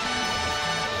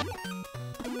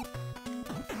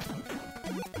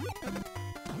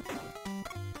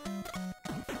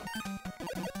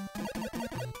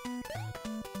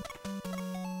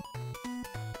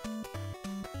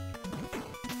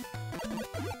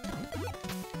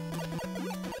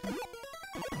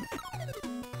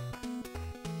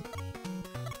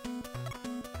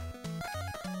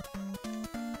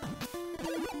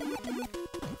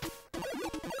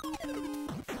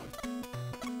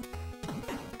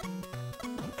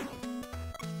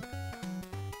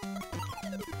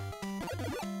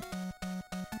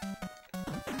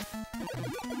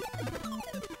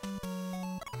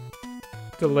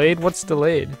 Delayed? What's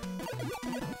delayed?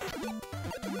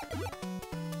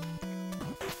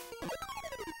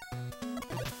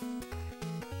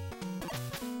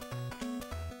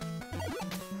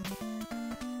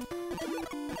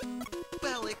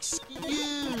 Well,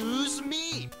 excuse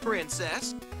me,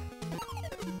 princess.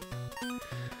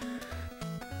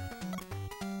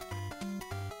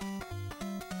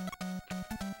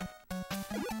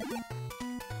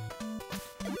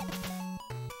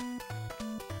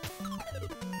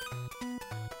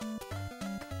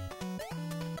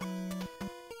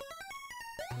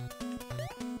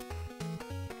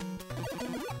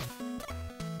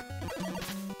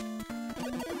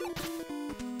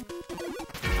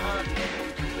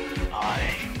 I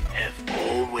have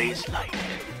always liked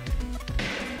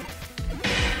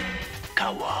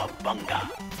Cowabunga.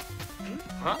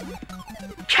 Huh?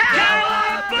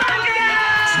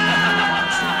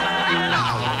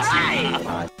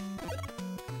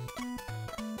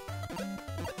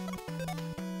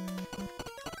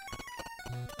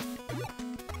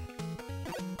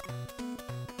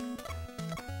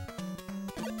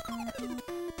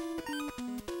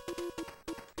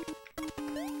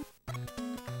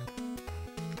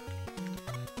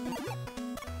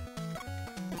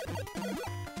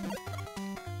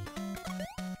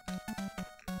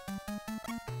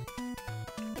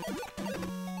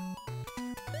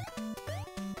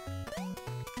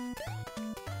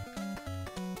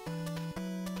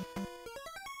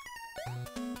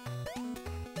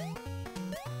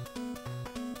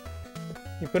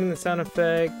 You put in the sound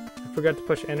effect. I forgot to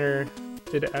push enter.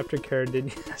 Did it aftercare, did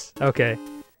you? Yes. Okay.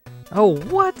 Oh,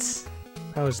 what?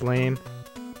 That was lame.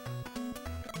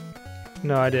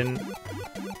 No, I didn't.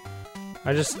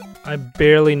 I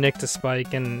barely nicked a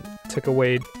spike and took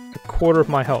away a quarter of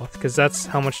my health, because that's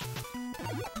how much...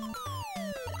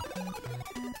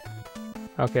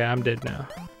 Okay, I'm dead now.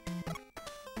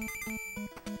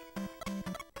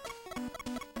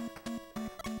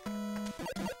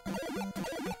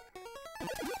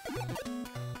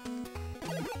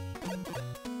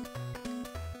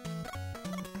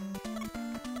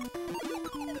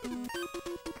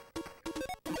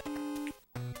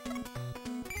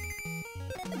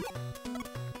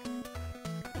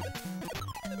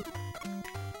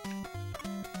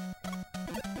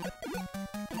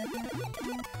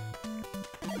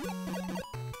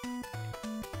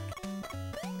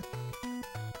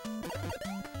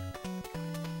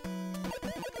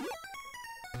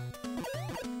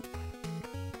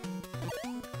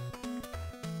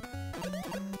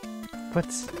 What?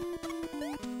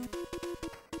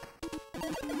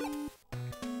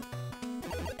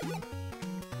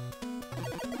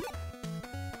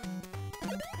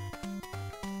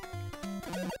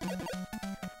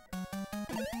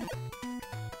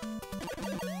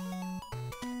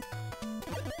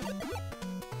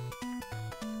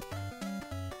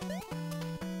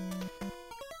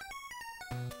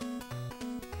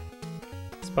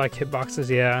 Spike hitboxes,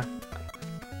 yeah.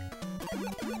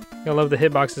 I love the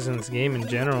hitboxes in this game in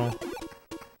general.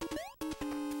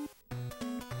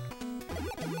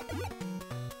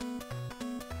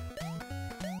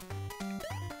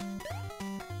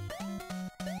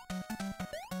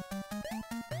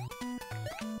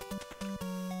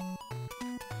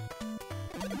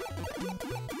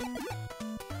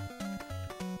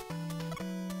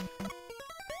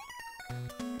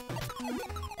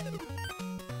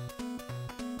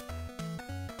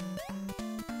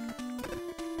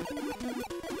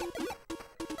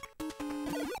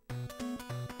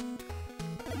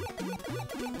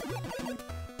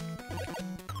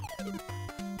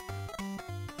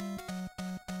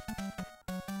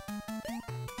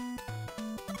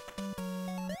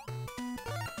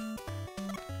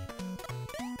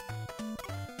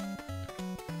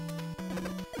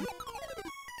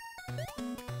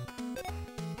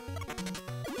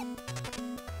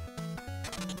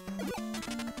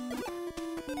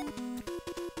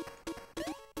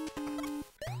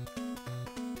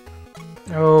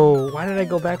 Oh, why did I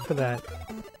go back for that?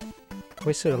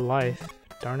 Wasted a life.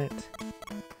 Darn it.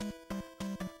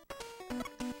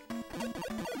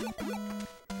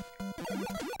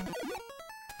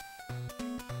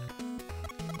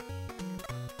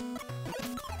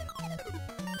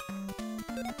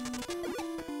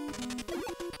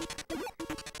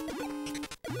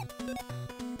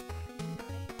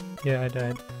 Yeah, I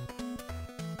died.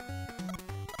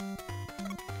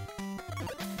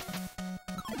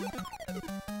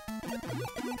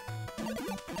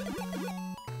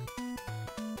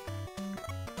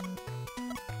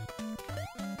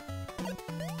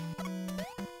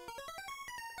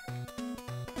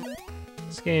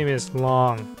 This game is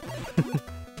long.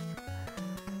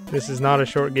 This is not a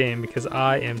short game because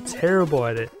I am terrible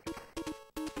at it.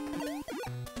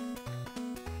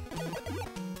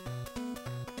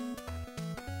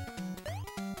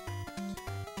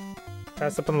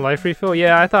 Pass up on the life refill?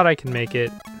 Yeah, I thought I could make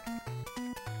it.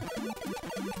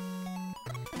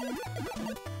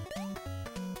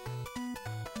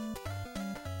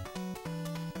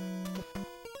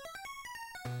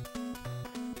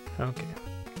 Okay.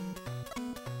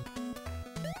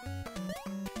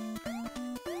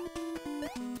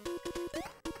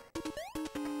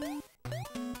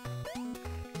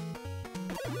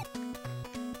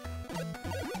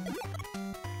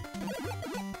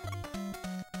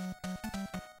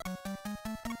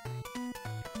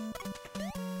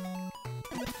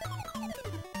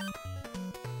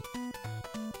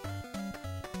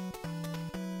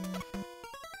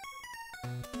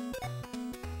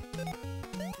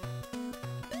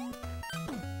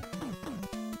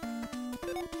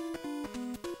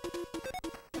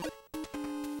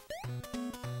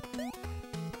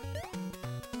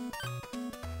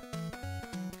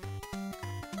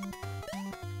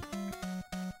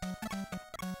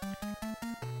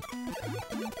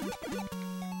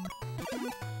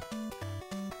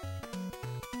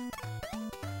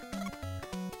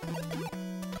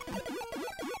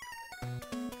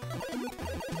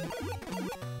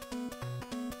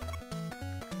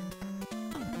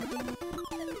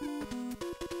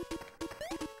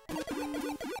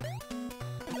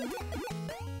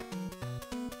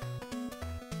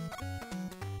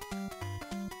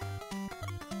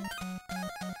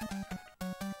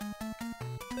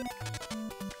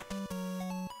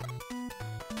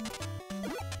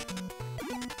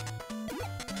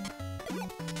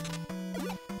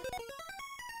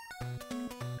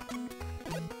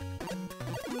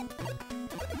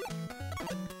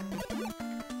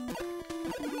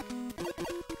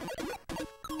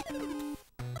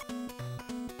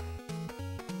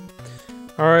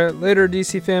 Alright, later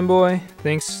DC fanboy.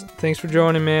 Thanks for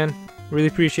joining, man. Really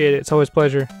appreciate it. It's always a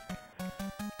pleasure.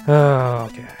 Oh,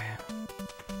 okay.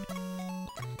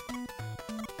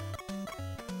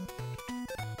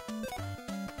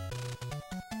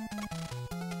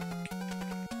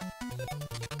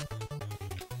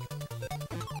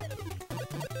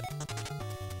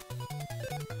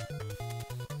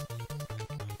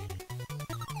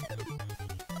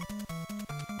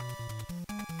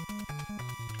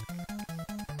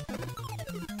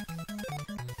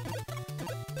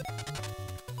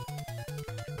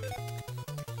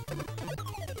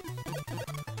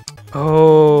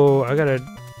 Oh, I gotta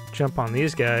jump on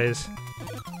these guys.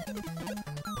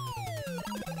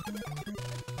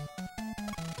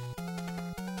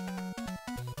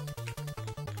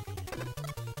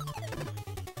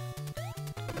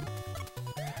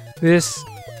 This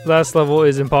last level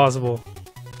is impossible.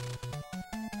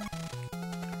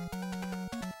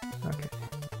 Okay.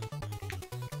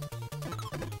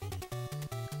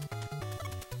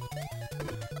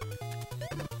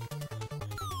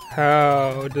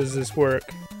 How does this work?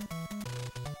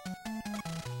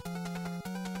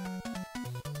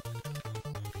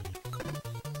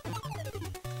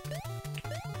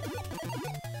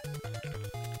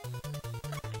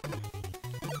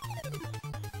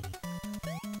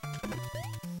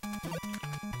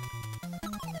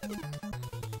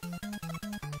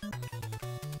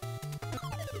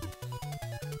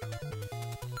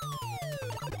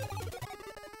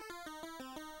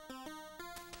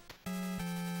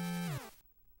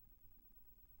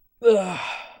 Ugh.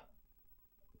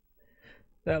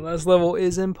 That last level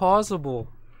is impossible.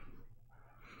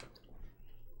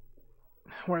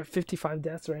 We're at 55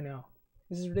 deaths right now.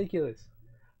 This is ridiculous.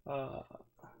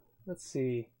 Let's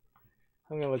see.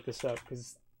 I'm gonna look this up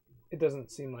because it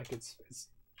doesn't seem like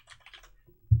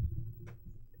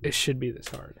it should be this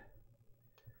hard.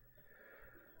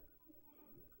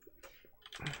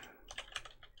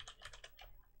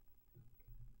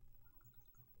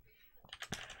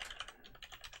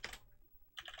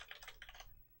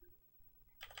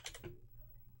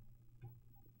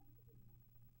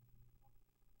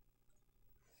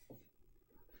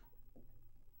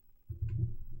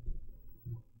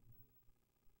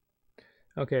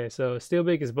 Okay, so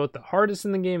Steelbeak is both the hardest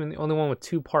in the game and the only one with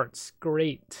 2 parts.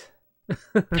 Great.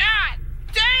 God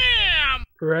damn!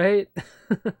 Right?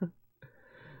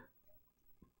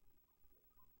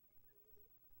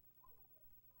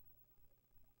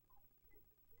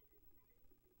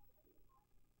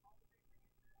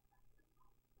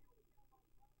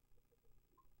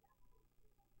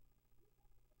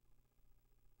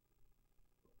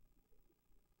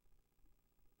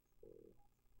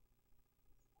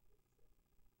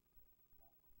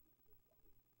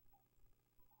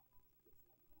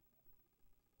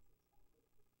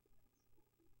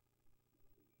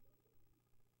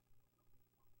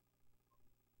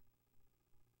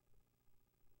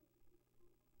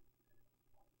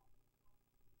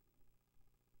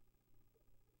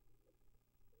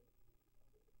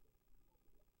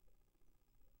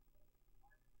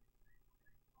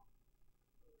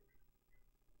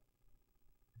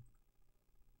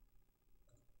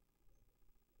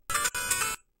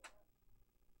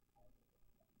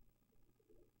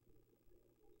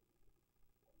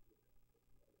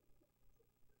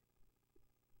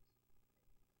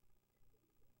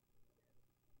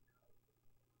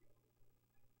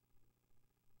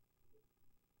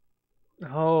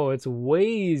 Oh, it's way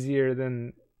easier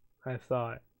than I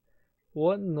thought.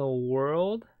 What in the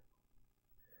world?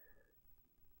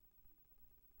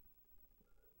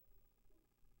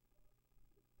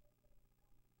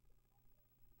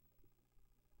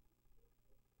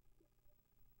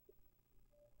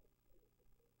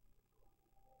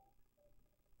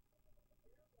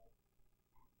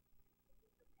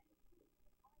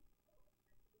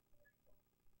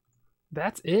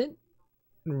 That's it?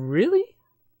 Really?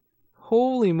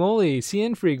 Holy moly,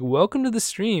 CN Freak, welcome to the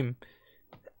stream.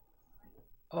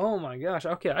 Oh my gosh,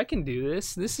 okay, I can do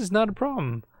this. This is not a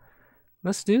problem.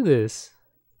 Let's do this.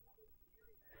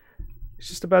 It's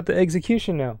just about the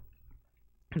execution now.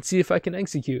 Let's see if I can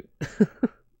execute.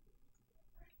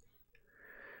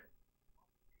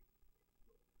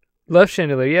 Left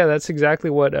chandelier, yeah, that's exactly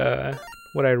what I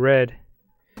read.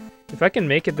 If I can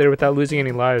make it there without losing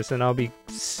any lives, then I'll be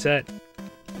set.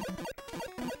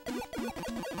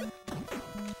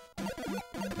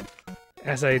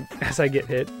 As I get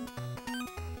hit.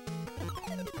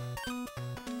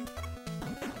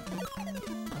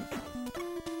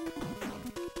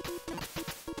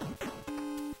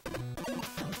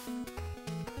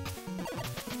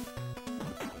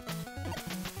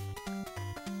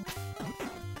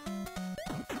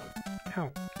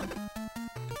 Ow.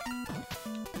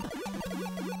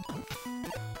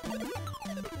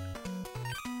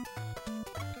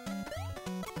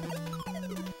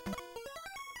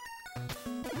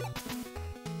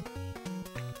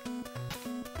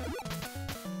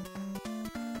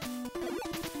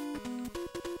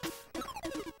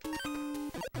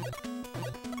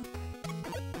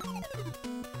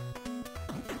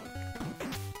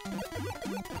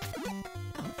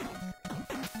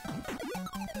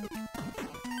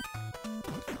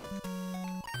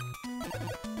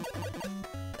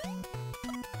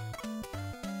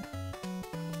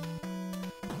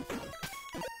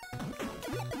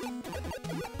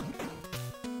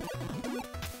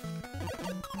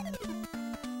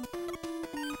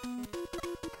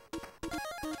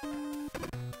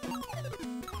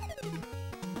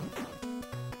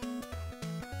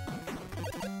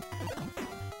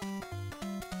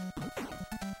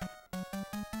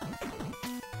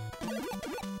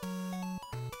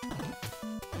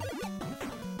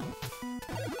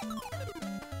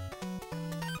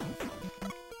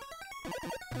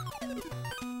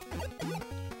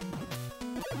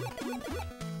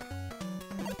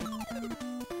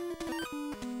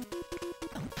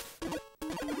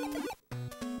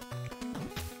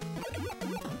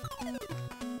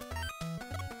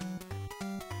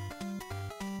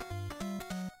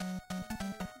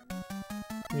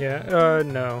 Yeah,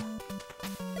 no.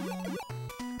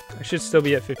 I should still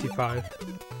be at 55.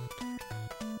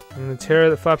 I'm the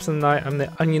terror that flaps in the night. I'm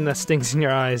the onion that stings in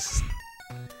your eyes.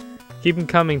 Keep them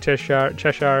coming,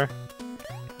 Cheshire.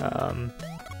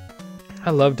 I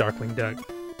love Darkwing Duck.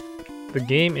 The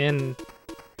game and...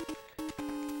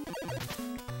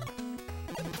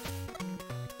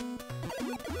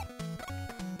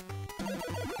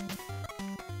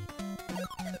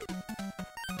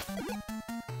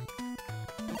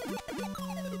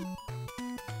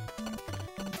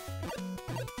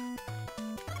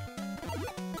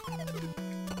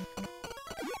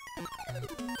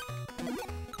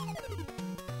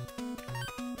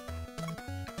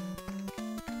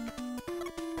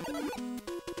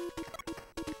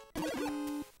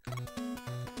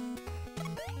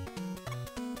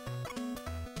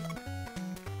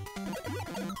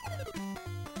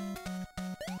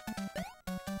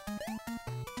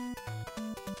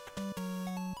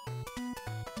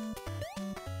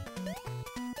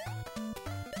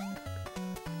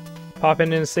 popping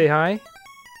in and say hi.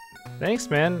 Thanks,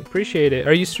 man. Appreciate it.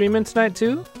 Are you streaming tonight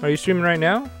too? Are you streaming right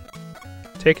now?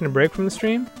 Taking a break from the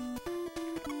stream?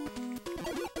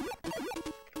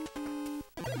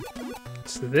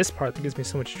 It's this part that gives me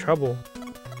so much trouble.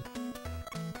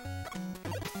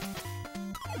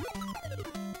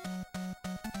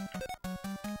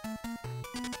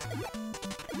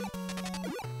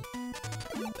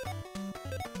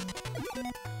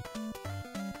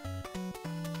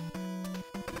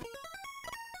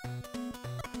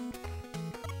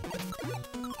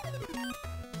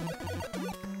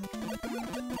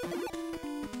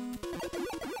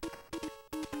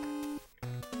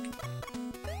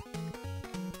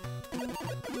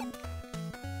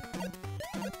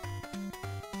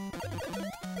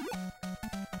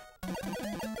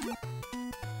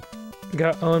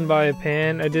 Got owned by a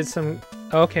pan. I did some...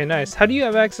 Okay, nice. How do you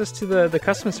have access to the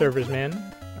custom servers, man?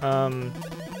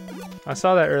 I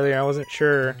saw that earlier. I wasn't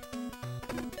sure.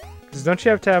 'Cause don't you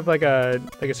have to have like a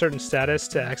certain status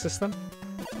to access them?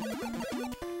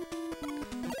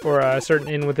 Or a certain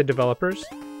in with the developers?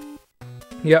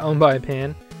 You got owned by a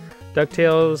pan.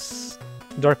 DuckTales,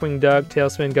 Darkwing Duck,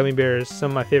 Tailspin, Gummy Bears.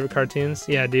 Some of my favorite cartoons.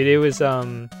 Yeah, dude, it was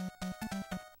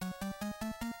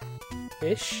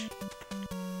Fish?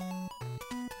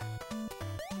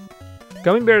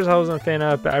 Gummy Bears I wasn't a fan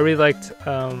of, but I really liked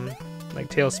like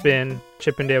Tailspin,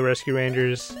 Chip and Dale Rescue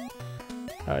Rangers,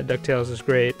 DuckTales was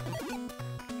great.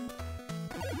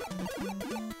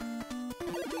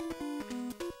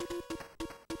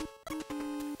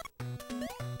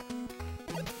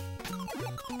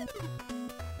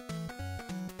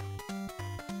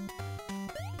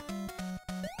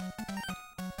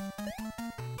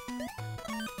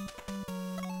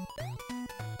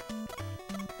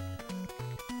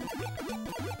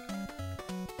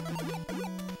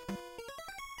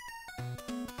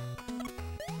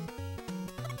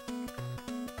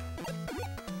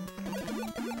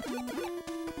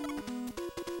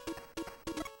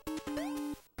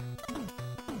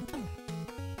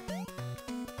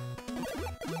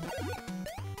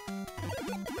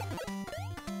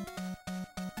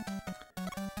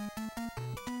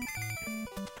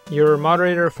 You're a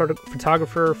moderator,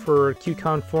 photographer for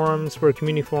QCon forums, for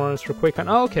community forums, for QuakeCon.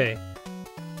 Oh, okay.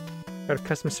 Got a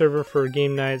custom server for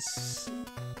game nights.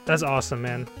 That's awesome,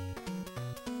 man.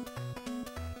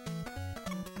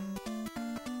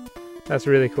 That's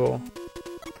really cool.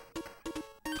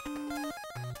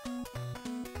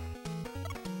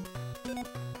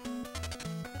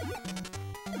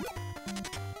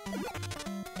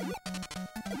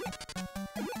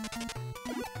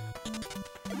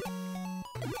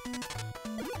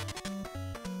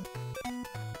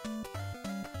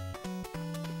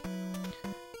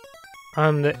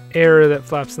 I'm the arrow that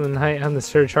flaps in the night. I'm the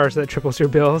surcharge that triples your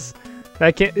bills.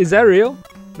 That can't. Is that real?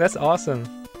 That's awesome.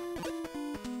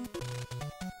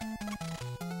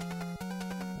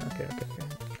 Okay.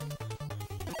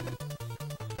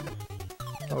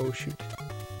 Oh shoot!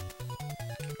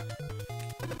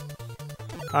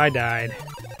 I died.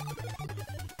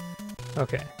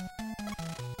 Okay.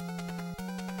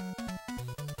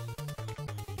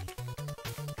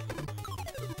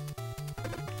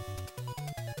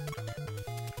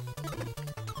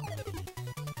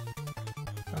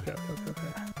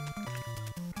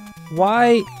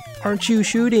 Why aren't you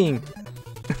shooting?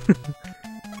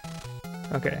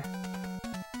 Okay.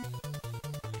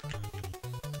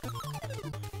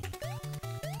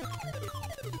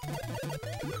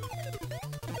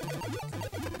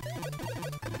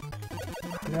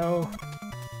 No.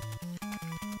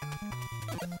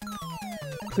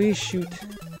 Please shoot.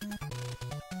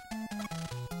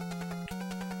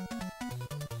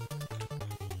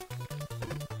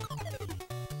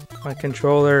 My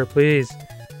controller, please.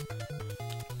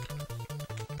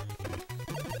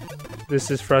 This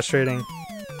is frustrating.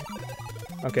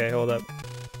 Okay, hold up.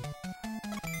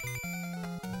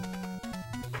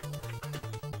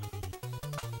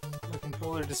 My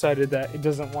controller decided that it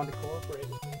doesn't want to cooperate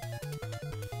with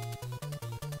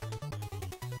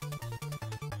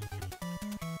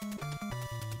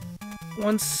me.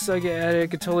 Once I get at it, I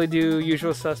could totally do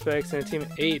Usual Suspects and a team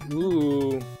of 8.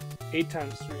 Ooh, 8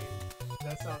 times stream.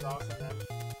 That sounds awesome, man.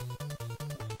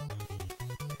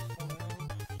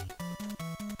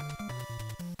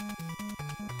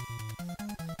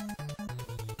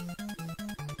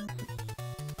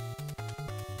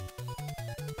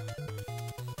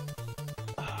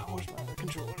 Where's my other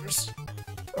controllers?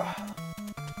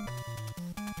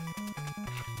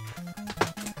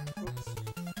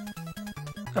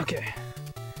 Okay.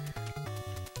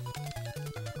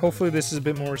 Hopefully this is a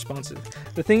bit more responsive.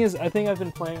 The thing is, I think I've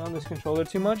been playing on this controller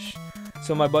too much,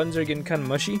 so my buttons are getting kind of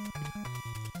mushy,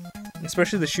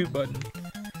 especially the shoot button.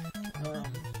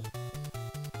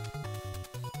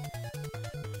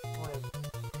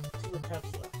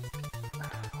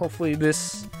 Hopefully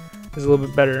this is a little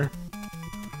bit better.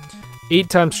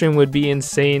 8-time stream would be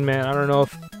insane, man. I don't know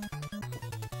if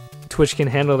Twitch can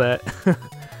handle that.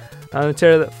 I'm the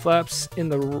terror that flaps in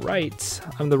the right.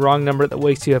 I'm the wrong number that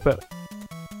wakes you up at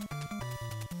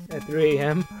 3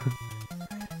 a.m.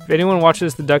 If anyone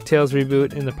watches the DuckTales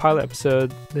reboot in the pilot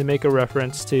episode, they make a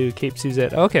reference to Cape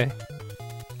Suzette. Okay.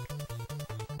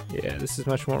 Yeah, this is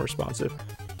much more responsive.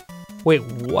 Wait,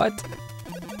 what?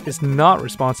 It's not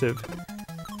responsive.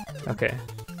 Okay.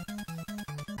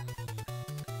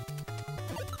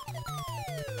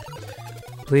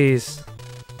 Please.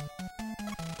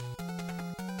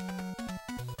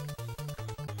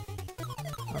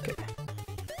 Okay.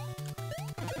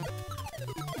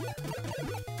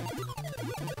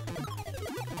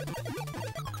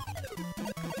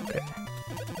 Okay.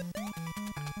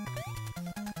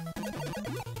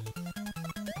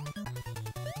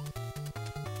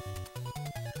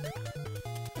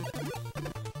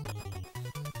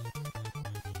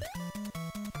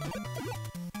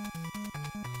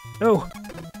 No.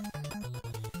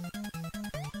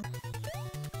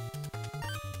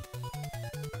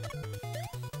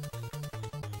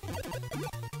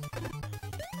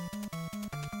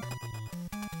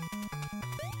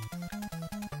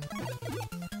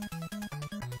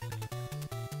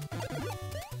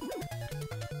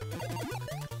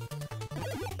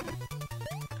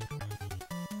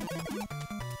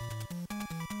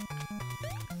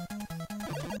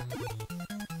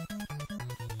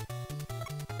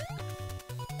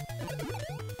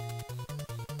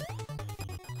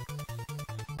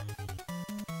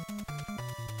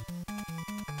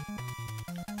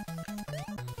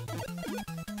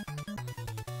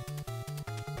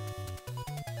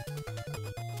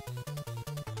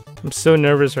 I'm so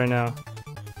nervous right now.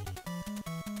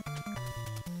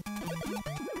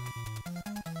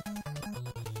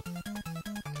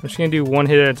 I'm just gonna do one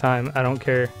hit at a time. I don't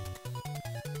care.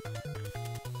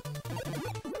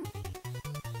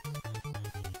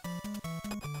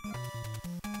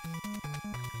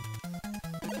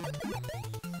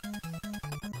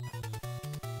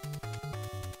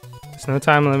 There's no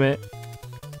time limit.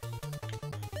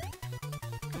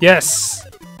 Yes!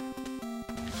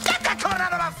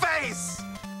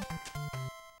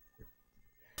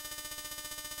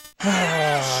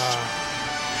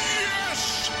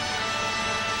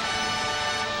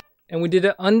 And we did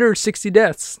it under 60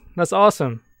 deaths. That's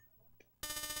awesome.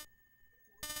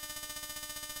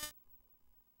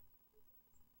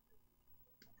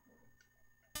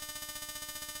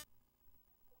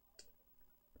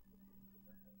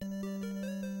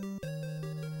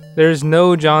 There's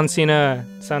no John Cena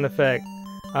sound effect,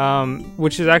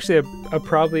 which is actually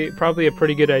probably a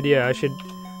pretty good idea. I should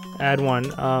add one.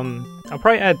 I'll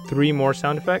probably add 3 more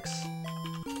sound effects.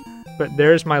 But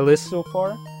there's my list so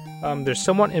far. They're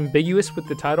somewhat ambiguous with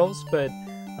the titles, but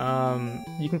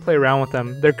you can play around with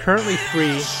them. They're currently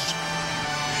free.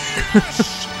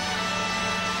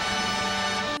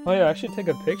 Oh yeah, I should take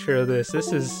a picture of this.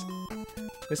 This is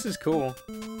cool.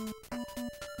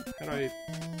 How do I?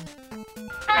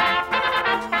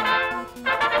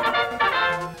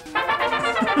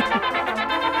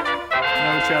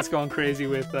 Now the chat's going crazy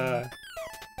with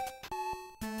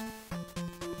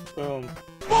boom. Boom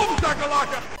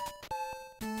shakalaka!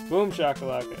 Boom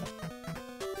shakalaka.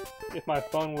 If my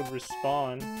phone would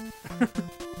respawn.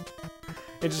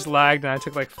 It just lagged and I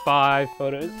took like 5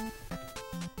 photos.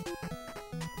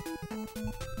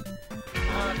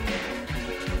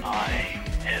 I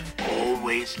have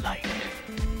always liked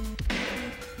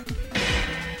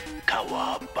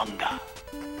Cowabunga.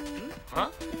 Huh?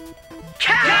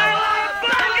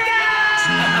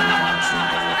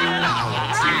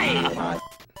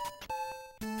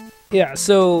 Yeah,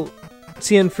 so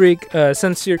CN Freak,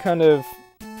 since you're kind of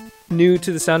new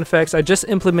to the sound effects, I just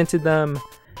implemented them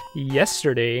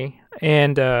yesterday,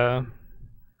 and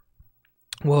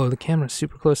whoa, the camera's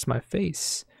super close to my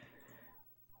face.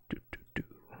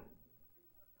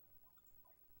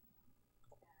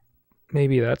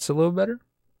 Maybe that's a little better.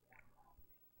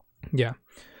 Yeah.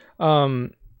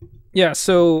 Yeah,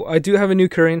 so I do have a new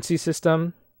currency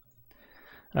system.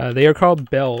 They are called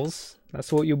bells.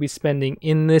 That's what you'll be spending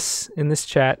in this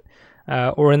chat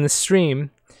or in the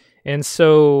stream. And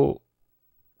so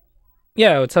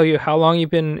yeah, it'll tell you how long you've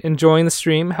been enjoying the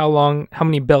stream, how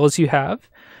many bells you have.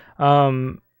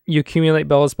 You accumulate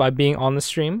bells by being on the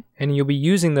stream, and you'll be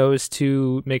using those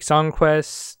to make song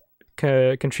requests,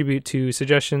 contribute to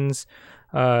suggestions,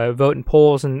 vote in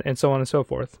polls, and so on and so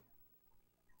forth.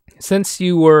 Since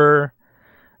you were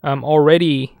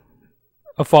already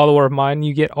a follower of mine,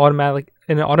 you get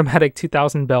an automatic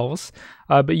 2,000 bells.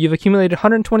 But you've accumulated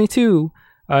 122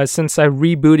 since I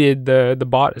rebooted the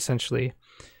bot essentially,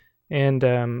 and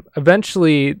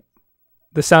eventually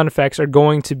the sound effects are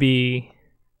going to be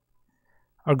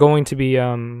they're going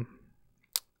to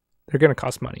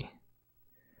cost money.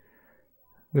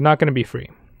 They're not going to be free.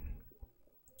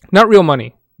 Not real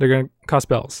money. They're going to cost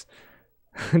bells.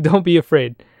 Don't be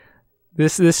afraid.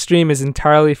 This stream is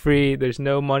entirely free. There's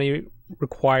no money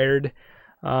required.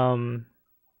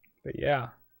 But yeah,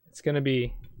 it's going to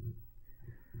be...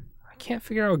 I can't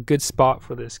figure out a good spot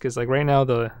for this because like right now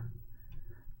the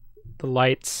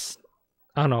lights,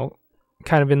 I don't know,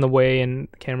 kind of in the way, and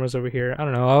the camera's over here. I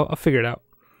don't know. I'll figure it out.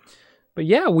 But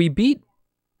yeah, we beat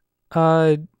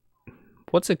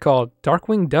what's it called?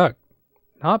 Darkwing Duck.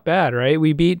 Not bad, right?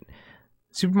 We beat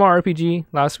Super Mario RPG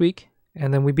last week,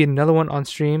 and then we beat another one on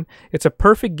stream. It's a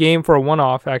perfect game for a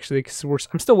one-off, actually, because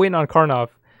I'm still waiting on Karnov.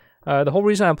 The whole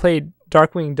reason I played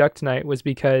Darkwing Duck tonight was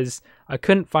because I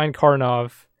couldn't find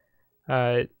Karnov,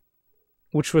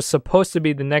 which was supposed to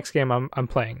be the next game I'm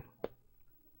playing.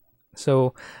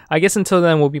 So I guess until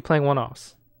then we'll be playing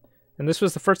one-offs. And this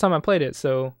was the first time I played it,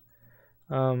 so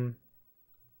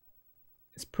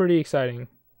it's pretty exciting.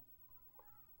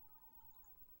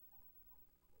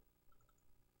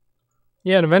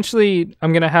 Yeah, and eventually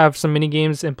I'm going to have some mini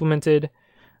games implemented.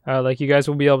 Like you guys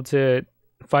will be able to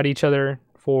fight each other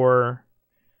for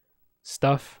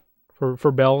stuff,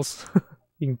 for bells.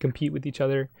 You can compete with each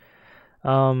other.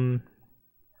 I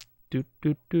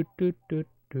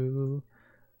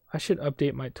should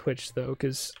update my Twitch though,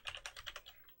 because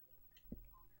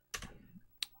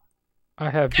I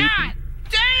have beaten. God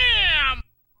damn!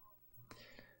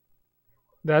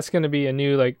 That's going to be a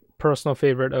new like personal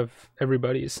favorite of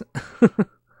everybody's.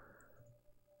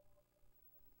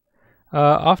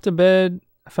 Off to bed,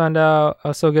 I found out I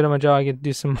was so good at my job I could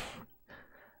do some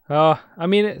I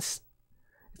mean it's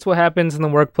what happens in the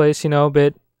workplace, you know,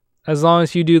 but as long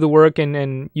as you do the work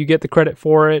and you get the credit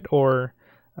for it, or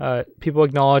people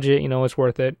acknowledge it, you know, it's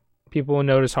worth it. People will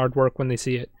notice hard work when they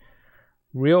see it.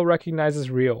 Real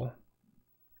recognizes real.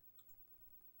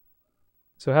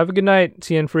 So have a good night,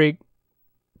 CN Freak.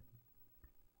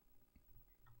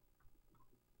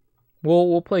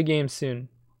 We'll play games soon.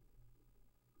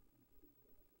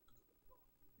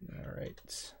 All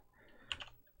right.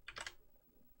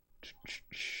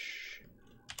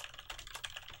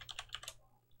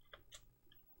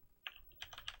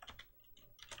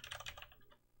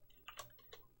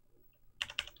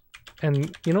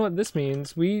 And you know what this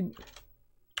means? This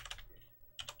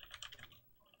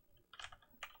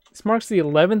marks the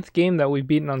 11th game that we've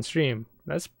beaten on stream.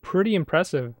 That's pretty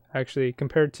impressive, actually,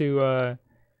 compared to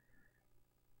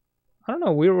I don't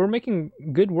know. We're making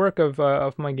good work of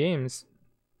my games.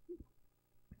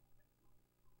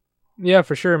 Yeah,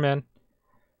 for sure, man.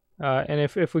 And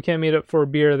if we can't meet up for a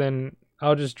beer, then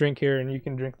I'll just drink here and you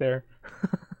can drink there.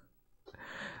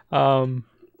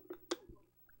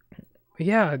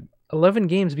 Yeah, 11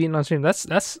 games beaten on stream.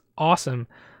 That's awesome.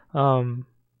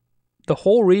 The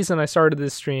whole reason I started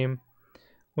this stream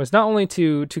was not only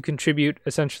to contribute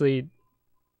essentially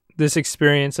this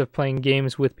experience of playing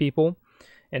games with people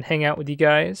and hang out with you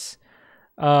guys.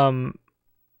 It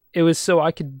was so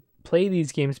I could play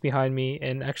these games behind me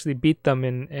and actually beat them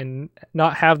and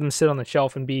not have them sit on the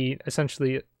shelf and be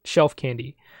essentially shelf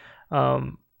candy.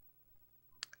 I'm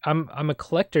a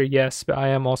collector, yes, but I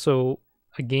am also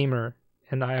a gamer,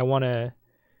 and I don't want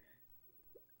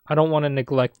to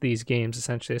neglect these games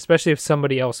essentially, especially if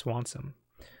somebody else wants them.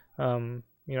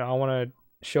 You know, I want to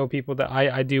show people that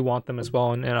I do want them as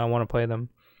well, and I want to play them.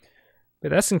 But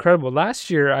that's incredible.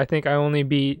 Last year I think I only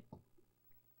beat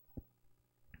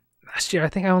I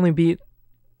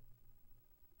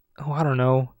don't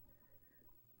know,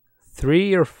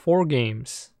 3 or 4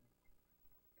 games.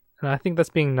 And I think that's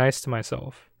being nice to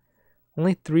myself.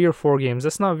 Only 3 or 4 games.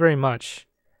 That's not very much.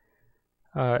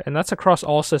 And that's across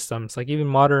all systems, like even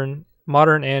modern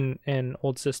and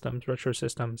old systems, retro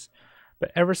systems.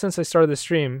 But ever since I started the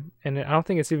stream, and I don't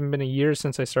think it's even been a year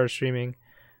since I started streaming,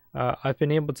 I've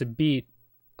been able to beat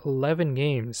 11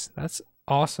 games. That's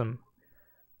awesome.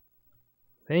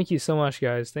 Thank you so much,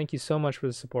 guys. Thank you so much for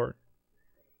the support.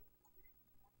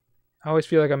 I always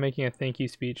feel like I'm making a thank you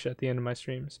speech at the end of my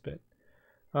streams, but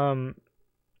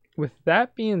with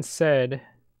that being said,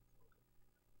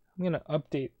 I'm gonna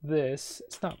update this.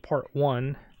 It's not part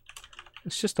 1.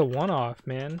 It's just a one-off,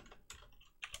 man.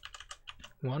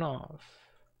 One-off.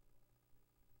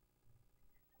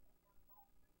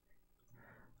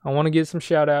 I want to give some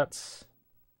shout outs.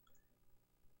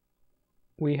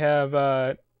 We have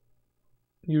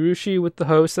Yurushi with the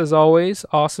host as always.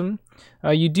 Awesome.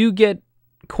 You do get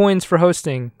coins for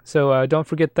hosting, so don't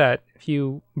forget that. If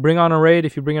you bring on a raid,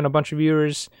 if you bring on a bunch of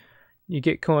viewers, you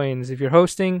get coins. If you're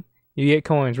hosting, you get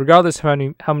coins, regardless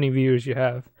of how many viewers you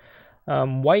have.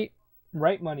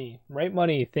 Right money.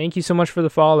 Thank you so much for the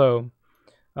follow.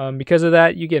 Because of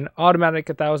that, you get an automatic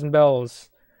 1,000 bells.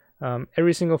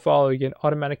 Every single follow, you get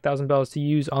automatic 1,000 bells to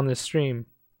use on this stream.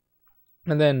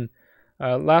 And then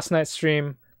last night's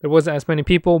stream, there wasn't as many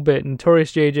people, but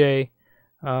Notorious JJ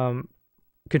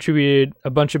contributed a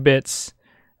bunch of bits,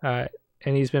 and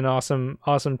he's been an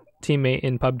awesome teammate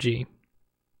in PUBG.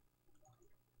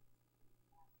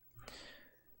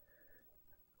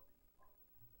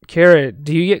 Carrot,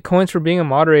 do you get coins for being a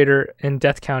moderator and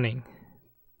death counting?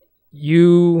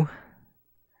 You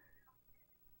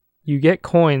get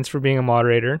coins for being a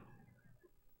moderator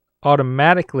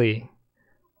automatically,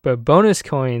 but bonus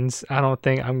coins, I don't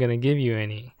think I'm gonna give you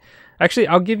any. Actually,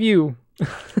 I'll give you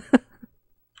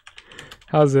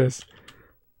how's this?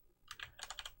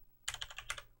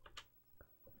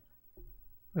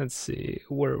 Let's see,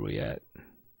 where are we at?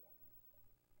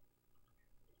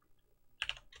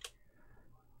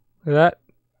 That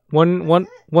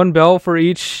one bell for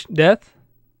each death.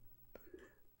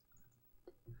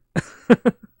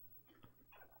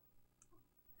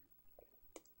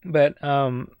 But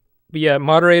yeah,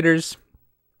 moderators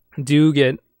do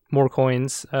get more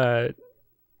coins,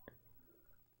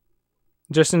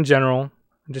 just in general,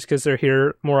 just because they're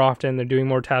here more often, they're doing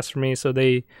more tasks for me, so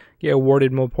they get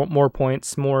awarded more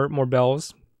points, more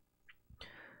bells.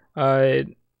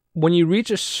 When you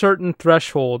reach a certain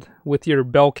threshold with your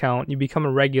bell count, you become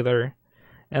a regular,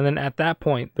 and then at that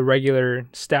point, the regular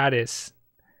status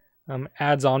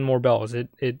adds on more bells.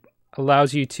 It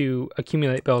allows you to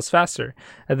accumulate bells faster.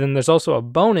 And then there's also a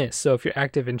bonus, so if you're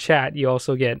active in chat, you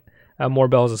also get more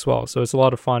bells as well. So it's a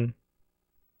lot of fun.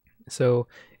 So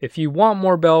if you want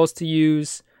more bells to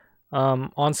use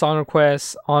on song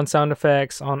requests, on sound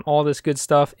effects, on all this good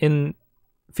stuff in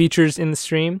features in the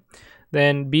stream,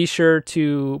 then be sure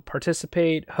to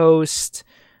participate, host,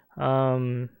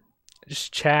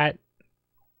 just chat,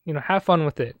 have fun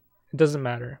with it. It doesn't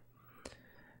matter.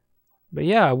 But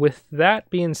yeah, with that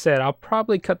being said, I'll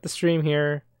probably cut the stream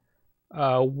here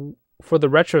for the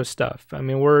retro stuff. I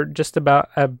mean, we're just about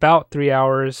 3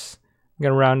 hours. I'm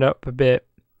going to round up a bit,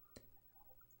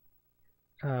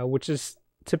 which is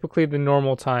typically the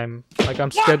normal time. Like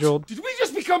I'm scheduled. Did we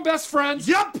just become best friends?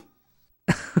 Yep.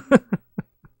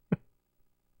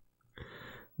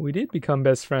 We did become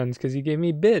best friends because you gave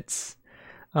me bits.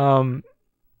 No,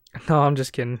 I'm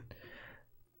just kidding.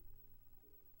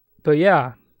 But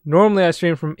yeah, normally I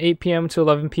stream from 8 p.m. to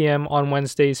 11 p.m. on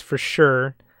Wednesdays for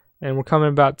sure, and we're coming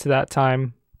about to that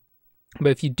time.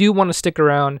 But if you do want to stick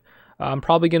around, I'm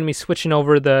probably going to be switching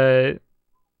over the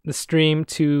stream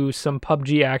to some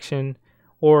PUBG action,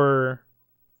 or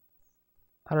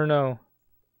I don't know.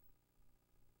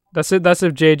 That's it. That's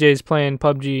if JJ's playing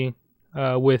PUBG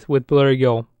with Blurry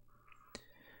Gill.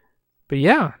 But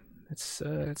yeah, it's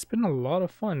been a lot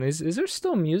of fun. Is there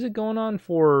still music going on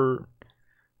for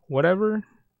whatever?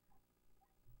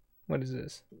 What is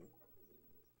this?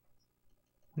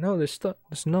 No, there's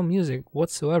no music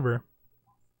whatsoever.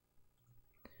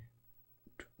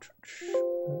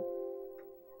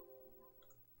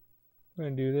 I'm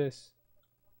gonna do this.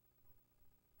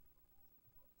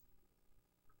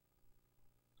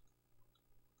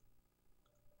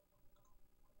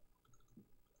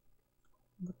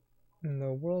 What in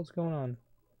the world's going on?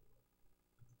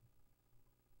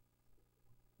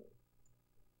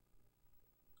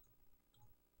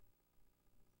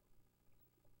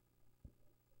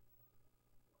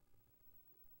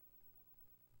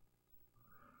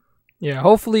 Yeah,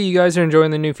 hopefully you guys are enjoying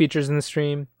the new features in the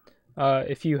stream.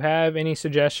 If you have any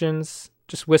suggestions,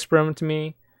 just whisper them to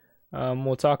me.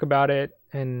 We'll talk about it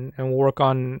and we'll work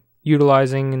on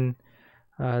utilizing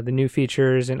the new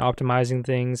features and optimizing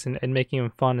things and making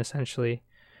them fun, essentially.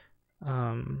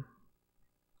 Alright,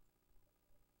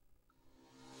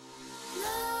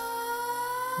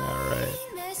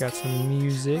 got some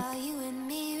music.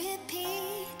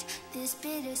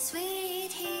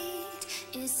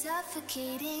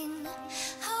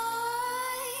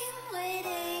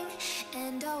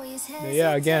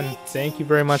 Yeah, again, thank you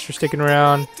very much for sticking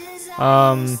around.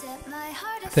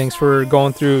 Thanks for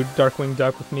going through Darkwing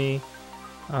Duck with me.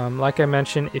 Like I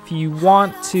mentioned, if you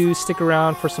want to stick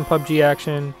around for some PUBG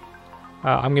action,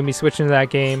 I'm going to be switching to that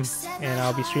game, and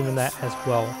I'll be streaming that as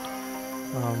well.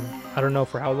 I don't know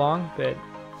for how long, but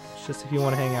it's just if you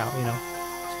want to hang out,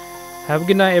 Have a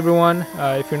good night, everyone.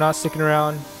 If you're not sticking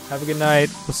around, have a good night.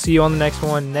 We'll see you on the next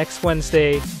one next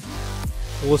Wednesday.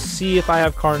 We'll see if I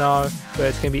have Karnov, but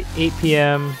it's going to be 8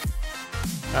 p.m.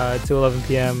 To 11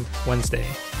 p.m. Wednesday.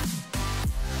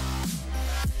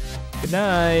 Good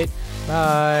night.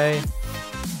 Bye.